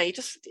for, you know,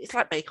 it's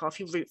like Bake Off,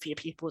 you root for your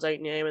people,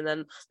 don't you? And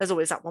then there's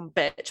always that one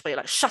bitch where you're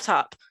like, shut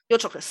up, your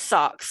chocolate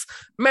sucks.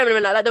 Remember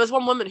like there was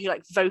one woman who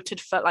like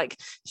voted for, like,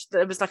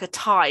 there was like a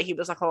tie. He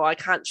was like, oh, I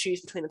can't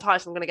choose between the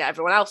ties, so I'm going to get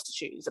everyone else to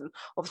choose. And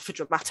obviously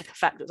for dramatic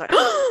effect, it was like,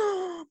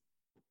 oh,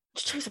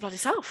 she chose her bloody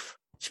self.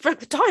 She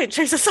broke the tie and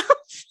chose herself.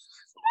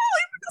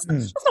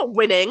 That's not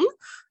winning.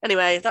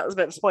 Anyway, that was a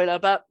bit of a spoiler,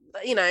 but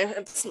you know,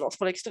 it's not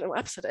spoiling because I don't know what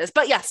episode it is.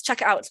 But yes,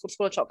 check it out. It's called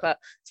Spoiled Chocolate.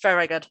 It's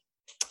very good.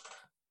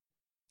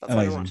 That's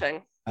what I'm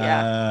watching.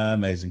 Yeah.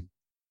 Amazing.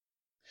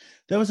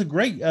 There was a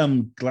great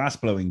glass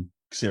blowing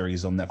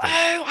series on Netflix.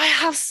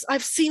 Oh,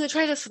 I've seen the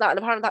trailers for that, and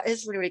apparently that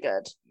is really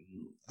good.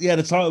 Yeah,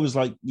 the title was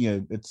like, you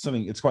know,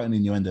 it's quite an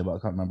innuendo, but I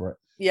can't remember it.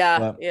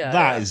 Yeah,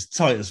 That is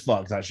tight as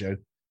fuck, that show.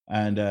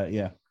 And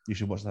yeah, you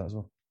should watch that as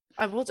well.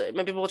 I will do.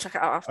 Maybe we'll check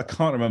it out after. I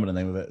can't remember the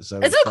name of it. So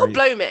is it called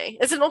Blow Me?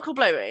 Is it not called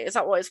Blow Me? Is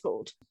that what it's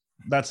called?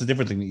 That's a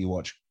different thing that you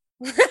watch.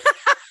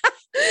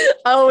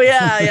 Oh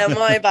yeah,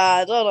 my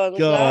bad. Hold on.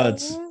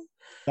 God.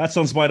 That's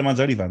on Spider-Man's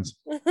OnlyFans.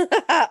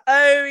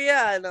 Oh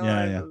yeah, no, yeah,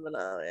 I remember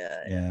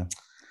now.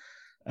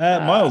 Yeah.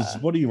 Miles,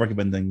 what are you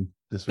recommending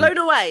this week? Blown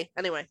Away.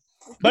 Anyway.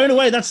 Blown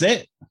Away. That's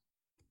it.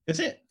 Is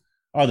it?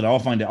 I don't know. I'll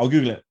find it. I'll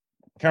Google it.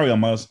 Carry on,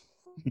 Miles.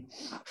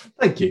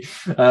 Thank you.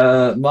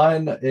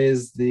 Mine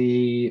is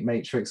the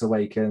Matrix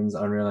Awakens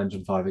Unreal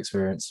Engine 5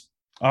 experience.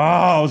 Oh,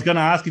 I was going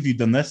to ask if you'd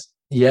done this.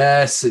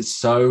 Yes, it's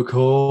so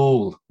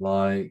cool.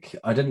 Like,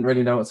 I didn't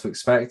really know what to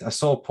expect. I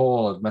saw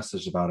Paul had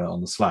messaged about it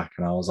on the Slack,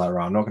 and I was like,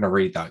 right, I'm not going to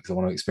read that because I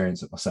want to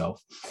experience it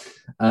myself.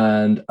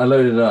 And I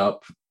loaded it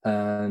up,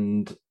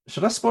 and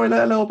should I spoil it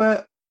a little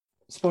bit?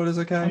 Spoilers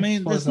okay? I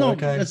mean, it's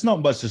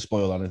not much to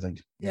spoil, I don't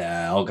think.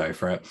 Yeah, I'll go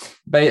for it.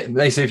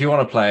 Basically, if you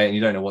want to play it and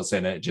you don't know what's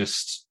in it,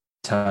 just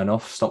turn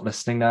off, stop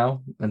listening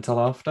now until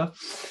after.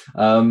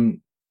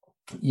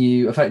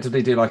 You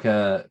effectively do like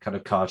a kind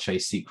of car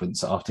chase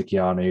sequence after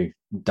Keanu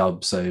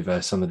dubs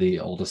over some of the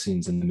older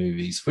scenes in the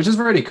movies, which is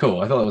really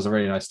cool. I thought it was a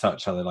really nice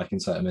touch how they like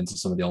insert him into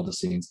some of the older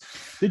scenes.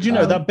 Did you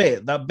know that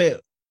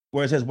bit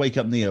where it says "Wake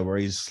Up Neo," where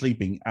he's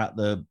sleeping at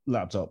the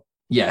laptop?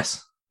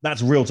 Yes,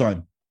 that's real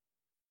time.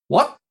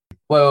 What?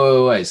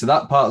 Wait. So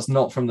that part's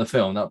not from the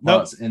film. That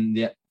part's in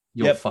the.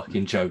 You're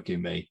fucking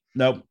joking me.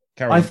 Nope.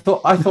 I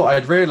thought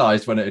I'd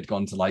realised when it had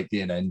gone to like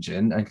the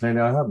in-engine, and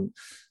clearly I hadn't.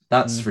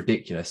 That's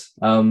ridiculous.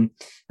 And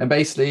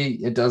basically,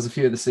 it does a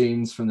few of the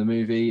scenes from the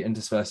movie,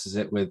 intersperses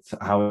it with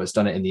how it's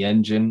done it in the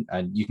engine,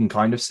 and you can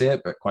kind of see it,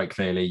 but quite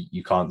clearly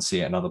you can't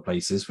see it in other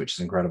places, which is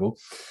incredible.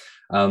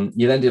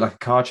 You then do like a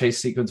car chase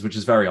sequence, which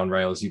is very on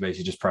rails. You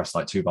basically just press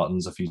like 2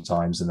 buttons a few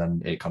times and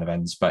then it kind of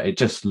ends. But it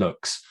just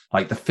looks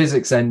like the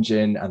physics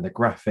engine and the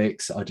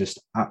graphics are just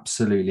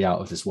absolutely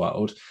out of this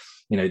world.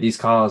 You know, these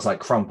cars like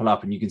crumple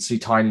up and you can see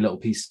tiny little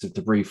pieces of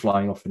debris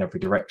flying off in every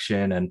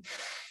direction. And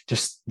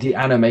just the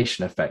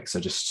animation effects are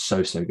just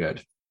so, so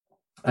good.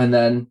 And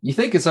then you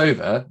think it's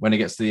over when it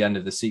gets to the end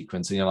of the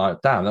sequence and you're like,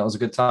 damn, that was a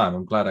good time.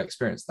 I'm glad I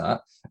experienced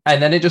that. And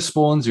then it just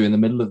spawns you in the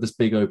middle of this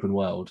big open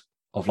world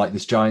of like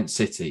this giant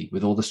city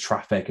with all this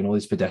traffic and all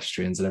these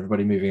pedestrians and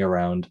everybody moving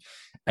around.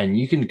 And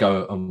you can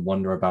go and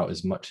wander about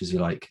as much as you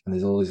like. And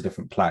there's all these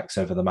different plaques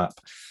over the map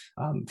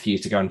for you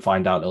to go and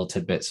find out little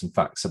tidbits and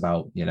facts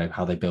about, you know,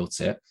 how they built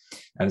it.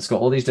 And it's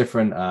got all these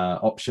different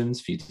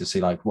options for you to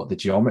see like what the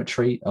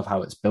geometry of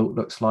how it's built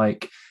looks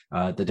like.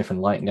 The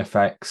different lighting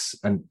effects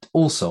and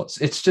all sorts.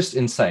 It's just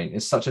insane.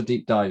 It's such a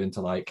deep dive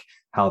into like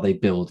how they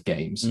build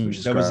games, which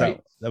is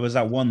great. There was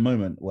that one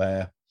moment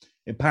where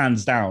it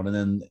pans down and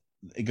then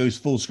it goes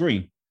full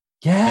screen.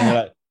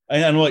 Yeah.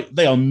 And like,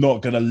 they are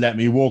not going to let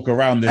me walk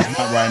around this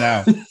map right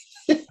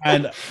now.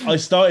 And I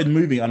started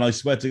moving and I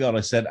swear to God,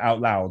 I said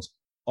out loud,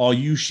 are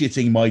you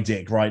shitting my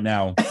dick right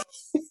now?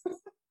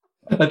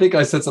 I think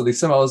I said something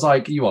similar. I was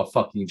like, you are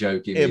fucking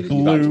joking. It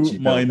blew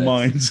my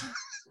mind.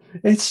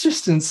 It's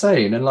just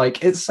insane. And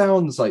like, it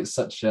sounds like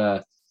such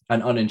an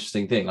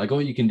uninteresting thing. Like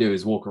all you can do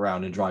is walk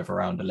around and drive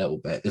around a little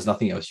bit. There's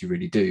nothing else you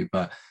really do,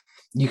 but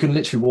you can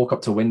literally walk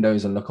up to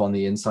windows and look on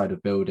the inside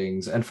of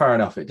buildings. And fair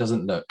enough, it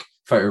doesn't look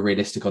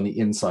photorealistic on the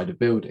inside of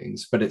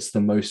buildings, but it's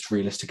the most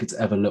realistic it's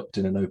ever looked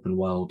in an open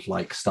world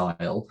like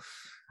style.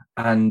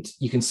 And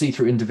you can see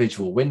through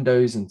individual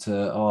windows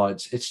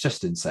it's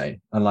just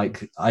insane. And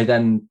like I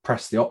then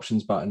press the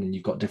options button and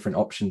you've got different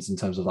options in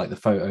terms of like the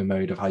photo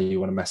mode of how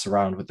you want to mess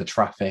around with the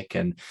traffic,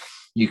 and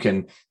you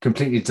can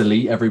completely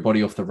delete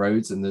everybody off the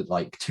roads in the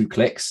like 2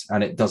 clicks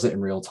and it does it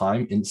in real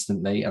time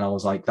instantly. And I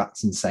was like,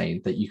 that's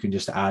insane that you can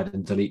just add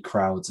and delete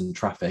crowds and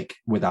traffic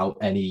without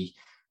any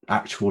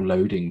actual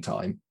loading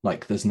time.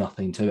 Like there's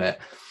nothing to it.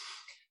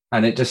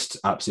 And it just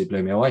absolutely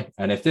blew me away.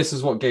 And if this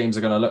is what games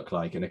are going to look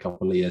like in a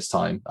couple of years'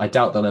 time, I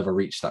doubt they'll ever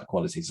reach that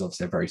quality. It's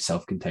obviously a very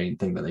self-contained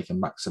thing that they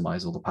can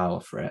maximize all the power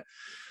for it.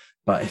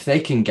 But if they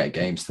can get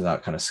games to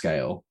that kind of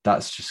scale,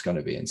 that's just going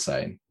to be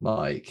insane.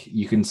 Like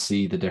you can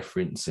see the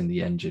difference in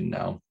the engine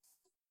now.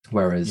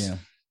 Whereas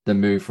the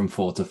move from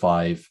 4 to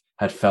 5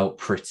 had felt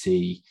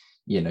pretty,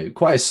 you know,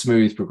 quite a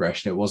smooth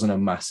progression. It wasn't a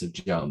massive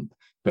jump.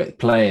 But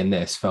playing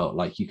this felt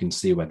like you can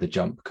see where the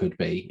jump could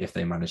be if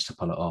they managed to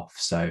pull it off.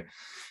 So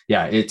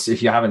yeah, it's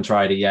if you haven't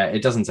tried it yet,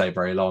 it doesn't take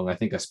very long. I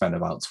think I spent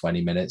about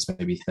 20 minutes,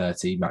 maybe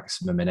 30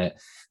 maximum minute.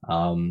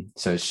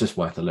 So it's just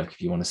worth a look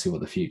if you want to see what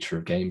the future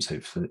of games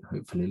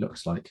hopefully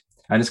looks like.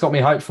 And it's got me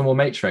hyped for more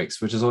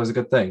Matrix, which is always a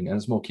good thing. And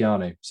it's more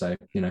Keanu. So,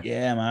 you know.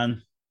 Yeah,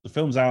 man. The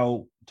film's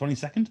out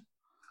 22nd.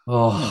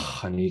 Oh,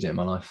 I need it in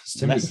my life. It's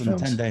too Less many than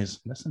films. 10 days.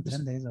 Less than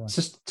 10 days. It's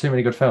just too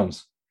many good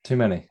films. Too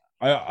many.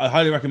 I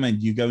highly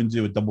recommend you go and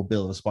do a double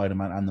bill of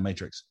Spider-Man and The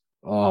Matrix.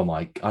 Oh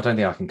my, I don't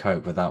think I can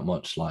cope with that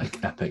much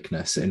like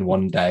epicness in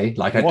one day.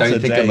 Like I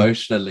don't think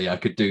emotionally I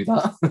could do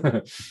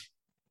that.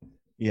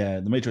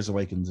 Yeah, The Matrix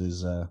Awakens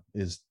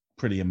is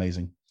pretty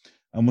amazing.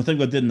 And one thing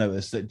I did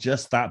notice that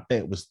just that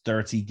bit was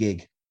 30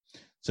 gig.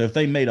 So if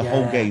they made a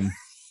whole game,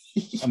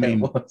 I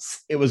mean,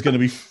 it was going to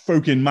be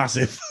fucking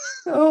massive.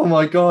 Oh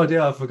my God,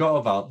 yeah, I forgot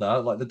about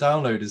that. Like the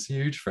download is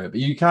huge for it,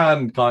 but you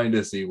can kind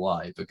of see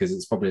why, because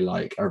it's probably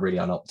like a really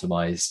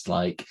unoptimized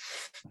like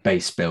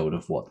base build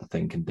of what the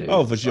thing can do.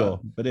 Oh, for sure.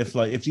 But if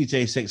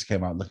GTA 6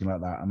 came out looking like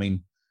that, I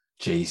mean,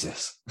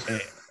 Jesus.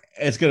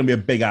 It's going to be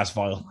a big ass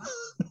file.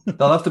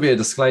 There'll have to be a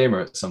disclaimer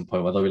at some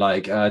point where they'll be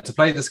like, to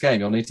play this game,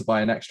 you'll need to buy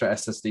an extra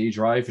SSD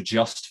drive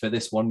just for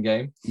this one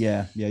game.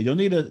 Yeah. You'll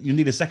need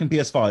a second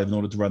PS5 in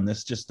order to run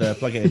this. Just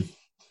plug it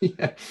in.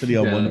 To the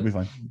old one, it'll be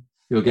fine.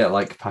 You'll get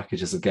like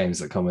packages of games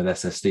that come with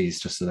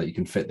SSDs just so that you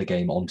can fit the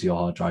game onto your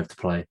hard drive to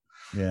play.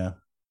 Yeah.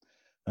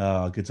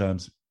 Good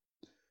times.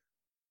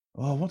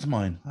 Oh, what's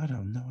mine? I don't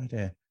have no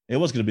idea. It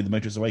was going to be The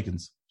Matrix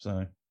Awakens.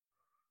 So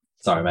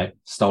sorry, mate.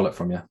 Stole it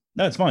from you.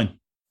 No, it's fine.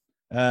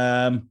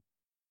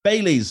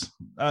 Bailey's.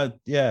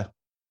 Yeah.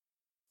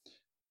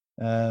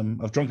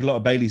 I've drunk a lot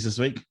of Bailey's this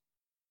week.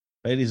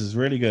 Bailey's is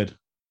really good.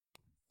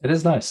 It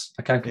is nice.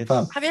 I can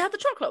confirm. Have you had the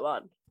chocolate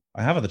one?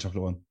 I have had the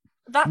chocolate one.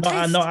 That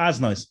tastes... not as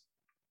nice.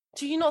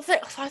 Do you not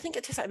think? I think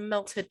it tastes like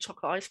melted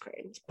chocolate ice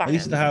cream. I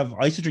used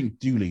to drink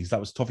Dooley's. That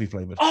was toffee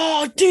flavored.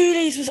 Oh,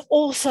 Dooley's was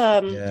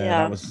awesome.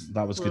 Yeah.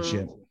 That was good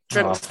shit.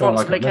 Drink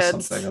responsibly,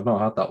 kids. I've not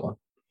had that one.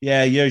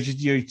 Yeah,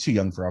 you're too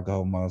young for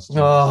alcohol, Miles.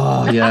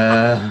 Oh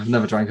yeah,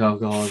 never drank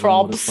alcohol.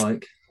 What it's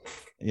like.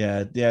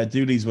 Yeah.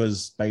 Dooley's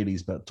was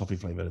Bailey's, but toffee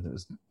flavored, and it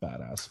was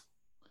badass.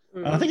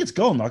 And I think it's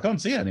gone. I can't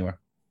see it anywhere.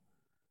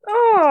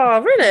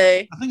 Oh,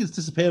 really? I think it's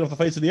disappeared off the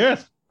face of the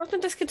earth. I've been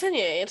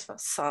discontinued.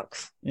 That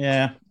sucks.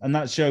 Yeah, and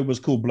that show was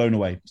called Blown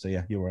Away. So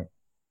yeah, you're right.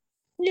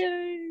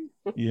 Yay.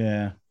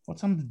 Yeah.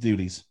 What's on the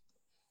Dooley's?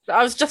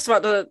 I was just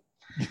about to.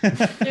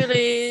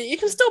 Dooley, you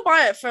can still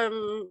buy it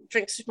from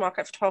Drink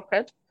Supermarket for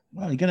 £12.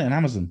 Well, you get it on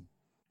Amazon.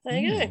 There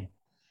you go.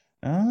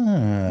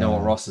 Ah. Know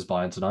what Ross is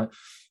buying tonight?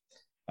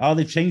 Oh,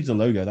 they've changed the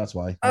logo. That's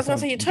why. I was going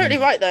to say, you're totally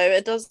right, though.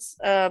 It does.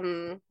 I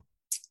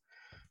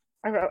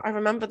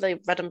remember the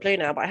red and blue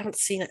now, but I haven't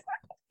seen it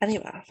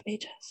anywhere for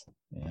ages.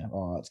 Yeah.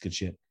 Oh, that's good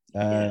shit.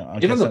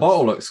 Even the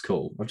bottle looks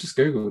cool. I've just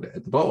Googled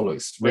it. The bottle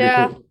looks really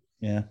cool.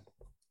 Yeah.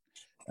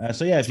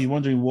 So yeah, if you're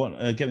wondering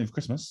what get me for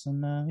Christmas,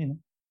 and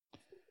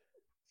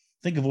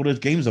think of all those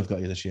games I've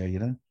got you this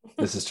year.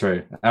 This is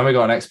true, and we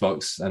got an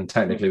Xbox, and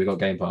technically we got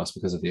Game Pass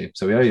because of you.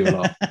 So we owe you a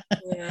lot.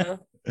 Yeah.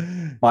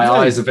 My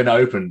eyes have been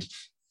opened.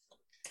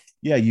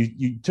 Yeah,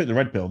 you took the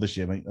red pill this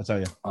year, mate. I tell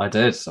you. I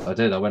did.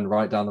 I went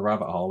right down the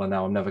rabbit hole, and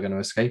now I'm never going to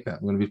escape it.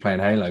 I'm going to be playing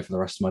Halo for the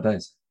rest of my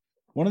days.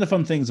 One of the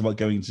fun things about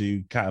going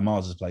to Cat and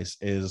Mars's place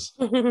is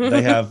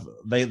they have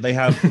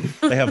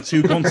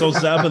two consoles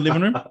set up in the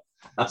living room.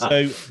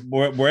 So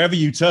wherever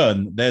you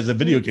turn, there's a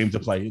video game to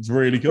play. It's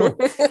really cool.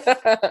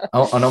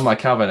 And on my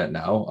cabinet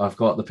now, I've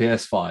got the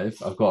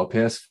PS5, I've got a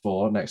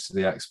PS4 next to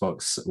the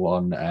Xbox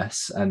One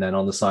S, and then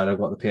on the side I've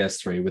got the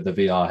PS3 with the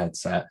VR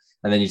headset.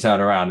 And then you turn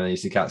around and you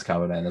see Cat's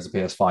cabinet, and there's a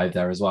PS5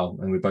 there as well.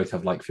 And we both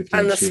have like 15.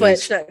 And the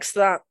Switch next to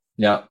that.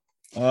 Yeah.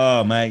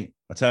 Oh, mate,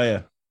 I tell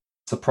you.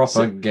 It's a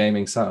proper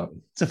gaming setup.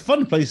 It's a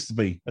fun place to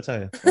be, I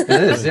tell you. It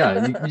is,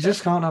 yeah. You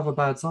just can't have a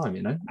bad time,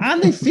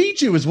 And they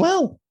feed you as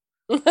well.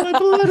 Oh,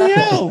 bloody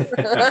hell.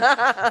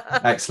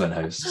 Excellent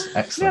hosts.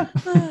 Excellent.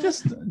 Yeah,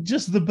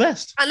 just the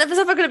best. And if it's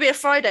ever going to be a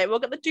Friday, we'll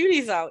get the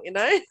doolies out,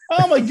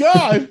 Oh, my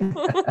God.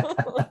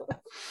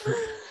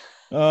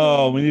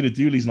 Oh, we need a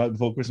Dooley's night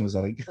before Christmas,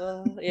 I think.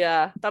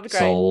 Yeah, that'd be great.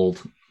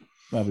 Sold.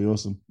 That'd be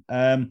awesome.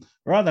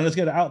 Right then, let's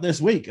get it out this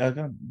week. I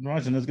can't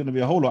imagine there's going to be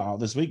a whole lot out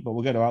this week, but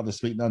we'll get it out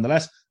this week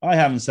nonetheless. I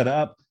haven't set it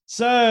up.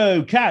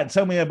 So, Kat,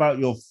 tell me about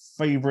your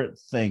favorite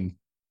thing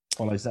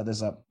while I set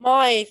this up.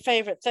 My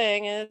favorite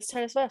thing is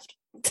Taylor Swift.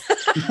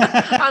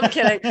 I'm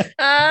kidding.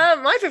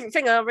 My favorite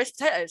thing are roast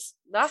potatoes.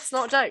 That's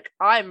not a joke.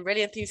 I'm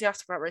really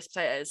enthusiastic about roast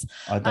potatoes.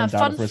 I don't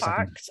doubt it for a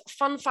second.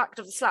 Fun fact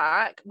of the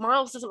Slack,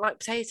 Miles doesn't like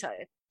potato.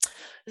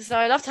 So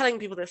I love telling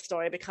people this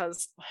story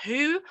because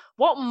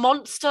what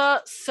monster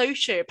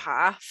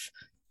sociopath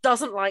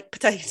doesn't like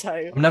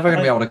potato? I'm never going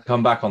to be able to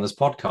come back on this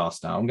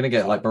podcast now. I'm going to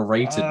get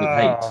berated with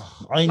hate.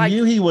 I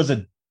knew he was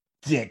a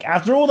dick.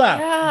 After all that,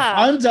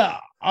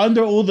 yeah.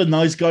 under all the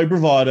nice guy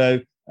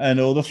bravado and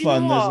all the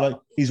fun, there's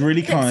he's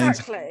really kind.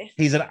 Exactly.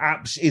 He's an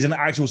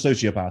actual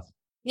sociopath.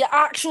 Yeah,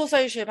 actual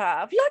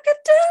sociopath. Like a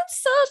damn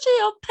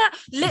sociopath.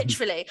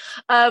 Literally.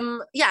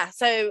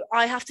 So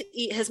I have to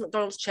eat his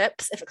McDonald's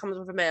chips if it comes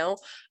with a meal.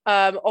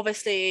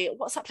 Obviously,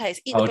 what's that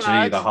place? Eat the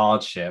Bird. The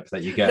hardship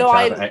that you get to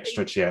have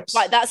extra chips.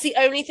 Right, that's the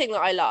only thing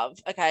that I love.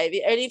 Okay.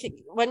 The only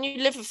thing, when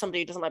you live with somebody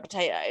who doesn't like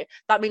potato,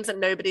 that means that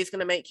nobody's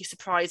gonna make you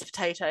surprise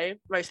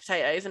roast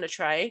potatoes in a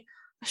tray.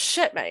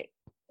 Shit, mate.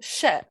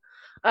 Shit.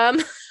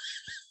 Wait,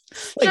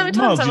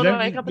 Miles, I want to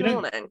wake up in the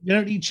morning. You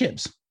don't eat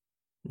chips?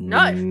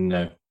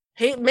 No.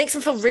 He makes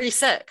them feel really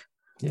sick.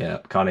 Yeah,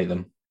 can't eat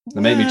them.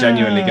 They make me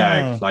genuinely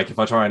gag. If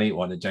I try and eat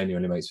one, it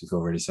genuinely makes me feel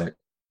really sick.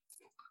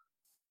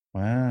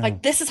 Wow.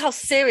 This is how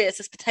serious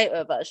this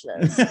potato version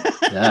is.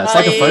 Yeah, it's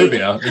like a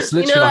phobia. It's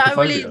literally like a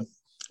phobia.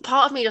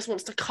 Part of me just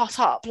wants to cut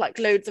up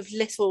loads of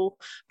little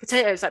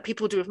potatoes like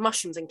people do with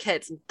mushrooms and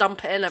kids and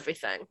dump it in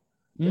everything.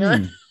 You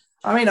know?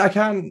 I mean, I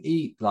can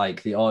eat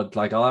the odd,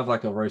 I'll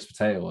have a roast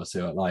potato or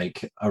two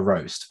at a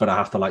roast, but I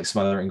have to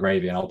smother it in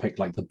gravy, and I'll pick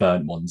the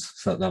burnt ones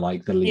so that they're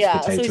the least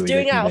potato-y. So he's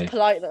doing it out of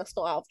politeness,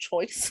 not out of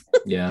choice.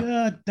 Yeah.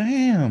 God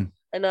damn.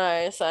 I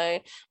know. So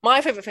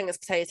my favorite thing is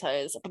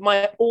potatoes, but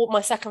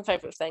my second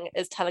favorite thing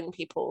is telling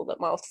people that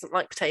Miles doesn't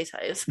like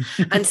potatoes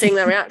and seeing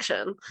their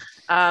reaction.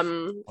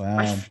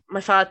 Wow. My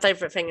third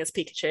favorite thing is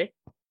Pikachu.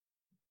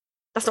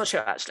 That's not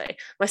true, actually.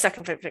 My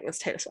second favorite thing is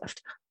Taylor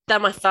Swift.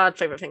 Then my third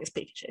favorite thing is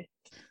Pikachu.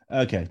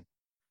 Okay.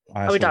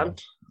 Are we done?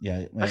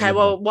 Yeah. Okay,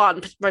 well,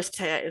 one, roast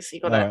potatoes. You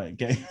got it. Right,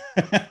 okay.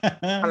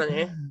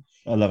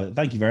 I love it.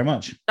 Thank you very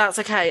much. That's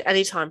okay.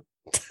 Anytime.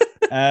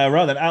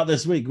 Right then, out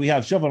this week, we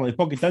have Shovel Knight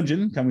Pocket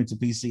Dungeon coming to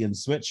PC and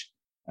Switch.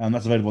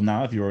 That's available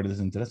now if you're already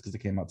listening to this because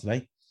it came out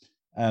today.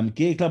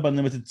 Gear Club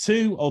Unlimited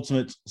 2,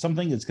 Ultimate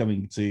something is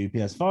coming to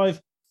PS5.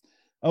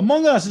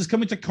 Among Us is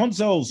coming to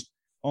consoles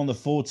on the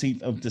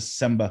 14th of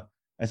December.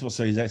 Xbox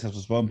Series X,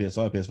 Xbox One,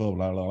 PS5, PS4,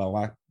 blah, blah, blah,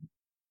 blah.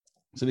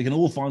 So we can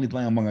all finally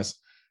play Among Us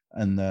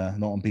and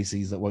not on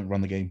PCs that won't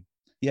run the game.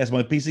 Yes,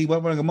 my PC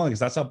won't run Among Us.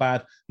 That's how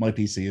bad my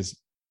PC is.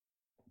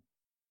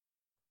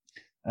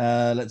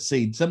 Let's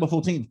see. December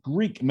 14th,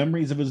 Greek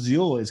Memories of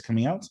Azure is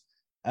coming out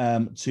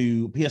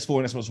to PS4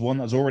 and Xbox One.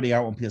 That's already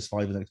out on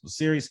PS5 and Xbox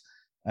Series.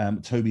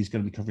 Toby's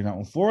going to be covering that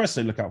one for us,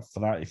 so look out for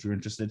that if you're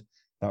interested.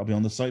 That'll be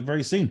on the site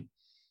very soon.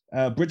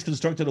 Bridge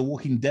Constructor, The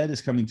Walking Dead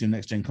is coming to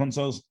next-gen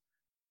consoles.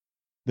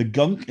 The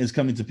Gunk is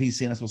coming to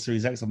PC and Xbox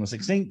Series X on the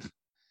 16th.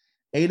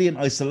 Alien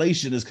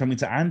Isolation is coming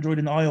to Android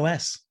and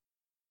iOS.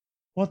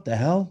 What the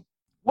hell?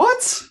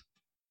 What?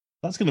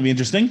 That's going to be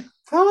interesting.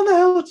 How in the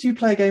hell do you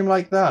play a game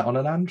like that on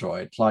an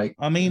Android?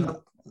 I mean,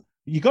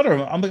 you got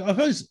to. I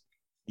suppose.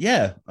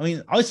 Yeah. I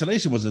mean,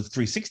 Isolation was a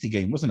 360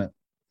 game, wasn't it?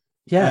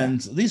 Yeah.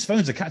 And these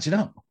phones are catching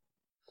up.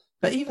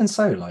 But even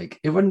so, like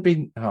it wouldn't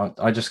be.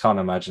 I just can't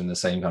imagine the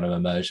same kind of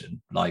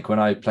immersion. Like when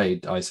I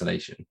played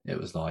Isolation, it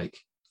was like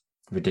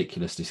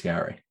ridiculously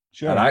scary.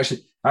 Sure. And I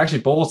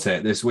actually bought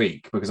it this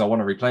week because I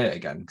want to replay it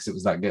again because it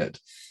was that good.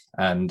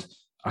 And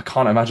I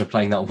can't imagine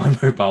playing that on my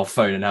mobile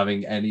phone and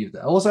having any of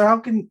that. Also,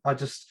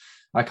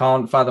 I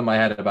can't fathom my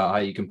head about how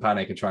you can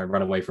panic and try and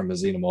run away from a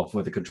xenomorph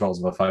with the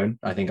controls of a phone.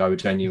 I think I would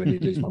genuinely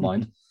lose my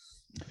mind.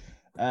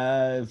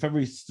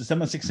 December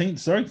 16th,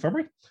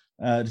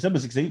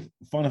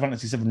 Final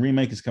Fantasy VII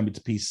Remake is coming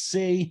to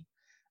PC,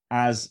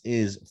 as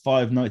is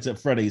Five Nights at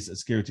Freddy's at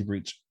Security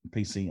Breach,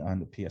 PC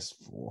and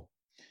PS4.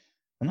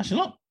 And that's your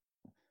lot.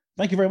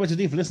 Thank you very much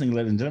indeed for listening,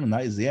 ladies and gentlemen.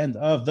 That is the end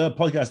of the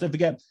podcast. Don't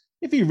forget,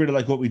 if you really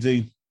like what we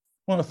do,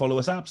 want to follow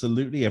us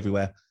absolutely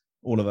everywhere.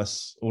 All of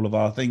us, all of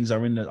our things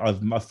are in the,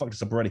 I've fucked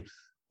this up already.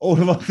 All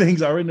of our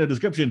things are in the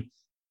description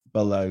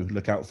below.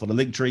 Look out for the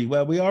link tree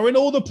where we are in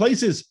all the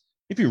places.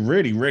 If you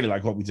really, really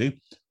like what we do,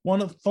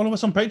 want to follow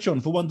us on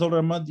Patreon for $1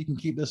 a month. You can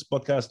keep this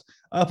podcast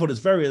up on its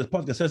various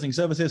podcast hosting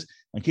services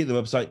and keep the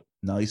website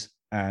nice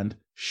and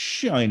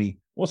shiny.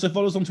 Also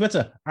follow us on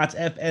Twitter at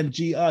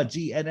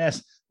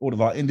FNGRGNS. All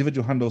of our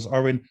individual handles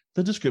are in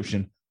the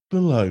description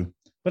below.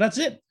 But that's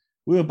it.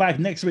 We're back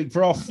next week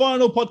for our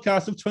final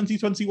podcast of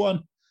 2021,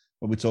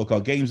 where we talk our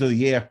games of the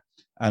year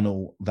and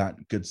all that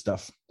good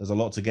stuff. There's a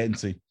lot to get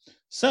into.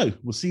 So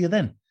we'll see you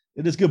then.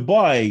 It is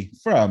goodbye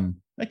from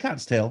A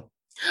Cat's Tale.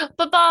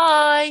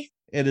 Bye-bye.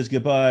 It is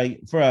goodbye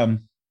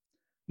from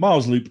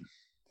Miles Loop.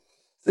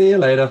 See you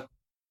later.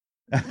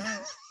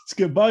 It's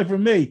goodbye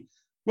from me,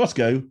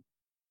 Roscoe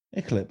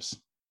Eclipse.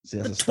 See,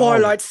 The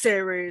Twilight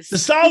series. The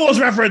Star Wars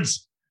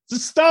reference. It's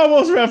a Star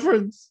Wars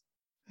reference.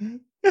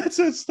 It's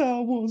a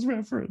Star Wars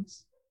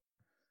reference.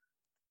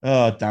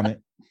 Oh, damn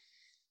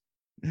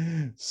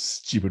it.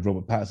 Stupid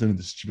Robert Pattinson with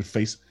the stupid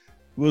face.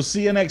 We'll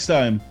see you next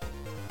time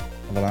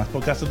on the last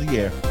podcast of the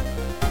year.